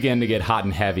 The two begin to get hot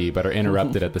and heavy, but are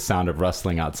interrupted at the sound of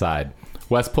rustling outside.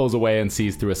 West pulls away and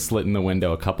sees through a slit in the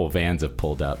window a couple vans have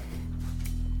pulled up.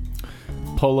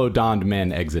 Polo-donned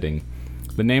men exiting.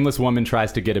 The nameless woman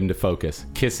tries to get him to focus,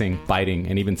 kissing, biting,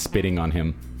 and even spitting on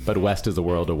him, but West is a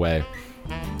world away.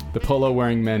 The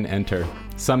polo-wearing men enter,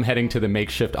 some heading to the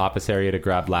makeshift office area to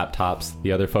grab laptops,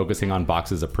 the other focusing on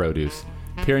boxes of produce.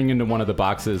 Peering into one of the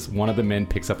boxes, one of the men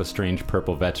picks up a strange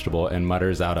purple vegetable and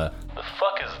mutters out a, "The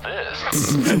fuck is this?"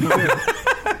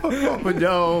 Oh,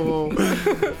 no.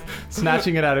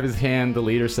 Snatching it out of his hand, the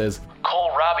leader says,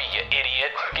 "Kohlrabi, you idiot.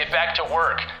 Get back to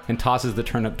work," and tosses the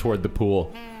turnip toward the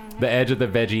pool. The edge of the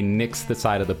veggie nicks the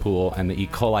side of the pool, and the E.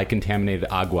 coli contaminated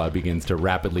agua begins to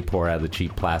rapidly pour out of the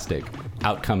cheap plastic.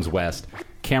 Out comes West.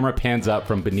 Camera pans up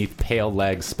from beneath pale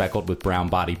legs speckled with brown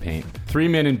body paint. Three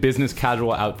men in business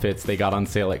casual outfits they got on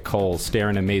sale at Kohl's stare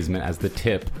in amazement as the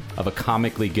tip of a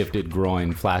comically gifted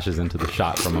groin flashes into the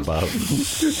shot from above.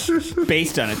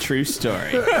 Based on a true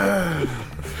story.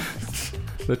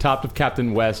 The top of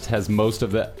Captain West has most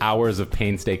of the hours of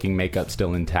painstaking makeup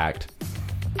still intact.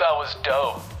 "That was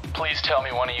dope. Please tell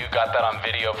me one of you got that on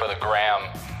video for the gram."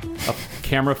 A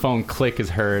camera phone click is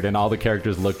heard, and all the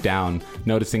characters look down,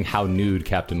 noticing how nude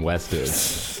Captain West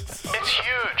is. "It's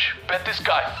huge. Bet this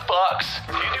guy fucks.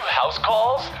 Do you do house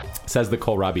calls?" Says the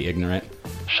kohlrabi ignorant.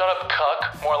 "Shut Shut up,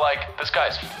 cuck. More like, this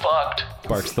guy's fucked.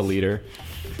 Barks the leader.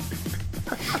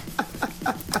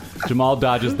 Jamal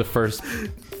dodges the first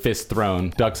fist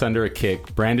thrown, ducks under a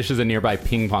kick, brandishes a nearby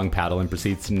ping pong paddle, and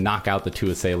proceeds to knock out the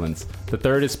two assailants. The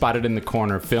third is spotted in the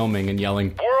corner, filming and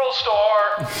yelling, World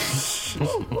Star!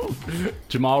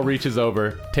 Jamal reaches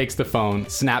over, takes the phone,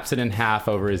 snaps it in half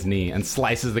over his knee, and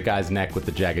slices the guy's neck with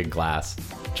the jagged glass.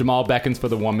 Jamal beckons for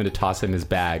the woman to toss him his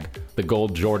bag. The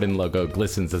gold Jordan logo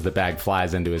glistens as the bag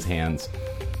flies into his hands.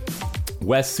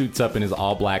 Wes suits up in his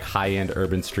all-black, high-end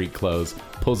urban street clothes,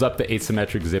 pulls up the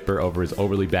asymmetric zipper over his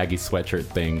overly baggy sweatshirt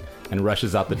thing, and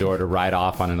rushes out the door to ride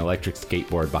off on an electric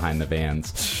skateboard behind the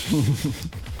vans.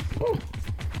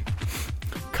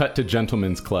 Cut to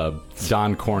Gentlemen's Club,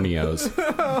 Don Corneo's.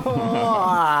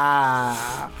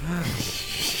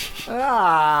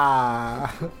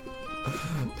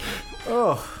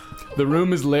 The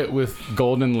room is lit with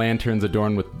golden lanterns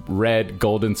adorned with red,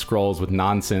 golden scrolls with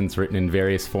nonsense written in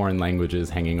various foreign languages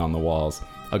hanging on the walls.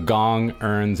 A gong,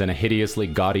 urns, and a hideously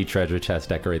gaudy treasure chest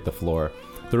decorate the floor.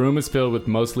 The room is filled with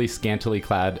mostly scantily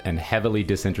clad and heavily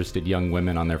disinterested young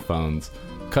women on their phones.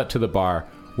 Cut to the bar,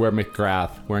 where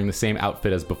McGrath, wearing the same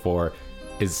outfit as before,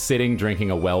 is sitting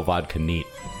drinking a well vodka neat.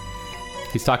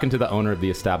 He's talking to the owner of the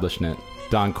establishment,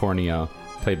 Don Corneo,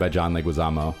 played by John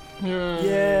Leguizamo.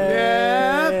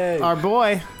 Yeah, our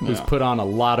boy. Who's put on a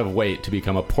lot of weight to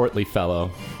become a portly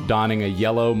fellow, donning a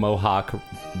yellow mohawk,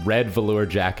 red velour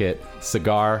jacket,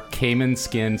 cigar, caiman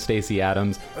skin Stacey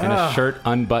Adams, and a shirt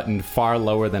unbuttoned far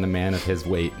lower than a man of his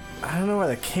weight. I don't know why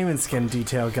the caiman skin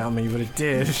detail got me, but it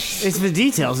did. It's the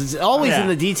details. It's always in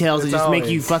the details that just make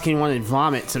you fucking want to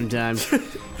vomit sometimes.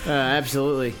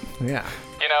 Absolutely. Yeah.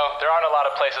 You know, there aren't a lot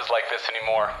of places like this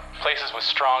anymore. Places with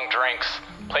strong drinks.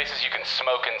 Places you can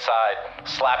smoke inside.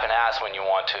 Slap an ass when you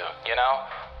want to, you know?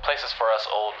 Places for us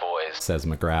old boys. Says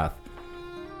McGrath,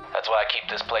 That's why I keep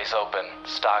this place open.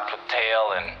 Stocked with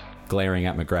tail and glaring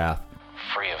at McGrath.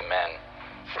 free of men.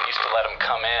 Used to let them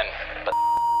come in, but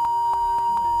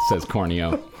Says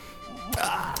Corneo.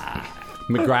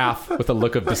 McGrath, with a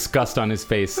look of disgust on his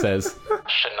face, says,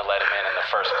 shouldn't have let him in the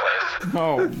first place.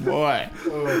 Oh, boy.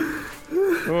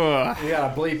 You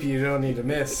gotta bleep you don't need to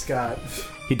miss, Scott.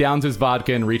 He downs his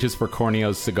vodka and reaches for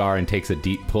Corneo's cigar and takes a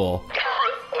deep pull.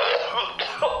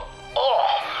 Oh,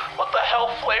 what the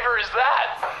hell flavor is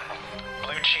that?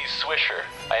 Blue cheese swisher.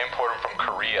 I import them from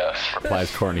Korea.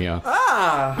 Replies Corneo.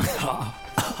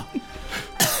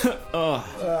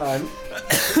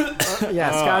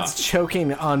 Yeah, Scott's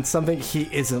choking on something he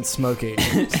isn't smoking.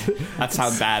 That's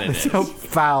how bad it is. How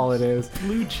foul it is.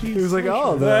 Blue cheese. He was like,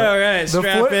 all right,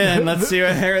 strap in. Let's see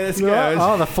where this goes.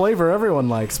 Oh, the flavor everyone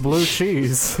likes, blue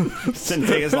cheese. It didn't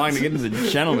take as long to get into the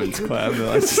Gentlemen's Club.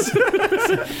 Let's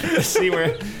see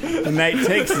where the night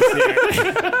takes us here.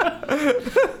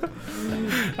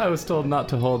 I was told not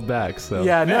to hold back, so...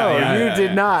 Yeah, no, you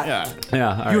did not. Yeah,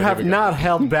 all you right, have here we go. not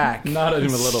held back. Not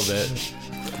even a little bit.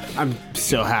 I'm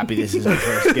so happy this is our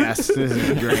first guest. This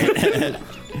is great.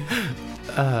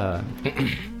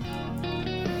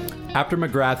 After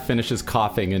McGrath finishes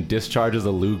coughing and discharges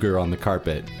a Luger on the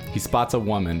carpet, he spots a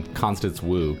woman, Constance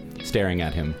Wu, staring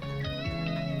at him.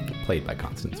 Played by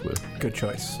Constance Wu. Good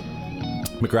choice.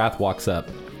 McGrath walks up.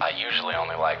 I usually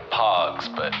only like pogs,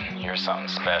 but you're something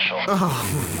special.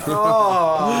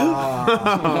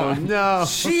 Oh, no.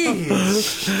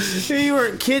 Jeez. You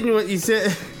weren't kidding what you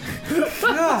said.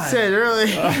 Said earlier.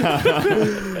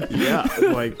 Yeah,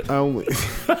 like, only.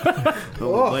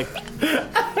 Like.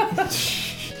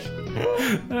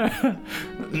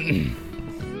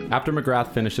 After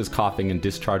McGrath finishes coughing and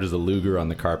discharges a Luger on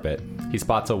the carpet, he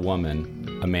spots a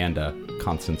woman, Amanda,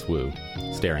 Constance Wu,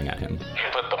 staring at him.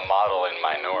 You put the model in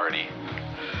minority.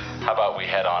 How about we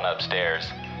head on upstairs?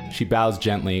 She bows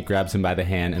gently, grabs him by the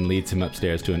hand, and leads him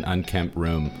upstairs to an unkempt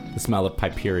room. The smell of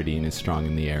piperidine is strong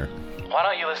in the air. Why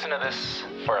don't you listen to this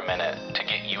for a minute to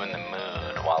get you in the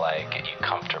mood while I get you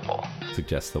comfortable?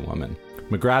 Suggests the woman.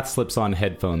 McGrath slips on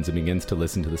headphones and begins to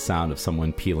listen to the sound of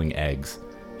someone peeling eggs.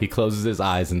 He closes his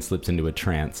eyes and slips into a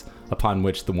trance, upon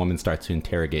which the woman starts to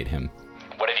interrogate him.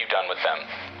 What have you done with them?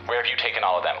 Where have you taken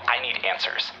all of them? I need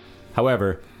answers.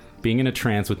 However, being in a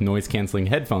trance with noise-canceling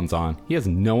headphones on, he has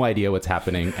no idea what's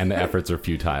happening and the efforts are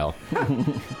futile.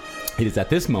 It is at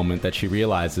this moment that she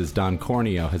realizes Don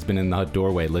Corneo has been in the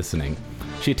doorway listening.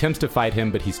 She attempts to fight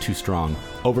him, but he's too strong,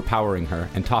 overpowering her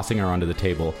and tossing her onto the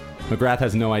table. McGrath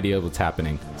has no idea what's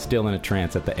happening, still in a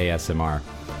trance at the ASMR.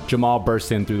 Jamal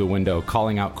bursts in through the window,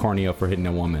 calling out Corneo for hitting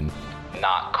a woman.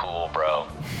 Not cool, bro.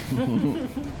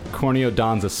 Corneo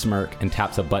dons a smirk and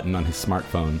taps a button on his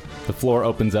smartphone. The floor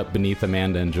opens up beneath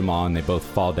Amanda and Jamal, and they both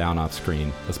fall down off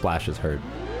screen. A splash is heard.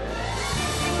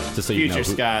 Just so you know.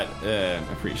 Future Scott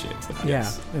appreciates that.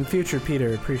 Yeah, and future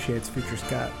Peter appreciates future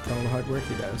Scott for all the hard work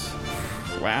he does.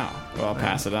 Wow. Well, I'll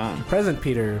pass it on. Present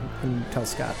Peter can tell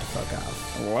Scott to fuck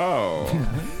off. Whoa.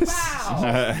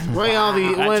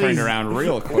 That turned around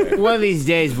real quick. One of these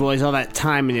days, boys, all that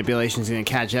time manipulation is going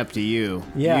to catch up to you.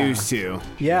 Yeah. Used to.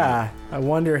 Yeah, I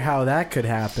wonder how that could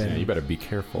happen. Yeah, you better be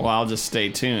careful. Well, I'll just stay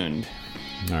tuned.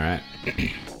 All right.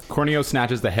 Corneo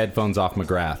snatches the headphones off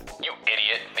McGrath. You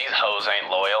idiot. These hoes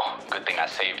ain't loyal. Good thing I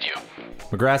saved you.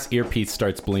 McGrath's earpiece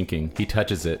starts blinking. He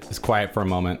touches it, is quiet for a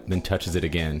moment, then touches it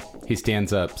again. He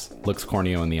stands up, looks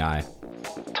Corneo in the eye.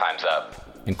 Time's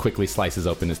up. And quickly slices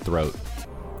open his throat.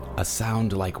 A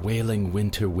sound like wailing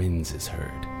winter winds is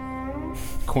heard.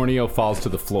 Corneo falls to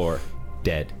the floor,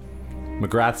 dead.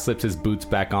 McGrath slips his boots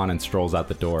back on and strolls out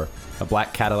the door. A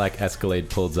black Cadillac Escalade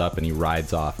pulls up and he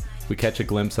rides off. We catch a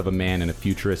glimpse of a man in a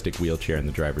futuristic wheelchair in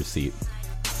the driver's seat.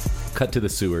 Cut to the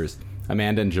sewers.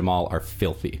 Amanda and Jamal are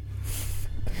filthy.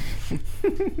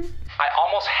 I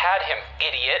almost had him,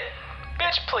 idiot.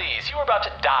 Bitch, please. You were about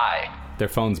to die. Their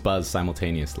phones buzz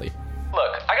simultaneously,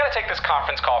 Look, I gotta take this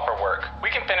conference call for work. We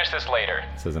can finish this later.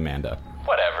 says Amanda.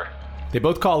 Whatever. They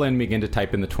both call in and begin to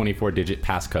type in the 24-digit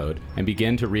passcode and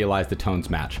begin to realize the tones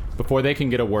match. Before they can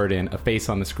get a word in, a face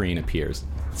on the screen appears.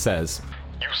 It says,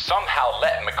 You somehow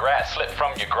let McGrath slip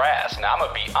from your grass. Now, I'm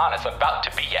gonna be honest, about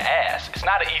to be your ass. It's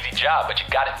not an easy job, but you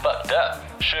got it fucked up.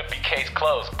 Should be case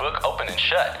closed, book open and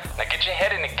shut. Now get your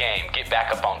head in the game, get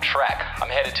back up on track. I'm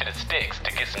headed to the sticks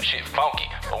to get some shit funky.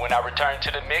 But when I return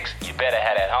to the mix, you better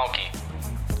have that honky.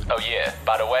 Oh yeah,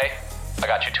 by the way, I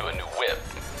got you to a new whip.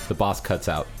 the boss cuts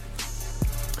out.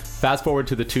 Fast forward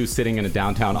to the two sitting in a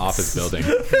downtown office building.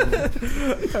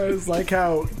 I was like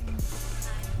how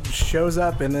shows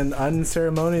up and then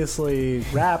unceremoniously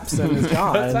raps and is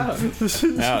gone.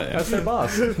 That's their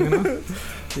boss. You know?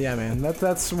 Yeah, man.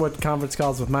 That's what conference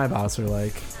calls with my boss are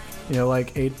like. You know,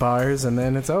 like 8 bars and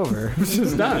then it's over. It's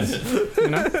just done. You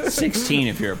know? 16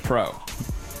 if you're a pro.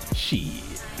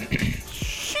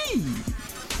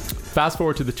 Fast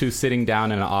forward to the two sitting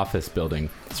down in an office building,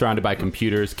 surrounded by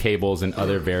computers, cables, and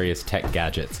other various tech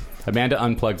gadgets. Amanda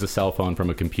unplugs a cell phone from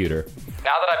a computer.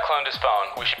 Now that I've cloned his phone,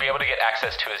 we should be able to get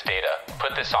access to his data.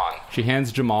 Put this on. She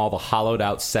hands Jamal the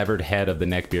hollowed-out severed head of the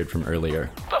neckbeard from earlier.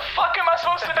 The fuck am I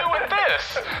supposed to do with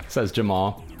this? Says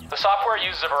Jamal. The software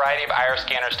uses a variety of iris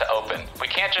scanners to open. We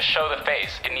can't just show the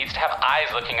face. It needs to have eyes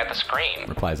looking at the screen.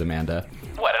 Replies Amanda.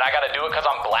 What, and I gotta do it because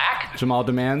I'm black? Jamal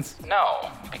demands. No,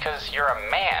 because you're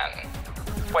a man.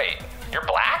 Wait, you're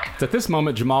black? It's at this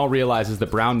moment Jamal realizes the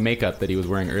brown makeup that he was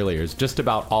wearing earlier is just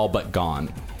about all but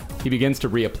gone. He begins to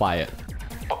reapply it.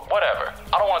 Whatever.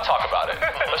 I don't want to talk about it.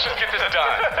 Let's just get this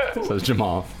done. Says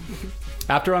Jamal.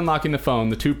 After unlocking the phone,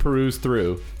 the two peruse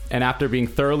through, and after being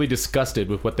thoroughly disgusted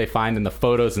with what they find in the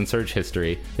photos and search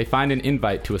history, they find an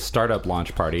invite to a startup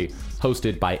launch party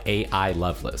hosted by AI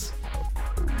Loveless.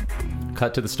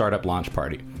 Cut to the startup launch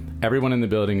party. Everyone in the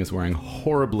building is wearing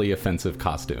horribly offensive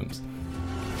costumes.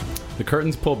 The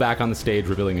curtains pull back on the stage,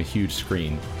 revealing a huge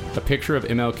screen. A picture of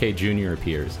MLK Jr.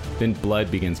 appears, then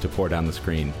blood begins to pour down the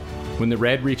screen. When the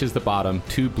red reaches the bottom,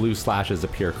 2 blue slashes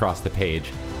appear across the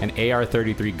page. An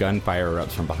AR-33 gunfire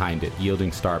erupts from behind it,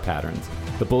 yielding star patterns.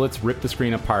 The bullets rip the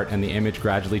screen apart and the image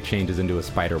gradually changes into a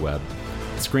spider web.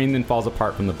 The screen then falls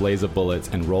apart from the blaze of bullets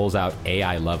and rolls out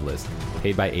AI Loveless,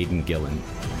 played by Aidan Gillen.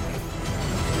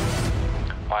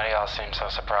 Why do y'all seem so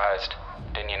surprised?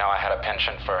 Didn't you know I had a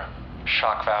penchant for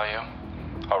shock value?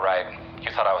 Oh, right. You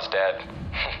thought I was dead.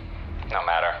 No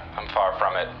matter. I'm far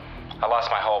from it. I lost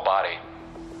my whole body.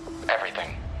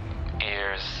 Everything.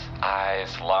 Ears,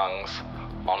 eyes, lungs.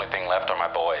 Only thing left are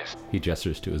my boys. He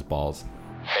gestures to his balls.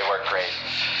 They work great.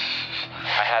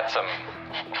 I had some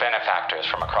benefactors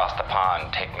from across the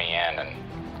pond take me in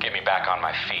and get me back on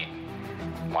my feet.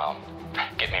 Well,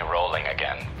 get me rolling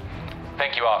again.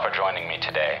 Thank you all for joining me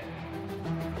today.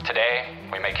 Today,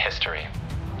 we make history.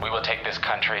 We will take this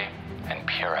country and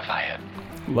purify it.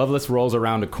 Loveless rolls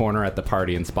around a corner at the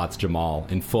party and spots Jamal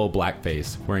in full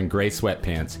blackface, wearing gray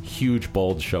sweatpants, huge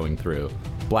bulge showing through,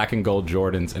 black and gold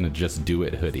Jordans, and a Just Do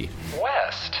It hoodie.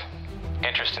 West.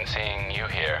 Interest in seeing you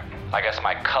here. I guess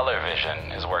my color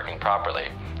vision is working properly.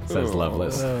 Says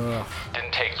Loveless.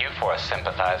 Didn't take you for a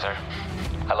sympathizer.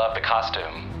 I love the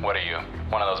costume. What are you,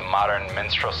 one of those modern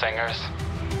minstrel singers?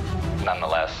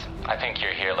 Nonetheless, I think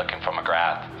you're here looking for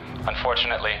McGrath.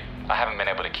 Unfortunately, I haven't been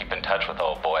able to keep in touch with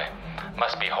old boy.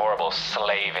 Must be horrible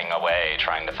slaving away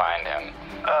trying to find him.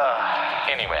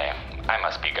 Anyway, I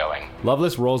must be going.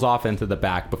 Loveless rolls off into the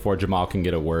back before Jamal can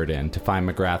get a word in to find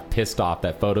McGrath pissed off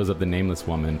that photos of the nameless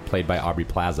woman, played by Aubrey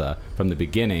Plaza, from the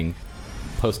beginning,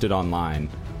 posted online,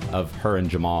 of her and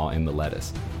Jamal in the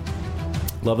lettuce.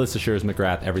 Loveless assures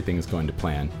McGrath everything is going to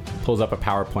plan, pulls up a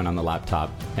PowerPoint on the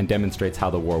laptop, and demonstrates how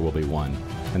the war will be won,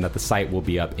 and that the site will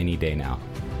be up any day now.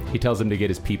 He tells him to get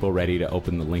his people ready to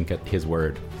open the link at his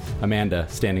word. Amanda,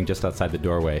 standing just outside the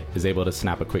doorway, is able to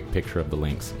snap a quick picture of the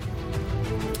links.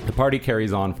 The party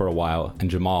carries on for a while, and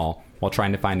Jamal, while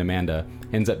trying to find Amanda,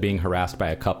 ends up being harassed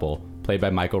by a couple, played by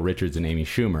Michael Richards and Amy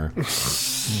Schumer,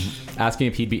 asking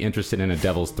if he'd be interested in a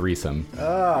devil's threesome.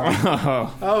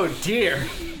 Oh dear.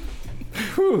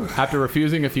 After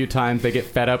refusing a few times, they get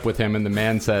fed up with him, and the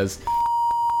man says,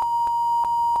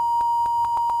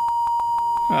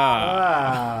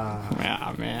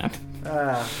 Yeah, man.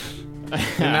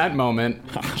 In that moment,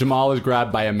 Jamal is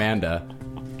grabbed by Amanda,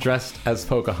 dressed as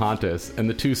Pocahontas, and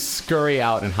the two scurry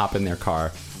out and hop in their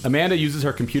car. Amanda uses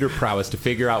her computer prowess to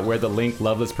figure out where the link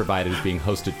Loveless provided is being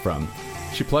hosted from.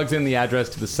 She plugs in the address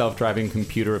to the self-driving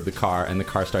computer of the car, and the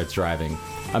car starts driving.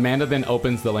 Amanda then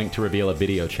opens the link to reveal a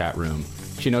video chat room.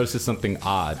 She notices something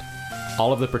odd.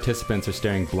 All of the participants are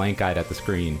staring blank-eyed at the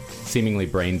screen, seemingly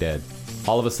brain-dead.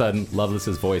 All of a sudden,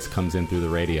 Loveless's voice comes in through the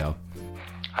radio.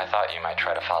 I thought you might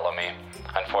try to follow me.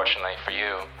 Unfortunately for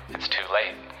you, it's too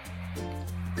late.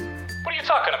 What are you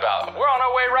talking about? We're on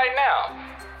our way right now.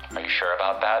 Are you sure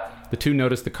about that? The two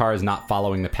notice the car is not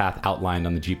following the path outlined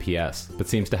on the GPS, but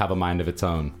seems to have a mind of its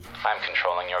own. I'm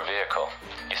controlling your vehicle.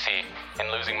 You see, in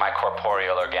losing my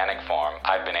corporeal organic form,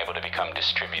 I've been able to become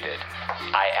distributed.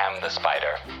 I am the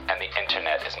spider, and the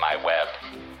internet is my web.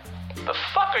 The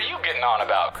fuck are you getting on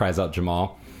about? Cries out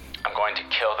Jamal. I'm going to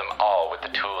kill them all with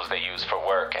the tools they use for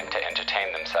work and to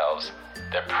entertain themselves.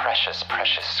 They're precious,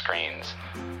 precious screens.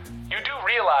 You do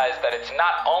realize that it's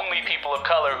not only people of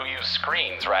color who use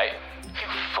screens, right? You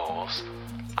fools.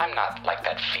 I'm not like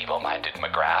that feeble-minded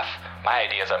McGrath. My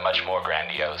ideas are much more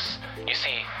grandiose. You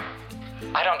see,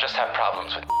 I don't just have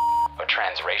problems with or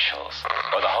transracials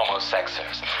or the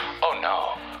homosexers. Oh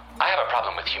no, I have a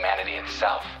problem with humanity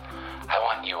itself. I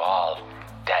want you all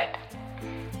dead.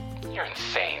 You're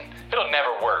insane. It'll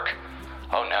never work.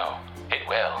 Oh no, it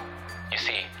will. You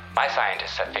see, my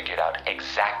scientists have figured out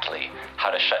exactly how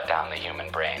to shut down the human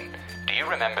brain. Do you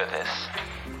remember this?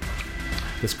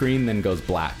 The screen then goes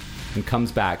black and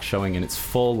comes back showing in its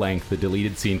full length the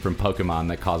deleted scene from Pokemon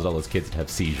that caused all those kids to have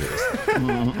seizures.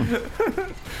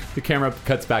 The camera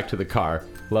cuts back to the car.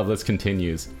 Loveless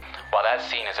continues. While that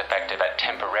scene is effective at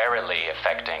temporarily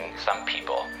affecting some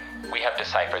people, we have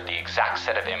deciphered the exact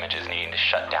set of images needing to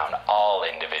shut down all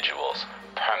individuals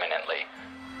permanently.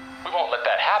 We won't let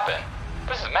that happen.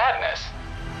 This is madness.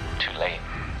 Too late.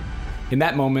 In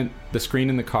that moment, the screen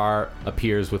in the car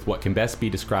appears with what can best be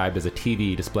described as a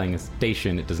TV displaying a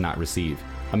station it does not receive.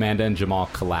 Amanda and Jamal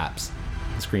collapse.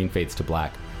 The screen fades to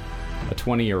black. A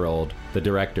 20-year-old, the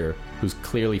director, who's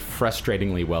clearly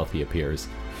frustratingly wealthy, appears.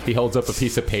 He holds up a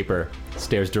piece of paper,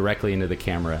 stares directly into the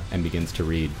camera, and begins to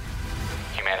read.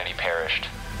 Humanity perished.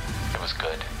 It was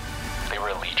good. They were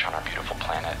a leech on our beautiful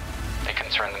planet. They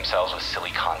concerned themselves with silly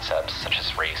concepts such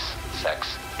as race,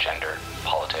 sex, gender,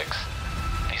 politics.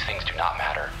 These things do not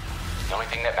matter. The only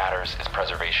thing that matters is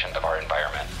preservation of our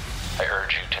environment. I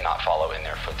urge you to not follow in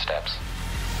their footsteps.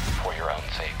 For your own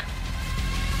sake.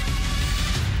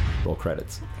 Roll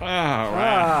credits. Oh,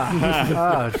 wow.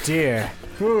 Oh dear.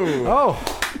 Oh.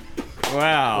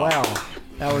 Wow. Wow.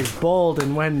 That was bold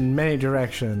and went in many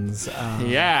directions.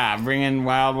 Yeah, bringing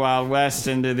Wild Wild West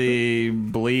into the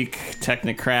bleak,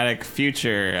 technocratic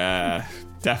future.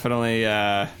 Definitely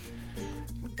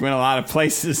went a lot of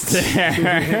places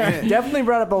there. Definitely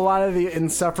brought up a lot of the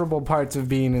insufferable parts of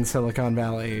being in Silicon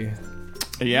Valley.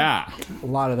 Yeah. A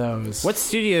lot of those. What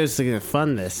studio's going to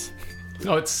fund this?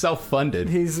 Oh, it's self-funded.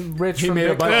 He's rich. He from made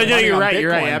a Bitcoin. bunch of No, money you're on right.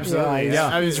 You're Bitcoin. right. Absolutely.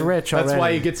 Yeah, he's rich already. That's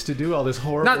why he gets to do all this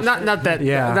horrible Not that.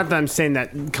 Yeah. Not that I'm saying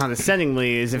that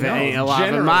condescendingly. As if No, a lot of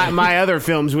generally. my other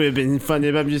films would have been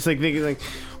funded. But I'm just like thinking like,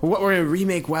 what we're gonna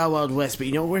remake Wild Wild West, but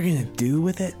you know what we're gonna do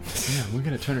with it? Yeah, we're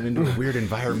going to turn it into a weird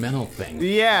environmental thing.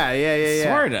 Yeah.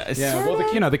 Sorta. Yeah,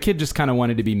 well, the kid just kind of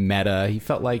wanted to be meta. He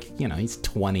felt like, he's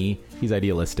 20, he's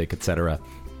idealistic, etc.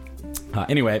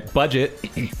 Anyway, budget,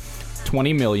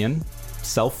 $20 million,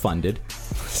 self-funded.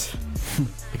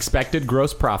 Expected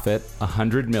gross profit,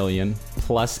 $100 million,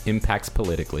 plus impacts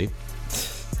politically.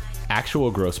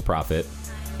 Actual gross profit,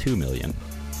 $2 million.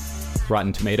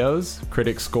 Rotten Tomatoes,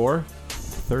 critic score,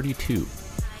 32.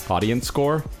 Audience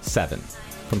score, 7.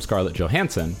 From Scarlett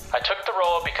Johansson. I took the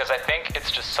role because I think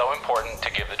it's just so important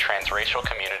to give the transracial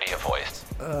community a voice.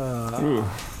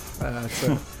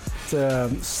 It's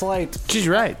a slight. She's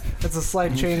right. It's a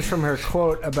slight change from her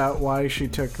quote about why she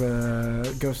took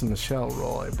the Ghost in the Shell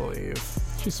role, I believe.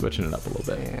 She's switching it up a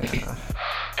little bit. Yeah.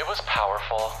 It was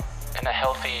powerful in a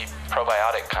healthy,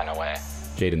 probiotic kind of way.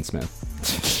 Jaden Smith.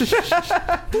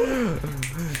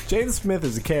 Jaden Smith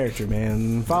is a character,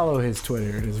 man. Follow his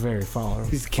Twitter. It is very followable.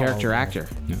 He's a character actor.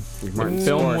 Yeah. The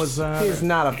film was he's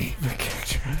not a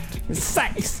character actor.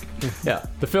 Size. Yeah,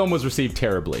 the film was received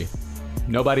terribly.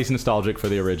 Nobody's nostalgic for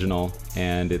the original,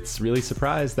 and it's really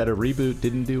surprised that a reboot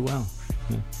didn't do well.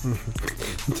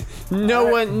 No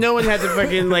one had to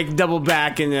fucking like double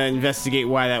back and investigate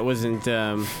why that wasn't.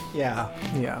 Yeah.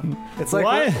 It's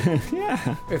like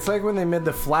Yeah. It's like when they made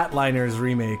the Flatliners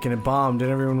remake and it bombed,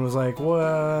 and everyone was like,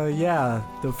 "Well, yeah,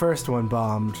 the first one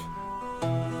bombed."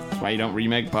 That's why you don't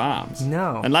remake bombs.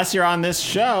 No. Unless you're on this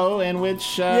show, in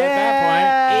which at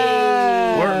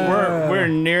that point we're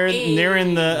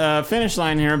nearing the finish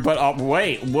line here. But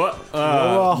wait, what?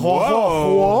 Whoa!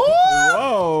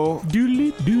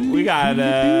 We got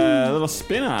a little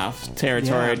spin-off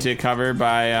territory to cover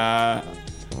by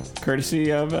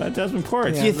courtesy of Desmond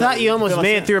Ports. You thought you almost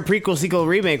made it through a prequel, sequel,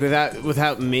 remake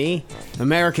without me,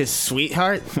 America's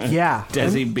sweetheart. Yeah,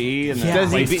 Desi B and the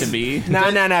place to be. No,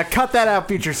 cut that out,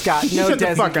 Future Scott. No, Shut the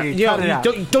Desi fuck up. B. Cut it out.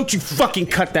 Don't you fucking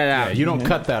cut that out. Yeah, you don't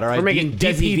cut that, all right? We're making DP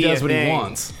Desi does B what a he thing.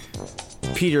 wants.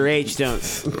 Peter H. don't.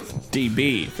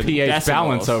 DB for pH decibels.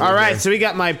 balance over All right, here. so we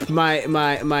got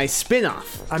my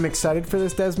spin-off. I'm excited for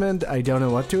this, Desmond. I don't know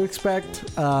what to expect,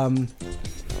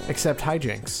 except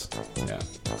hijinks. Yeah.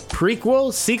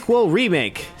 Prequel, sequel,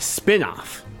 remake,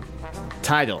 spin-off.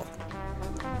 Title: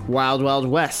 Wild Wild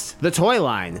West, The Toy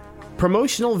Line.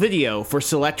 Promotional video for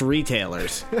select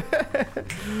retailers.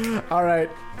 All right,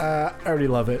 I already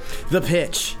love it. The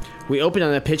pitch. We open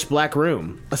on a pitch black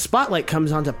room. A spotlight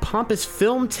comes onto pompous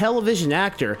film television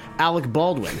actor Alec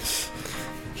Baldwin.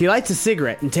 He lights a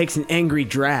cigarette and takes an angry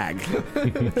drag.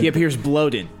 He appears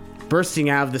bloated, bursting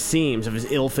out of the seams of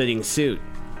his ill-fitting suit.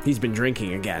 He's been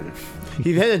drinking again.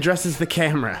 He then addresses the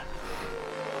camera.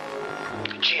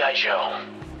 G.I. Joe,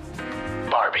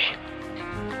 Barbie,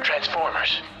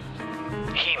 Transformers,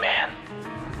 He-Man.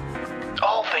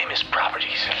 All famous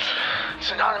properties,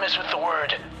 synonymous with the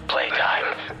word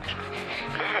playtime.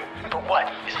 But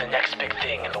what is the next big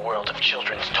thing in the world of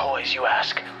children's toys, you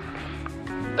ask?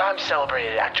 I'm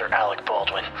celebrated actor Alec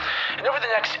Baldwin, and over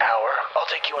the next hour, I'll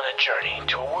take you on a journey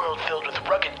to a world filled with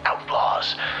rugged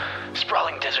outlaws,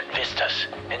 sprawling desert vistas,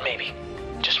 and maybe,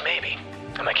 just maybe,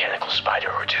 a mechanical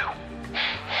spider or two.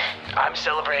 I'm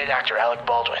celebrated actor Alec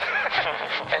Baldwin,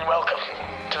 and welcome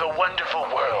to the wonderful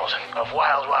world of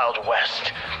Wild Wild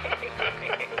West.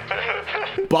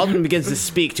 Baldwin begins to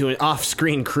speak to an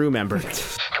off-screen crew member. Can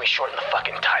we shorten the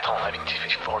fucking title? I mean,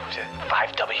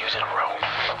 5 W's in a row.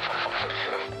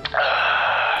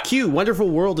 Cue Wonderful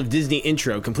World of Disney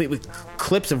intro, complete with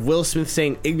clips of Will Smith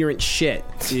saying ignorant shit.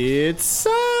 It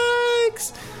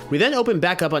sucks! We then open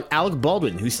back up on Alec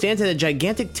Baldwin, who stands at a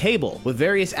gigantic table with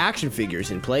various action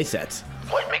figures and playsets.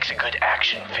 What makes a good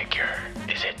action figure?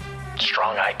 Is it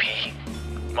strong IP?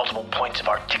 Multiple points of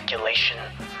articulation?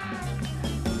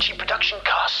 Cheap production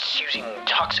costs using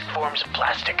toxic forms of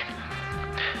plastic?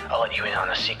 I'll let you in on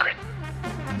a secret.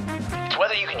 It's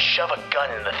whether you can shove a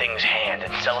gun in the thing's hand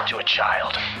and sell it to a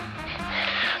child.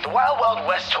 The Wild Wild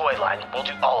West toy line will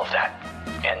do all of that,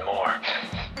 and more.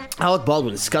 Alec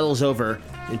Baldwin scuttles over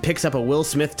and picks up a Will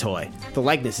Smith toy. The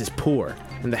likeness is poor,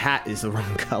 and the hat is the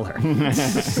wrong color.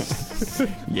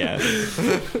 Yes.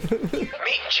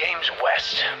 Meet James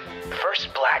West,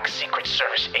 first black Secret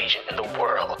Service agent in the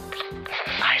world.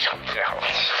 I don't know.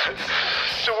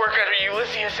 To work under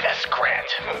Ulysses S.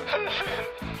 Grant.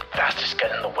 Fastest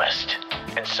gun in the West,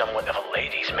 and somewhat of a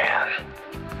ladies' man.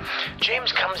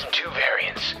 James comes in 2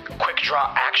 variants, quick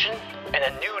draw action and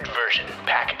a nude version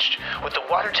packaged with the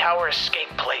Water Tower Escape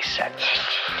playset.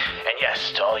 And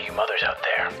yes, to all you mothers out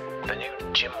there, the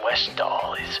new Jim West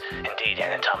doll is indeed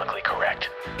anatomically correct.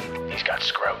 He's got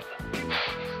scrot.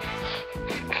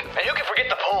 And who can forget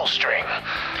the pull string?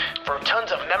 For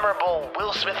tons of memorable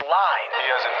Will Smith line. He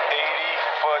has an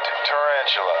 80-foot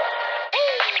tarantula.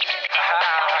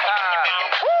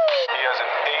 He has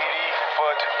an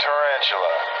 80-foot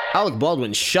tarantula. Alec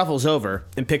Baldwin shuffles over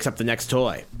and picks up the next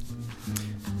toy.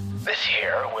 This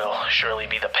here will surely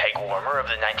be the peg warmer of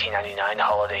the 1999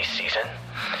 holiday season.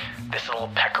 This little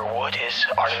peckerwood is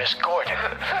Artemis Gordon.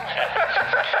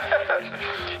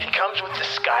 He comes with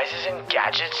disguises and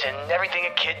gadgets and everything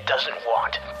a kid doesn't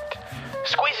want.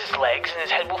 Squeeze his legs and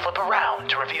his head will flip around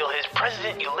to reveal his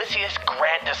President Ulysses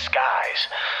Grant disguise.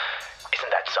 Isn't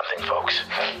that something, folks?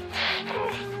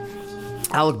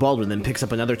 Alec Baldwin then picks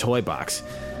up another toy box.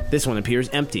 This one appears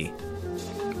empty.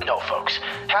 No, folks,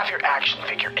 half your action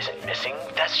figure isn't missing.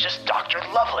 That's just Dr.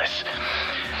 Loveless.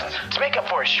 To make up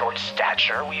for his short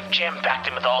stature, we've jam-packed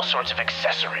him with all sorts of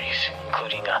accessories,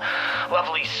 including a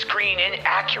lovely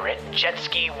screen-inaccurate jet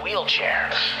ski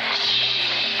wheelchair.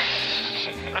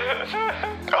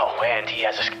 Oh, and he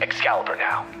has an Excalibur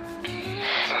now.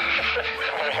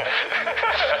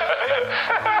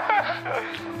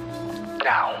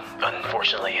 Now,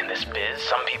 unfortunately in this biz,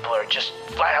 some people are just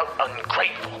flat out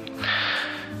ungrateful.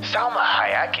 Salma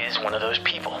Hayek is one of those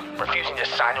people, refusing to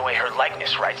sign away her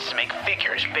likeness rights to make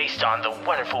figures based on the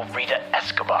wonderful Rita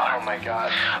Escobar. Oh my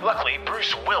god. Luckily,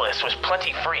 Bruce Willis was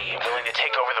plenty free and willing to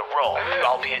take over the role,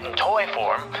 albeit in toy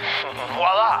form.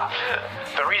 Voila!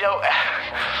 The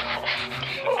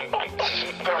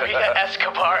Rita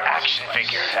Escobar action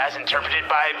figure, as interpreted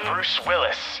by Bruce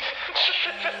Willis.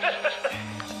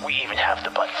 We even have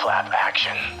the butt flap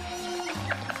action.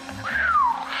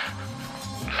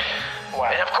 Wow.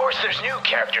 And of course, there's new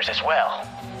characters as well.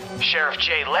 Sheriff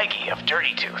Jay Leggy of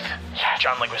Dirty Tooth.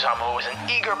 John Leguizamo was an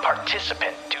eager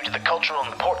participant due to the cultural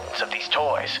importance of these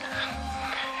toys.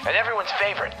 And everyone's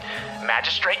favorite,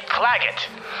 Magistrate Claggett,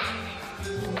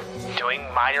 doing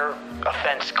minor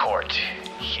offense court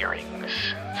hearings.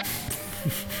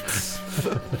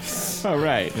 Oh,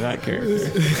 right, that character.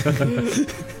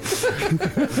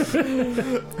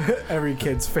 Every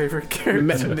kid's favorite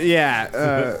character.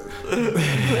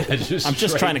 I'm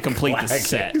just trying to complete the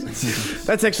set.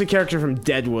 That's actually a character from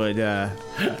Deadwood,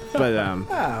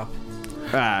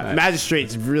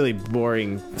 Magistrate's really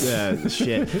boring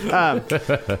shit.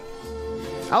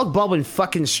 Alec Baldwin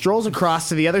fucking strolls across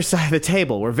to the other side of the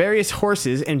table where various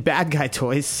horses and bad guy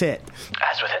toys sit.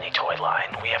 As with any toy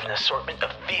line, we have an assortment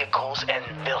of vehicles and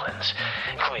villains,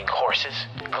 including horses,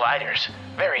 gliders,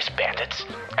 various bandits,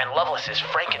 and Lovelace's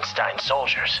Frankenstein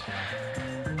soldiers.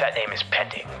 That name is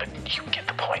pending, but you get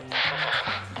the point.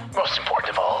 Most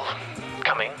important of all,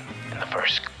 coming in the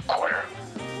first quarter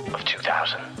of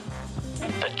 2000,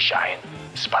 the giant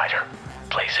spider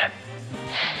playset.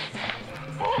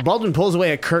 Baldwin pulls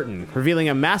away a curtain, revealing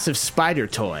a massive spider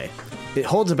toy. It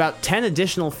holds about 10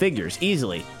 additional figures,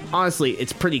 easily. Honestly,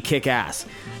 it's pretty kick-ass.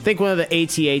 Think one of the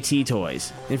AT-AT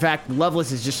toys. In fact,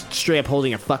 Loveless is just straight up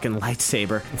holding a fucking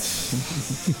lightsaber.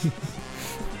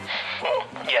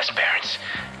 Yes, parents.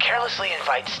 Carelessly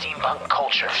invite steampunk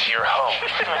culture to your home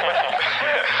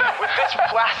with this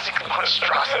plastic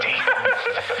monstrosity.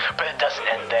 But it doesn't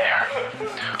end there.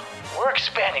 We're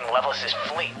expanding Loveless's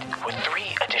fleet with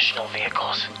 3 additional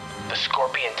vehicles. The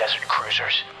Scorpion Desert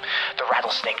Cruisers, the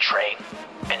Rattlesnake Train,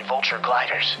 and Vulture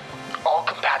Gliders. All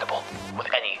compatible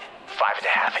with any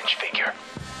 5.5-inch figure.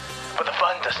 But the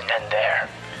fun doesn't end there.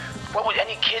 What would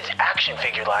any kid's action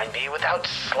figure line be without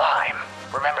slime?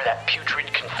 Remember that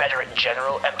putrid Confederate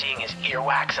general emptying his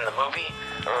earwax in the movie?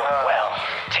 Well,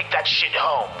 take that shit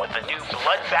home with the new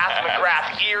Bloodbath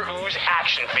McGrath Ear Ooze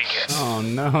action figure. Oh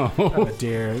no. Oh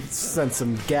dear, send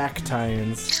some GAC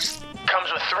tie-ins.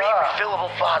 Comes with 3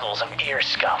 refillable bottles of ear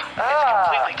scum. It's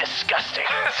completely disgusting.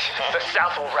 The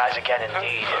South will rise again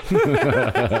indeed.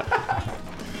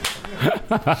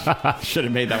 Should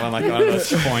have made that one like one of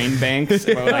those coin banks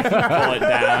where like you pull it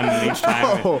down and each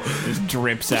time it just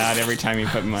drips out every time you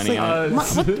put money on it.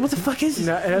 What the fuck is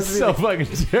No, it has to be So fucking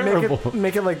terrible.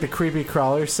 Make it like the creepy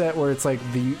crawler set where it's like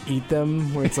you eat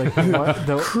them, where it's like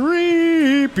the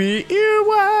creepy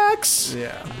earwax?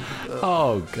 Yeah.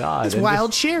 Oh god. It's And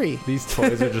wild cherry. These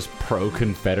toys are just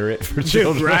pro-Confederate for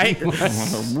children. Right?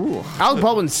 Alec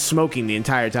Baldwin's smoking the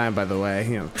entire time, by the way.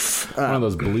 You know, One of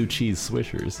those blue cheese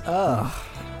swishers.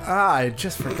 I had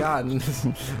just forgotten.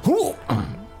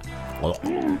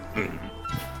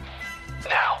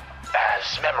 Now,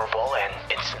 as memorable and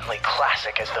instantly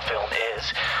classic as the film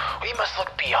is, we must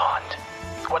look beyond.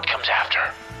 What comes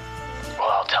after? Well,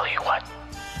 I'll tell you what.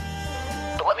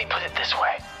 But let me put it this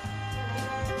way.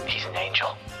 He's an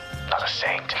angel, not a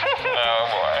saint. Oh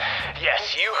boy.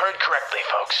 Yes, you heard correctly,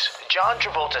 folks. John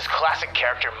Travolta's classic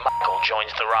character Michael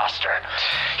joins the roster.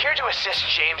 Here to assist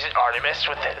James and Artemis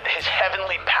with his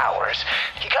heavenly powers,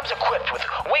 he comes equipped with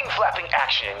wing-flapping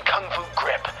action and kung fu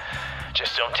grip.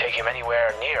 Just don't take him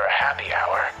anywhere near a happy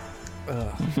hour.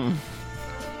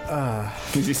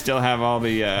 Does he still have all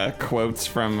the quotes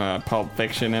from Pulp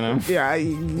Fiction in him? yeah,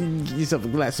 yourself a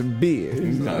glass of beer.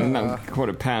 No,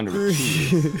 quarter pounder of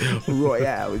cheese.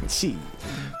 Royale with cheese.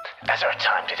 As our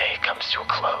time today comes to a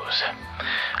close,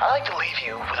 I'd like to leave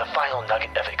you with a final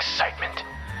nugget of excitement.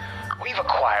 We've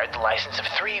acquired the license of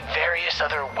 3 various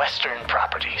other Western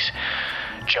properties: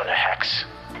 Jonah Hex,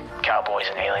 Cowboys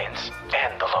and Aliens,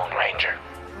 and The Lone Ranger.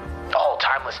 All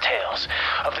timeless tales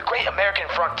of the great American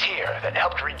frontier that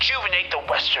helped rejuvenate the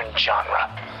Western genre.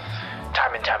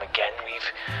 Time and time again,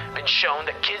 we've been shown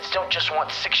that kids don't just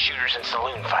want six-shooters and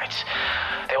saloon fights.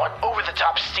 They want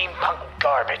over-the-top steampunk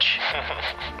garbage.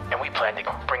 And we plan to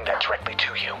bring that directly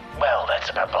to you. Well, that's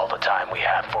about all the time we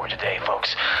have for today,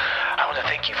 folks. I want to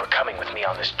thank you for coming with me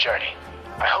on this journey.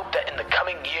 I hope that in the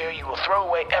coming year you will throw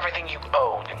away everything you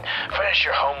own and furnish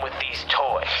your home with these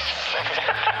toys.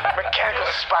 Mechanical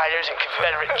spiders and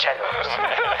Confederate generals.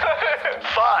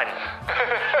 Fun!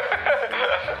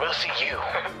 We'll see you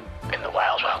in the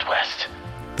Wild Wild West.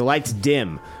 The lights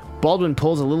dim. Baldwin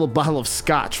pulls a little bottle of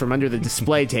scotch from under the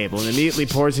display table and immediately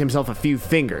pours himself a few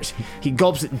fingers. He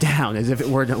gulps it down as if it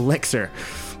were an elixir.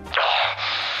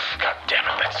 God damn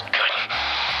it, that's good.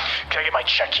 Can I get my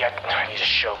check yet? I need to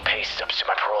show pay stubs to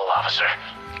my parole officer.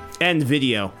 End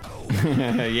video.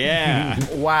 Yeah.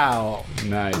 Wow.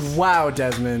 Nice. Wow,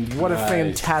 Desmond. What a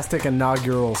fantastic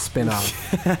inaugural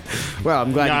spin-off. Well,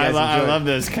 I'm glad you guys enjoyed I love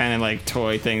those kind of like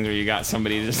toy things where you got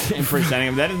somebody just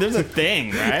presenting them. There's a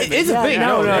thing, right? It's a thing.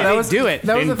 No, that was do it.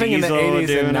 That was Vin the thing in the Diesel 80s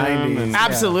doing and them 90s. and-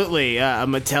 Absolutely.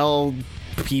 Mattel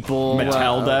people.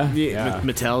 Matilda.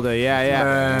 Matilda,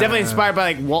 yeah. Definitely inspired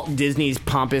by like Walt Disney's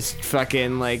pompous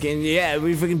fucking like, and yeah,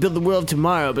 we fucking build the world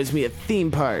tomorrow, but it's gonna be a theme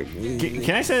park.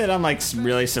 Can I say that I'm like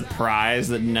really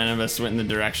surprised that none of us went in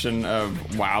the direction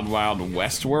of Wild Wild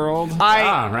West World?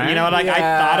 right? You know, like I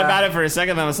Yeah. thought about it for a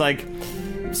second, and I was like,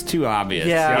 it's too obvious.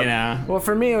 Yeah. You know. Well,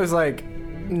 for me, it was like,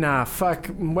 nah, fuck.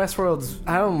 Westworld's.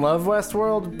 I don't love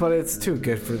Westworld, but it's too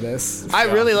good for this. I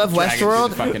really love Drag it through Westworld.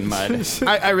 the fucking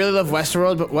mud. I really love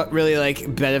Westworld, but what really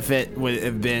like benefit would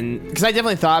have been, because I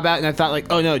definitely thought about it and I thought like,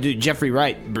 oh no, dude, Jeffrey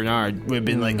Wright Bernard would have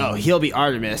been like, oh, he'll be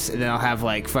Artemis, and then I'll have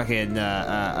like fucking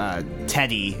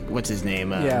Teddy, what's his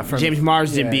name? From- James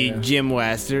Marsden yeah, be yeah. Jim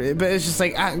West, but it's just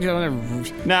like I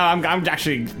don't. No, I'm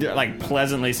actually like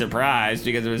pleasantly surprised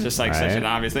because it was just like such Right. an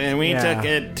obvious thing, and we Yeah. took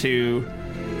it to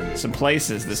some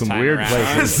places this Some time weird around.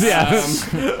 places.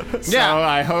 So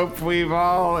I hope we've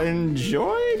all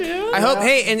enjoyed it. I hope.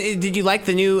 Hey, and did you like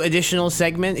the new additional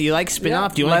segment? You like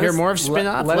spin-off? Yeah. Do you want to Let hear us- more of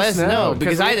spin-off? let us know,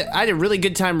 because 'cause I had a really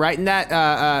good time writing that.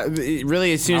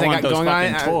 Really, as soon as I, want got those going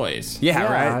on fucking it, toys. Yeah,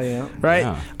 right. yeah. Right.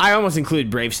 Yeah. I almost included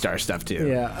Brave Star stuff too.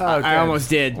 Yeah. I Okay. almost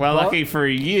did. Well, lucky for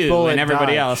you Bullet and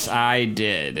everybody dodge. else, I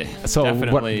did. So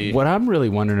definitely. what I'm really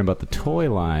wondering about the toy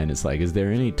line is like, is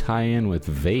there any tie-in with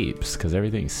vapes? Because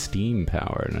everything's steam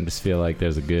powered, and I just feel like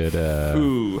there's a good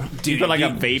Ooh, do you put like a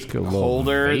vape a little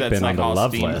holder vape that's in like on all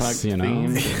the Loveless, steampunk you know,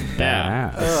 themed?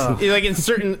 Yeah. badass. Like in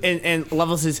certain and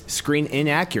Levels is screen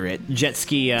inaccurate jet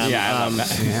ski. I love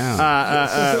that.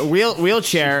 Yeah.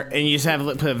 Wheelchair, and you just have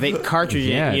put a vape cartridge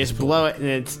in it, Yeah, and you just blow it, and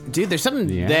it's dude. There's something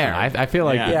Yeah, there. I feel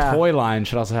like Yeah. the toy line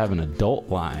should also have an adult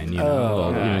line. You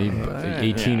know, you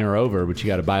 18 or over, but you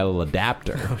got to buy a little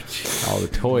adapter. All the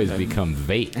toys become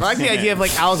vape. I like the idea of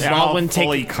like Alex They're all Baldwin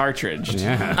fully taking. cartridged.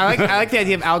 Yeah. I like the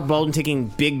idea of Alec Baldwin taking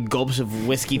big gulps of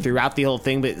whiskey throughout the whole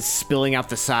thing, but spilling out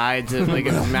the sides of like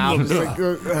his mouth. It's like,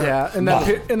 Yeah, in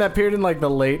that period in like the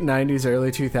late '90s,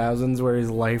 early 2000s, where his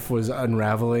life was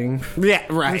unraveling. yeah,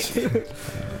 right.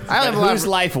 I have a lot Whose of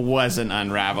life wasn't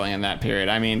unraveling in that period?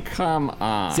 I mean, come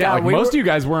on. Yeah, like we most were- of you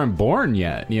guys weren't born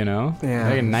yet, you know? Yeah.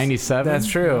 Like in 97. That's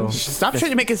true. Stop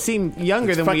trying to make us seem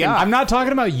younger than we fucking- are. I'm not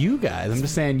talking about you guys. I'm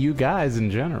just saying you guys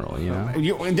in general, you know?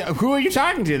 Who are you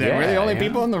talking to then? Yeah, We're the only yeah.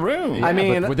 people in the room. I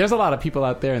mean, But there's a lot of people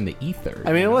out there in the ether.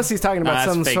 I mean, unless he's talking about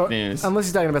that's some fake sort, news. unless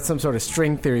he's talking about some sort of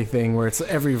string theory thing where it's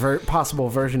every possible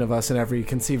version of us and every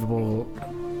conceivable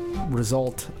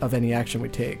result of any action we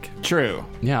take. True.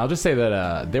 Yeah, I'll just say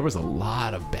that there was a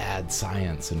lot of bad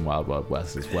science in Wild Wild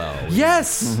West as well.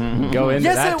 Yes. Go into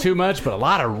Yes, that it- too much, but a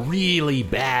lot of really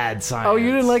bad science. Oh,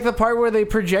 you didn't like the part where they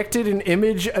projected an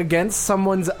image against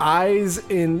someone's eyes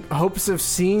in hopes of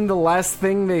seeing the last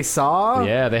thing they saw?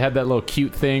 Yeah, they had that little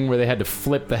cute thing where they had to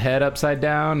flip the head upside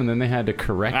down, and then they had to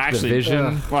correct Actually, the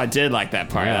vision. well, I did like that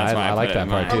part. Yeah, That's why I I like put it that in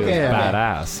part mine. too. Okay, It's yeah.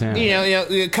 badass. Yeah.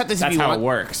 You know, cut this That's if you how want. it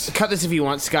works. Cut this if you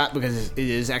want, Scott, because it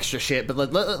is extra shit. But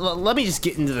let me just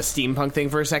get into the steampunk thing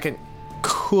for a second.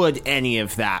 Could any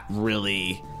of that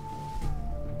really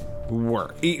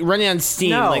work? Running on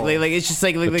steam, No. like it's just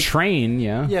like The train,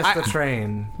 yeah. Yes, I- the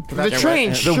train. the train.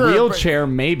 The sure, wheelchair,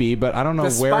 maybe, but I don't know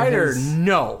The where spider, his...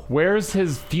 no. Where's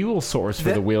his fuel source for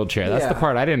The- the wheelchair? That's the yeah.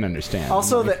 part I didn't understand.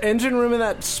 Also, Like, the engine room in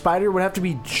that spider would have to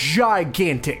be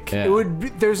gigantic. Yeah. It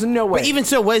would. There's no way. But even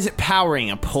so, what is it powering?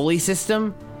 A pulley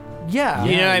system? Yeah.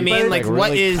 You know what I mean? Like,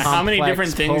 what really is... How many complex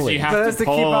different things do you pulling. have That's to to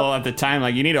keep pull up- at the time?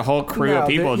 Like, you need a whole crew No, of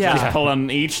people yeah. just pulling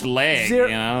each leg. Zero-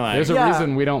 You know, like, There's a Yeah.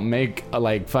 reason we don't make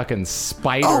like fucking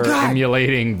spider Oh, God.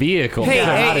 emulating vehicles. Hey, They're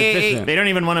hey, not hey, efficient. they don't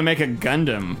even want to make a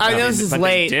Gundam. I know this is but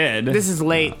late. They did. This is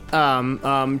late.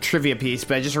 Trivia piece,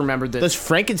 but I just remembered that those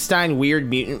Frankenstein weird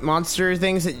mutant monster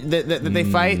things that they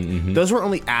fight. Those were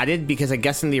only added because I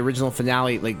guess in the original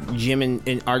finale, like Jim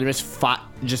and Artemis fought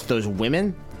just those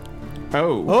women.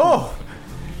 Oh.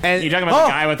 And You talking about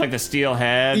the guy with like the steel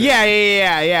head?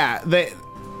 Yeah.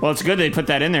 Well, it's good they put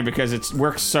that in there because it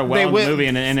works so well in the movie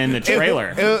and in the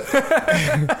trailer.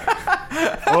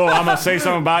 Oh, I'm gonna say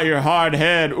something about your hard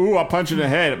head. Ooh, I'll punch you in the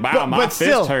head. Wow, my fist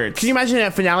still, hurts. can you imagine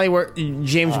a finale where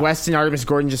James West and Artemis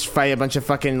Gordon just fight a bunch of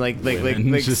fucking like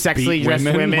Just sexually beat dressed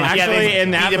women? women? Actually,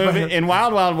 in that beat up- movie, in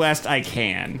Wild Wild West, I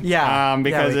can. Yeah.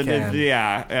 Because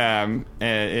Yeah, we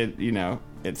it you know,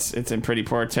 it's in pretty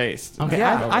poor taste. Okay,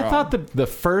 Yeah. I thought the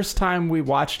first time we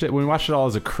watched it, when we watched it all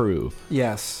as a crew,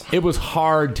 Yes. it was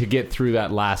hard to get through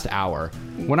that last hour.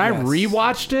 When I Yes.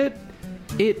 rewatched it,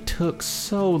 it took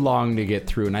so long to get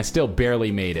through, and I still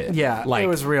barely made it. Yeah, like it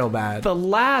was real bad. the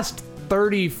last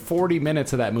 30-40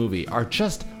 minutes of that movie are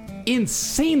just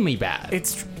insanely bad.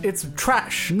 It's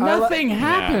trash. Nothing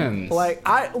happens. Like,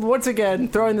 once again,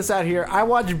 throwing this out here, I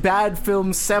watch bad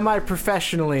films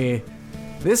semi-professionally.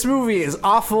 This movie is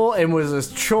awful and was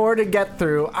a chore to get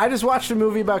through. I just watched a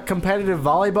movie about competitive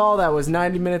volleyball that was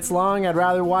 90 minutes long. I'd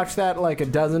rather watch that like a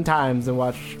dozen times than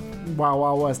watch Wild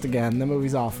Wild West again. The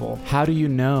movie's awful. How do you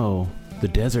know the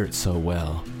desert so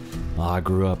well? Well, I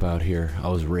grew up out here. I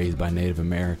was raised by Native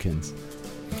Americans.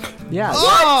 Yeah.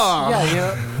 Oh! Yeah, you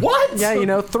know, What?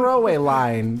 yeah, throwaway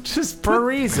line. Just for a put-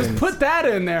 reason. Just put that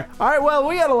in there. All right, well,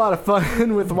 we had a lot of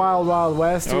fun with Wild Wild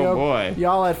West. Oh, boy.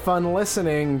 Y'all had fun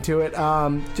listening to it.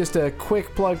 Just a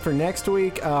quick plug for next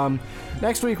week.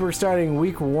 Next week, we're starting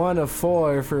week 1 of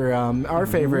 4 for our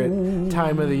favorite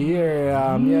time of the year.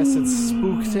 Yes, it's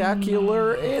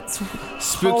spooktacular. It's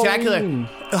Spooktacular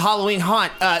Halloween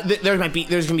haunt.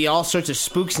 There's gonna be all sorts of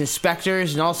spooks and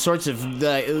specters and all sorts of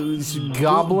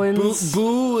Goblins.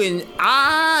 boo and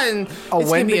and A it's gonna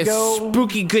be a Wendigo.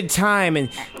 spooky good time. And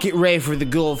get ready for the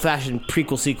good old fashioned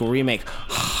prequel sequel remake,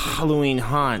 Halloween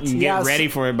haunt. Get Yes. ready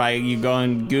for it by you go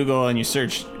on Google and you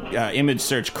search image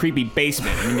search creepy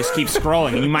basement and you just keep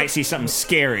scrolling and you might see something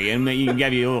scary and you can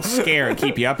give you a little scare and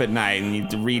keep you up at night and you have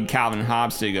to read Calvin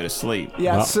Hobbes till you go to sleep.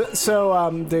 Yeah,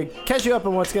 so to catch you up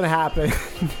on what's going to happen,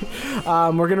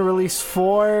 we're going to release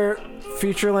 4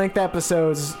 feature-length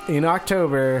episodes in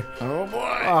October. Oh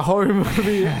boy. A horror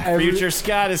movie. Future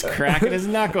Scott is cracking his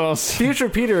knuckles. Future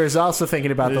Peter is also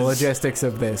thinking about the This- logistics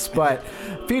of this, but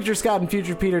Future Scott and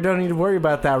Future Peter don't need to worry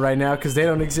about that right now because they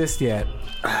don't exist yet.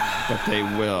 But they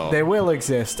will. They will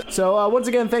exist. So once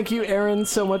again, thank you, Aaron,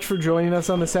 so much for joining us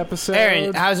on this episode.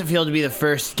 Aaron, how does it feel to be the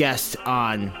first guest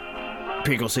on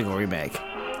prequel sequel remake?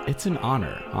 It's an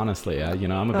honor, honestly.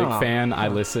 I'm a big Aw. fan. I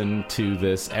listen to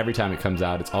this every time it comes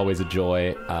out. It's always a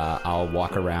joy. I'll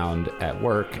walk around at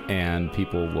work and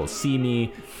people will see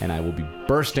me and I will be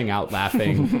bursting out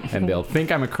laughing and they'll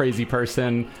think I'm a crazy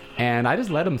person. And I just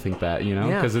let them think that, Yeah.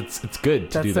 because it's good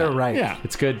to That's do their that. right. Yeah.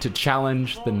 It's good to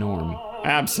challenge the norm.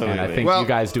 Absolutely. And I think Well- you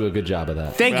guys do a good job of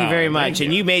that. Thank you Wow, very thank much. you.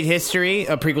 And you made history,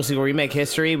 a prequel sequel remake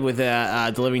history, with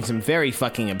delivering some very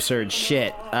fucking absurd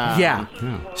shit. Yeah.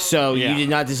 So Yeah. you did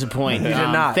not disappoint. You did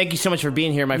not. Thank you so much for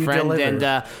being here, my You friend. delivered.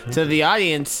 And to the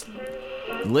audience,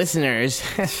 listeners,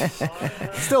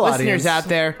 Still listeners audience. out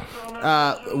there,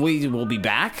 we will be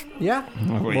back. Yeah.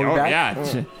 We'll be Oh, back. yeah.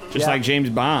 Just Yeah. like James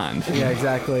Bond. Yeah,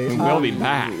 exactly. We'll be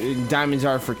back. Diamonds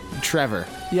are for Trevor.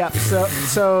 Yeah,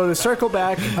 so to circle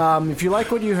back, if you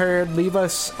like what you heard, leave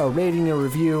us a rating and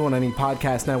review on any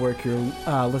podcast network you're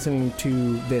listening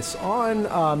to this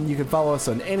on. You can follow us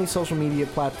on any social media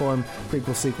platform,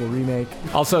 prequel, sequel, remake.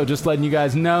 Also, just letting you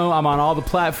guys know, I'm on all the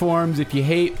platforms. If you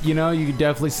hate, you can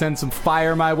definitely send some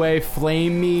fire my way,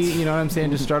 flame me, you know what I'm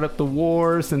saying? Just start up the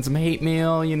war, send some hate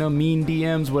mail, mean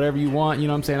DMs, whatever you want, you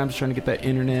know what I'm saying? I'm just trying to get that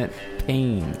internet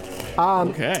pain.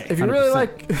 Okay. If you really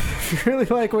 100%.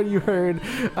 like what you heard,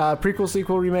 prequel,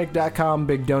 sequel, remake.com,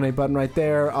 big donate button right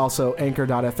there. Also,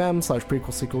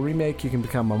 anchor.fm/prequel, sequel, remake. You can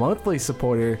become a monthly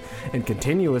supporter and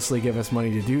continuously give us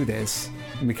money to do this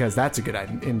because that's a good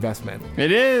investment.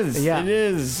 It is. Yeah. It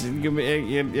is.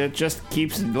 It just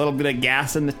keeps a little bit of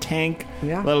gas in the tank.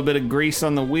 Yeah. A little bit of grease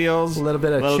on the wheels. A little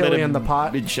bit of chili in the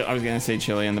pot. I was going to say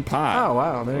chili in the pot. Oh,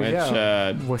 wow. There you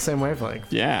go. Same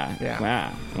wavelength. Yeah.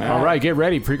 Wow. All right, get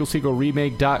ready.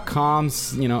 PrequelSequelRemake.com,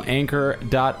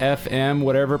 Anchor.fm,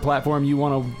 whatever platform you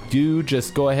want to do,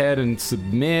 just go ahead and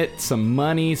submit some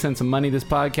money, send some money to this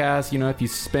podcast. If you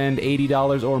spend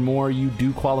 $80 or more, you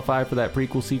do qualify for that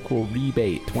prequel sequel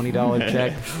rebate. $20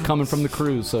 check coming from the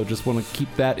crew. So just want to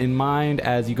keep that in mind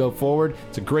as you go forward.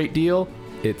 It's a great deal.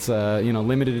 It's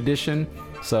limited edition.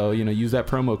 So, use that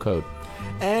promo code.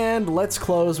 And let's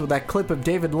close with that clip of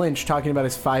David Lynch talking about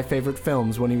his 5 favorite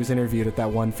films when he was interviewed at that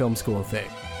one film school thing.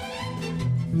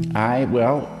 I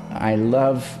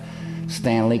love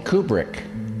Stanley Kubrick,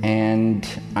 and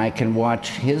I can watch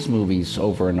his movies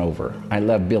over and over. I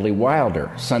love Billy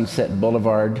Wilder, Sunset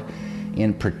Boulevard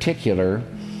in particular,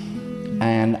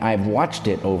 and I've watched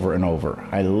it over and over.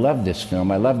 I love this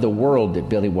film. I love the world that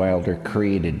Billy Wilder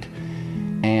created,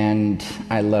 and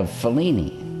I love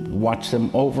Fellini. Watch them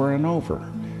over and over.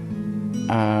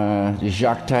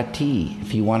 Jacques Tati.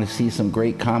 If you want to see some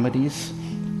great comedies,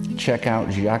 check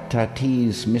out Jacques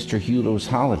Tati's Mr. Hulot's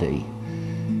Holiday.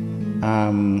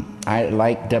 I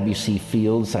like W.C.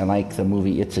 Fields. I like the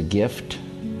movie It's a Gift.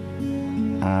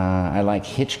 I like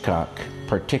Hitchcock,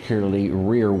 particularly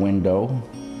Rear Window.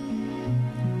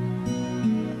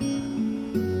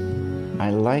 I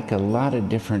like a lot of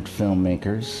different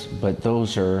filmmakers, but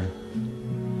those are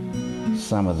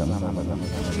some of them. The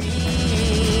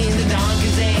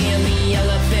donkeys and the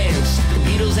elephants, the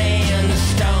Beatles and the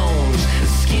Stones, the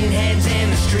skinheads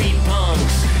and the street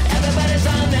punks. Everybody's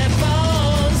on their phone.